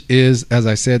language is, as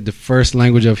I said, the first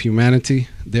language of humanity.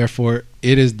 Therefore,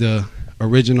 it is the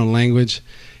original language.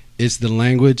 It's the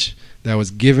language that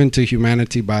was given to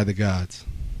humanity by the gods.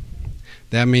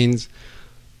 That means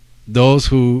those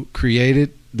who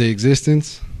created the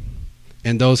existence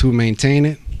and those who maintain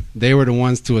it, they were the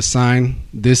ones to assign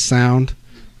this sound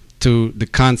to the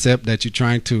concept that you're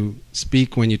trying to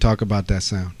speak when you talk about that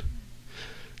sound.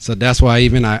 So that's why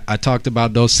even I talked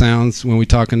about those sounds when we're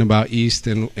talking about east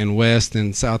and west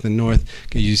and south and north,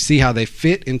 because you see how they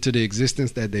fit into the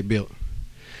existence that they built.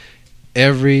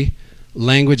 Every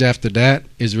language after that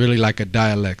is really like a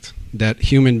dialect. that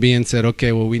human beings said,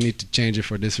 okay, well, we need to change it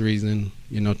for this reason,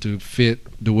 to fit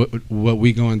what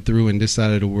we going through in this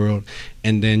side of the world.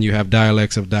 And then you have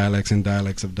dialects of dialects and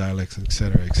dialects of dialects, et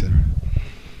cetera, et cetera.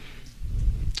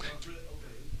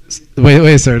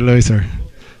 Wait, sir.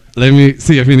 Let me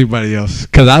see if anybody else,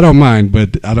 because I don't mind,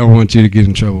 but I don't want you to get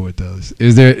in trouble with those.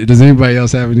 Does anybody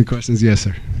else have any questions? Yes,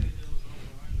 sir.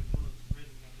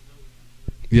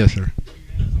 Yes, sir.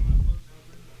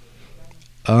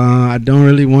 I don't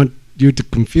really want you to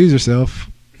confuse yourself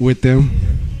with them,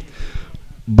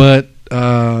 but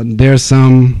there's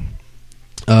some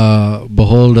yeah,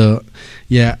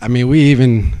 I mean, we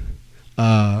even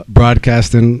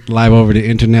broadcasting live over the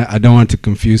internet. I don't want to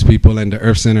confuse people, and the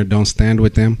Earth Center don't stand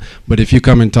with them, but if you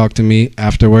come and talk to me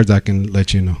afterwards, I can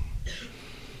let you know.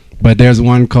 But there's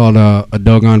one called a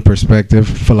Dogon Perspective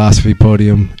Philosophy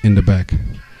Podium in the back.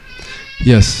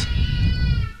 Yes.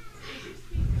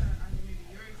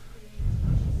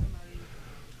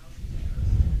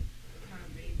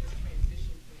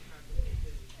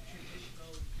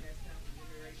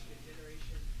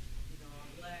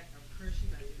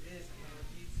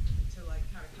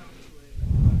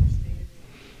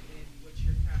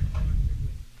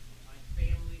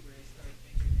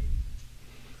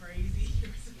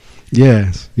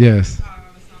 Yes.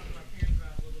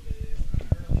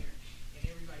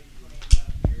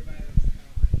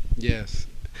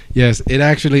 Yes. It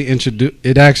actually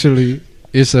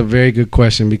is a very good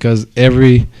question, because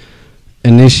every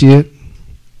initiate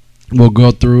will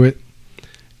go through it.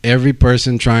 Every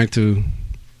person trying to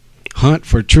hunt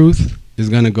for truth is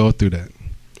going to go through that,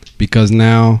 because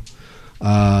now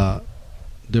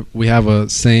we have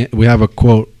a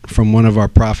quote from one of our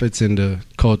prophets in the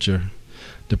culture.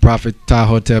 The prophet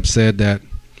Tahotep said that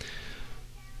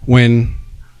when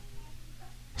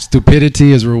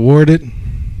stupidity is rewarded,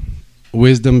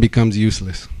 wisdom becomes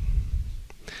useless.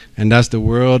 And that's the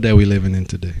world that we're living in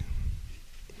today.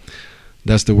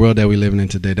 That's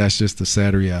just the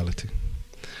sad reality.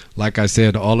 Like I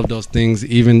said, all of those things,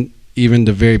 even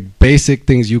the very basic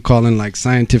things you call in like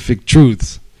scientific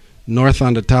truths, north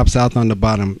on the top, south on the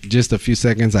bottom, just a few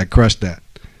seconds, I crushed that.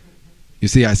 You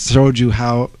see, I showed you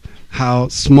how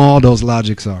small those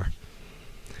logics are.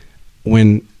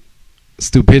 When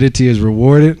stupidity is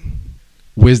rewarded,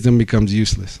 wisdom becomes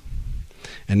useless.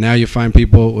 And now you find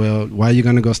people, well, why are you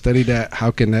going to go study that?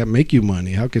 How can that make you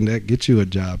money? How can that get you a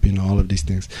job? All of these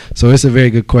things. So it's a very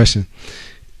good question.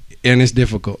 And it's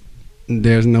difficult.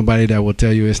 There's nobody that will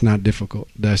tell you it's not difficult.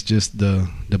 That's just the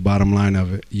bottom line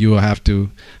of it. You will have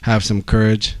to have some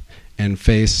courage and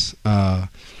face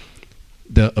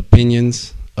the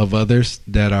opinions of others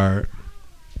that are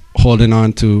holding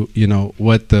on to,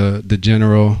 what the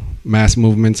general mass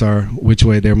movements are, which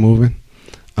way they're moving.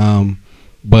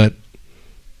 But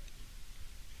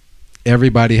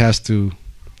everybody has to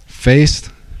face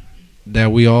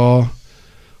that we all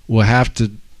will have to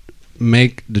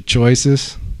make the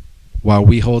choices while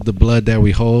we hold the blood that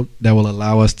we hold that will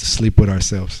allow us to sleep with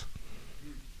ourselves.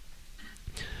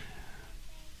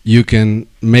 You can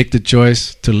make the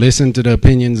choice to listen to the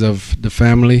opinions of the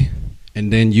family,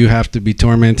 and then you have to be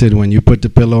tormented when you put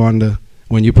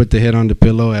the head on the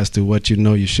pillow as to what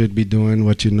you should be doing,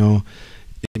 what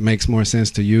it makes more sense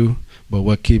to you,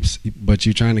 but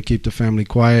you're trying to keep the family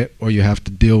quiet, or you have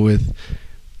to deal with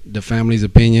the family's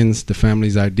opinions, the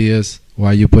family's ideas,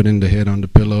 while you putting the head on the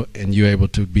pillow and you're able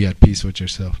to be at peace with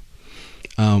yourself.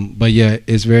 But yeah,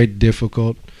 it's very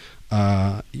difficult.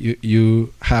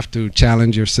 You have to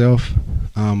challenge yourself,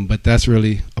 but that's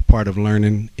really a part of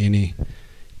learning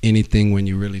anything when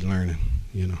you're really learning,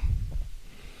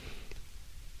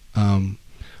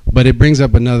 But it brings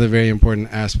up another very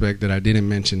important aspect that I didn't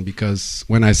mention, because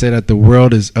when I say that the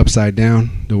world is upside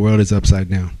down, the world is upside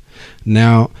down.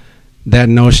 Now, that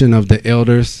notion of the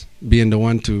elders being the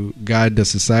one to guide the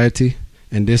society,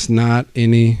 and this not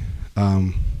any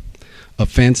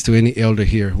offense to any elder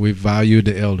here. We value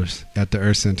the elders at the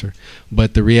Earth Center.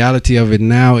 But the reality of it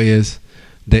now is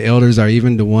the elders are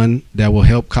even the one that will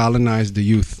help colonize the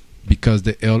youth, because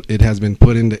it has been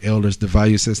put in the elders. The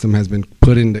value system has been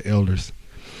put in the elders.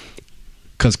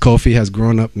 Because Kofi has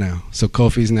grown up now. So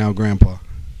Kofi's now grandpa.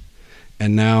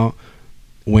 And now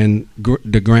when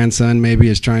the grandson maybe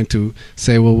is trying to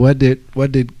say, well, what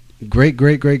did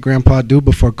great-great-great-grandpa do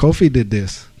before Kofi did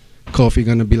this? Kofi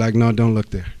going to be like, no, don't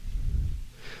look there.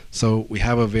 So we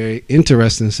have a very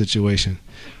interesting situation.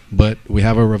 But we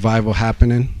have a revival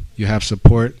happening. You have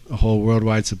support, a whole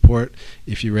worldwide support,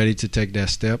 if you're ready to take that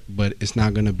step. But it's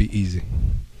not going to be easy.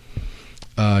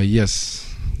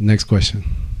 Yes. Next question.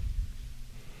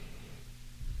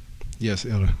 Yes,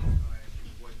 Elder.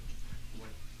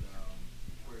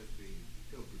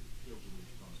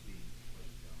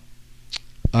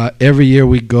 Every year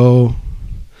we go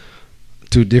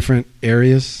to different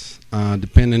areas,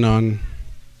 depending on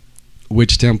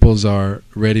which temples are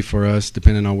ready for us,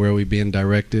 depending on where we're being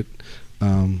directed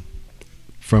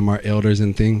from our elders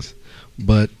and things.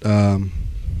 But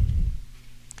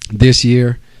this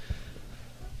year,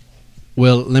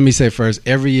 well, let me say first,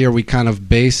 every year we kind of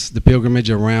base the pilgrimage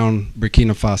around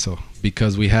Burkina Faso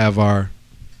because we have our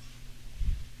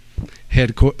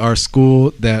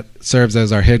school that serves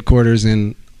as our headquarters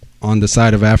on the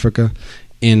side of Africa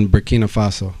in Burkina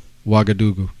Faso,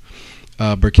 Ouagadougou.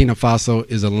 Burkina Faso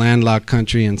is a landlocked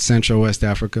country in Central West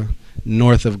Africa,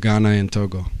 north of Ghana and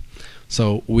Togo.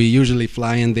 So we usually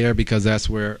fly in there because that's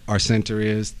where our center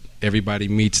is. Everybody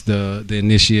meets the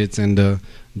initiates and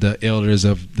the elders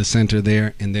of the center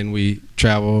there, and then we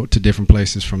travel to different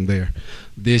places from there.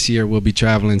 This year we'll be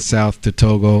traveling south to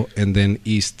Togo and then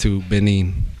east to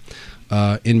Benin.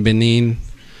 In Benin,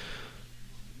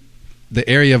 the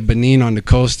area of Benin on the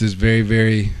coast is very,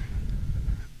 very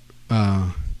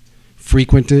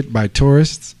frequented by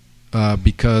tourists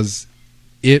because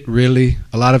it really,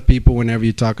 a lot of people, whenever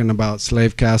you're talking about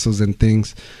slave castles and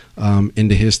things in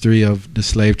the history of the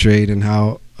slave trade and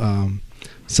how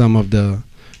some of the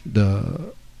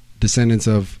descendants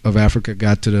of Africa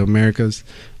got to the Americas,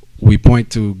 we point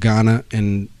to Ghana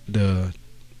and the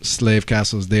slave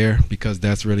castles there because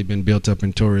that's really been built up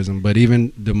in tourism. But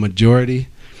even the majority,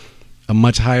 a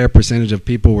much higher percentage of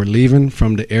people were leaving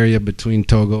from the area between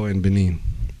Togo and Benin.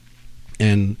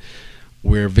 And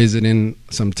we're visiting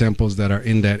some temples that are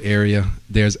in that area.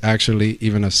 There's actually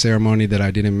even a ceremony that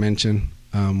I didn't mention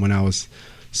when I was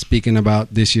speaking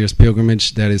about this year's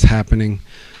pilgrimage that is happening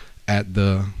at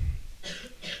the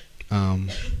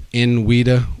in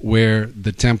Ouida, where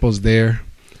the temples there,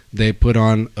 they put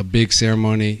on a big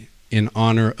ceremony in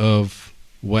honor of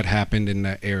what happened in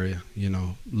that area, you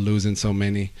know, losing so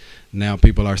many. Now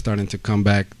people are starting to come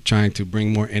back, trying to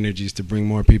bring more energies, to bring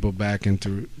more people back and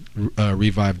to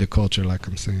revive the culture, like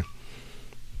I'm saying.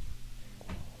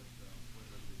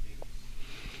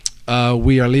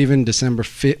 We are leaving December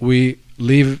 5th. We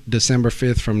leave December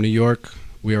 5th from New York.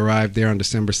 We arrive there on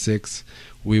December 6th.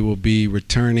 We will be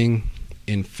returning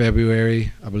in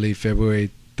February, I believe February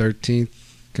 13th.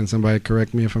 Can somebody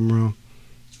correct me if I'm wrong?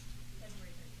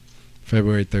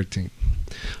 February 13th.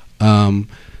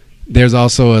 There's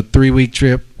also a 3-week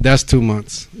trip. That's 2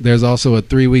 months. There's also a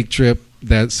 3-week trip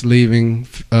that's leaving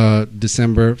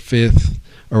December 5th,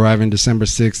 arriving December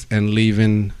 6th, and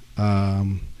leaving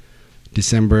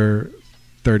December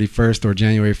 31st or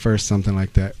January 1st, something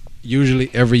like that. Usually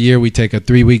every year we take a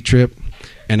 3-week trip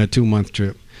and a 2-month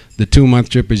trip. The 2-month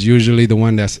trip is usually the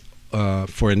one that's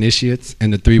for initiates,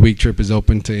 and the 3-week trip is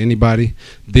open to anybody.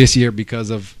 This year, because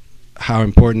of how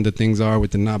important the things are with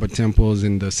the Naba temples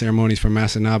and the ceremonies for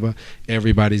Massa Naba,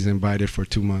 everybody's invited for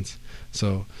 2 months.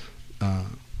 So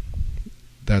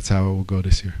that's how it will go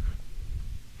this year.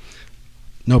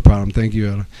 No problem. Thank you,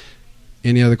 Ella.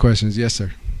 Any other questions? Yes,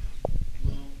 sir.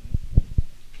 Well,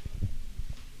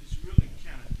 it's really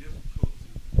kind of difficult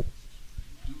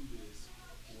to do this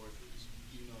for,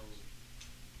 you know,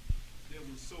 there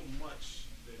was so much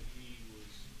that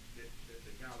that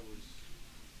the guy was,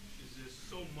 is just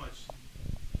so much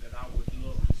that I would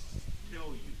love to tell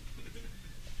you.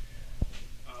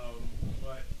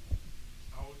 But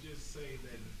I would just say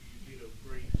that you did a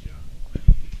great job.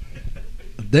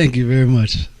 Thank you very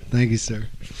much. Thank you, sir.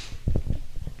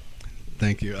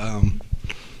 Thank you.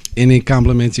 Any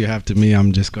compliments you have to me,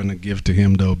 I'm just going to give to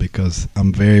him, though, because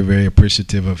I'm very, very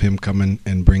appreciative of him coming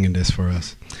and bringing this for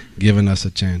us, giving us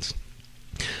a chance.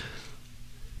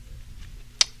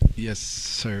 Yes,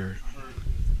 sir.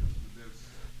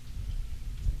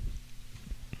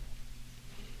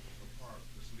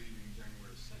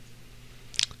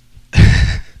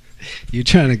 You're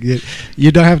trying to get.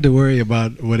 You don't have to worry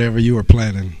about whatever you were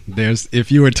planning. If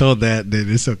you were told that, then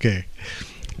it's okay.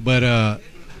 But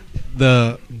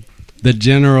the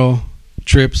general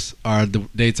trips are the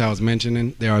dates I was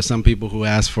mentioning. There are some people who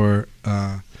ask for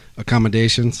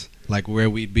accommodations, like where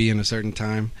we'd be in a certain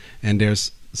time, and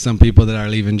there's some people that are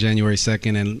leaving January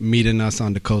 2nd and meeting us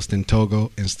on the coast in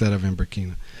Togo instead of in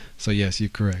Burkina. So yes, you're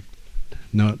correct.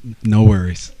 No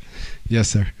worries. Yes,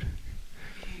 sir.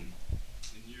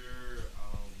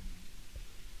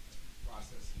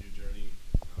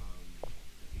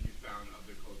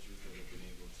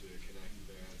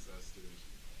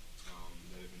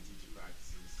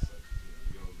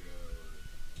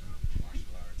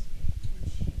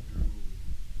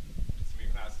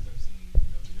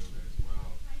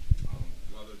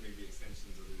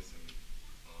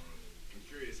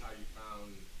 How you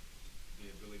found the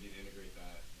ability to integrate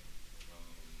that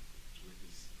with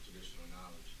this traditional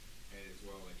knowledge?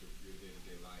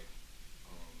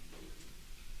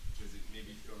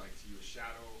 you a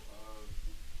shadow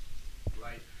of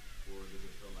light, or does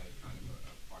it feel like kind of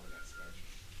a part of that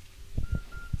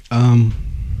spectrum?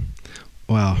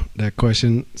 Wow, that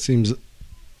question seems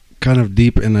kind of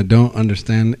deep, and I don't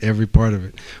understand every part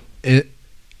of it.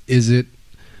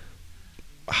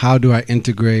 How do I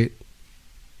integrate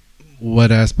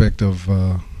what aspect of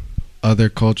other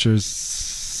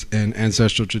cultures and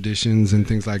ancestral traditions and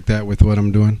things like that with what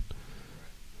I'm doing?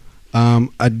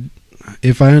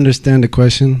 If I understand the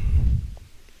question,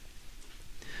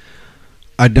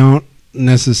 I don't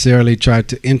necessarily try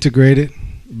to integrate it,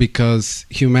 because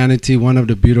humanity, one of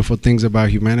the beautiful things about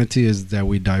humanity is that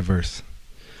we diverse.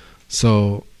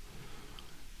 So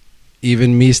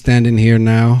even me standing here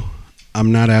now,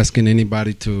 I'm not asking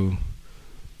anybody to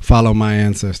follow my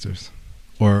ancestors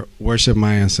or worship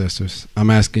my ancestors. I'm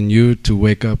asking you to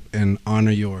wake up and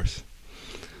honor yours.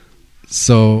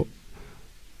 So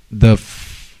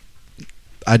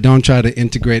I don't try to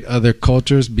integrate other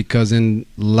cultures, because in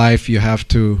life you have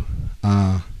to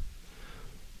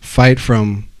fight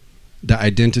from the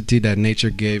identity that nature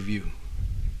gave you.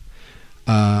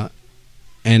 And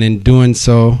in doing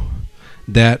so,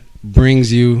 that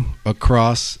brings you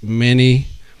across many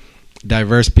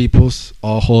diverse peoples,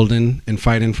 all holding and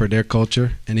fighting for their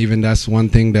culture. And even that's one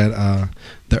thing that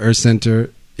the Earth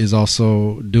Center is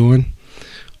also doing.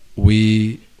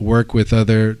 We work with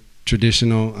other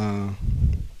traditional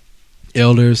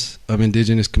elders of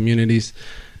indigenous communities,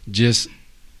 just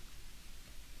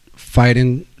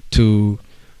fighting to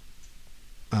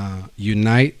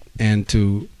unite and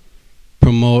to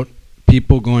promote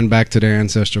people going back to their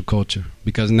ancestral culture.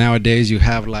 Because nowadays you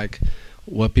have like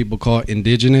what people call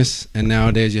indigenous, and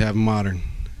nowadays you have modern.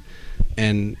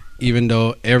 And even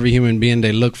though every human being,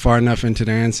 they look far enough into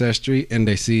their ancestry and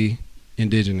they see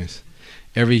indigenous.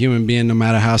 Every human being, no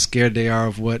matter how scared they are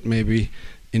of what maybe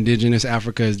indigenous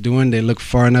Africa is doing, they look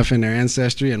far enough in their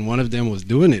ancestry, and one of them was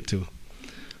doing it too.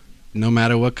 No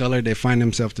matter what color they find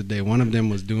themselves today, one of them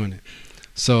was doing it.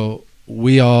 So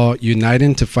we all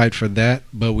uniting to fight for that,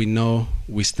 but we know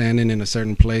we standing in a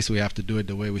certain place. We have to do it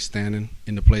the way we standing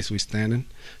in the place we standing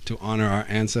to honor our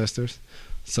ancestors.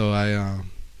 So I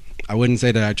wouldn't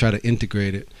say that I try to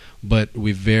integrate it, but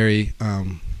we very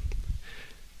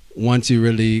once you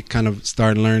really kind of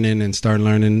start learning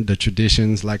the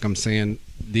traditions, like I'm saying,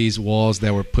 these walls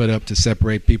that were put up to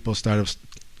separate people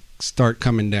start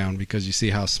coming down, because you see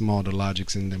how small the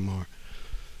logics in them are.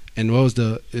 And what was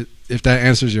if that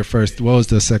answers your first, what was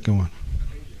the second one?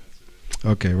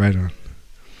 Okay, right on.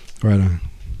 Right on.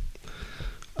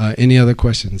 Any other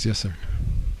questions? Yes, sir.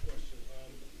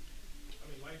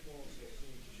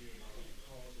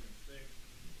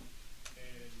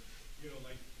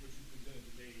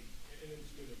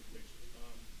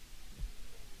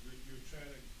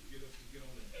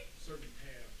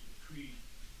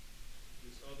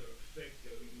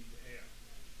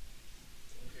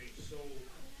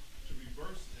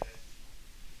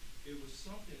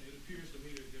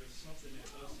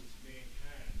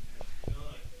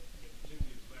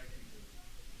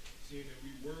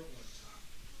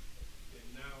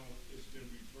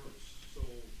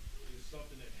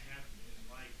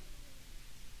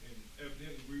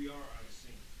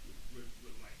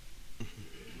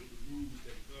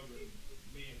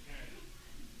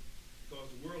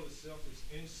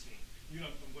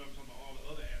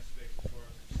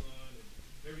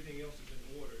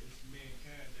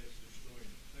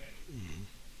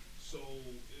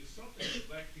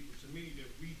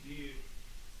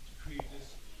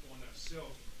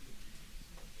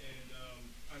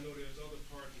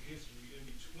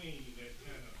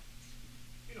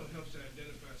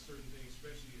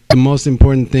 The most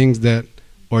important things that,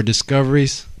 or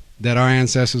discoveries that our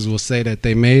ancestors will say that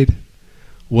they made,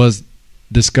 was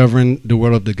discovering the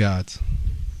world of the gods.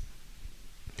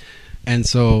 And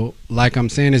so, like I'm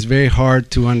saying, it's very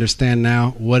hard to understand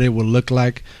now what it will look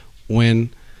like when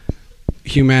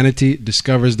humanity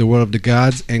discovers the world of the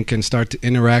gods and can start to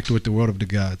interact with the world of the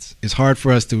gods. It's hard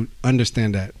for us to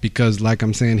understand that, because like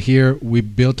I'm saying, here we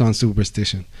built on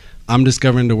superstition. I'm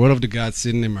discovering the world of the gods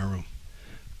sitting in my room.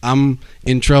 I'm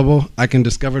in trouble, I can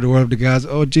discover the world of the gods.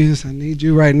 Oh, Jesus, I need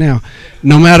you right now.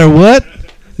 No matter what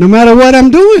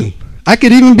I'm doing. I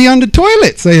could even be on the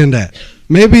toilet saying that.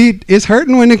 Maybe it's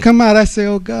hurting when it come out. I say,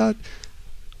 oh, God,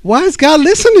 why is God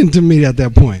listening to me at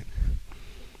that point?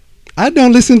 I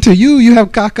don't listen to you. You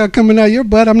have caca coming out your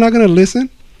butt. I'm not going to listen.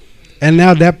 And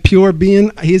now that pure being,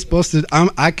 he's supposed to,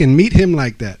 I can meet him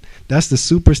like that. That's the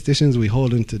superstitions we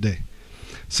hold in today.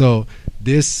 So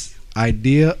this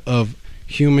idea of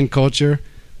human culture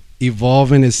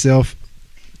evolving itself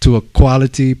to a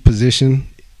quality position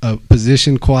a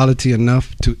position quality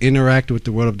enough to interact with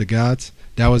the world of the gods.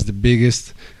 That was the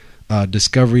biggest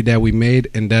discovery that we made,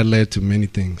 and that led to many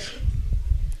things.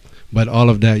 But all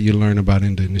of that you learn about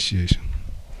in the initiation.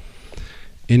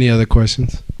 Any other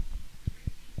questions?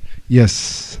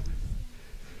 Yes.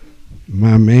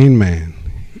 My main man.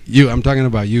 I'm talking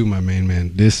about you, my main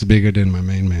man. This is bigger than my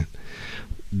main man.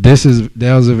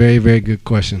 That was a very, very good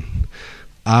question.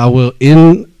 I will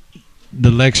end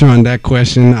the lecture on that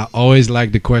question. I always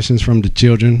like the questions from the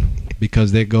children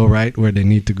because they go right where they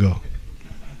need to go.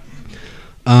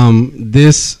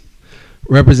 This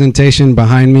representation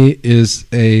behind me is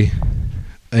a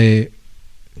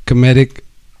Kemetic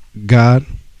god,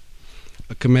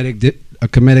 a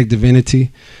Kemetic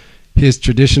divinity. His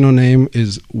traditional name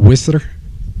is Wisr.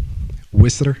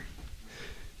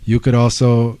 You could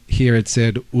also hear it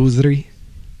said Uzri,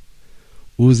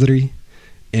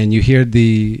 and you hear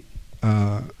the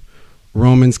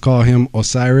Romans call him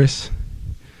Osiris.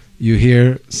 You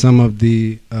hear some of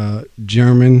the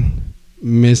German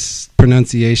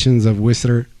mispronunciations of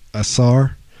Wisr,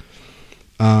 Asar.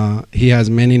 He has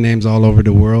many names all over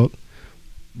the world,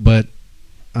 but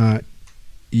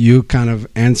you kind of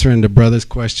answering the brother's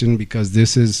question, because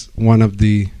this is one of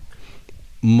the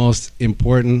most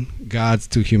important gods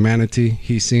to humanity.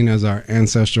 He's seen as our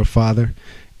ancestral father,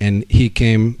 and he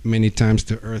came many times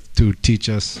to earth to teach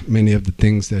us many of the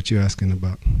things that you're asking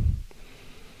about.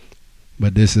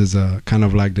 But this is kind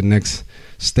of like the next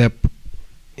step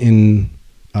in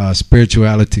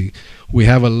spirituality. We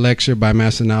have a lecture by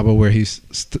Master Naba where he's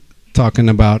talking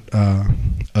about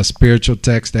a spiritual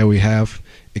text that we have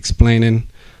explaining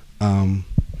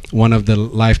one of the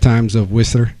lifetimes of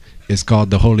Wisr. It's called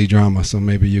the Holy Drama, so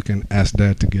maybe you can ask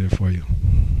Dad to get it for you.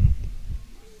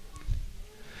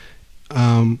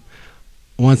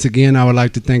 Once again, I would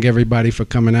like to thank everybody for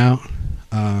coming out.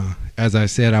 As I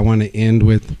said, I want to end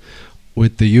with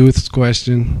the youth's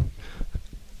question.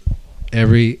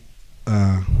 Every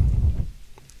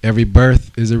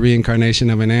birth is a reincarnation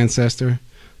of an ancestor,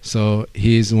 so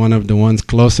he's one of the ones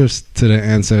closest to the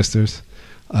ancestors,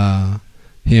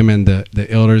 him and the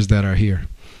elders that are here.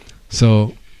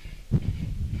 So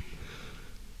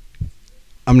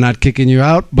I'm not kicking you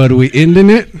out, but we ending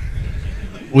it.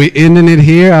 We ending it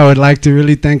here. I would like to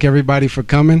really thank everybody for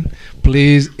coming.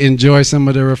 Please enjoy some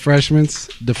of the refreshments,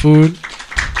 the food.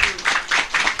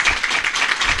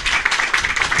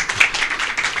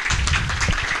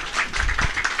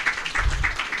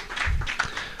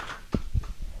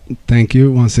 Thank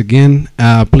you once again.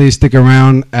 Please stick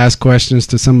around, ask questions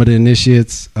to some of the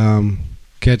initiates.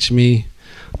 Catch me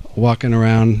walking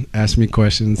around, ask me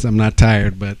questions. I'm not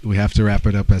tired, but we have to wrap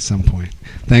it up at some point.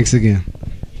 Thanks again.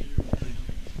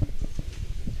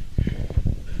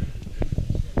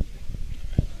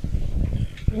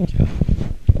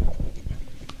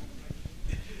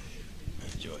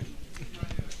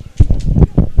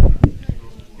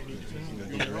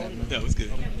 That was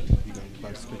good. You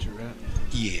gonna spit your rap?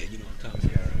 Yeah, you know what I'm talking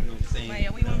about. You know what I'm saying?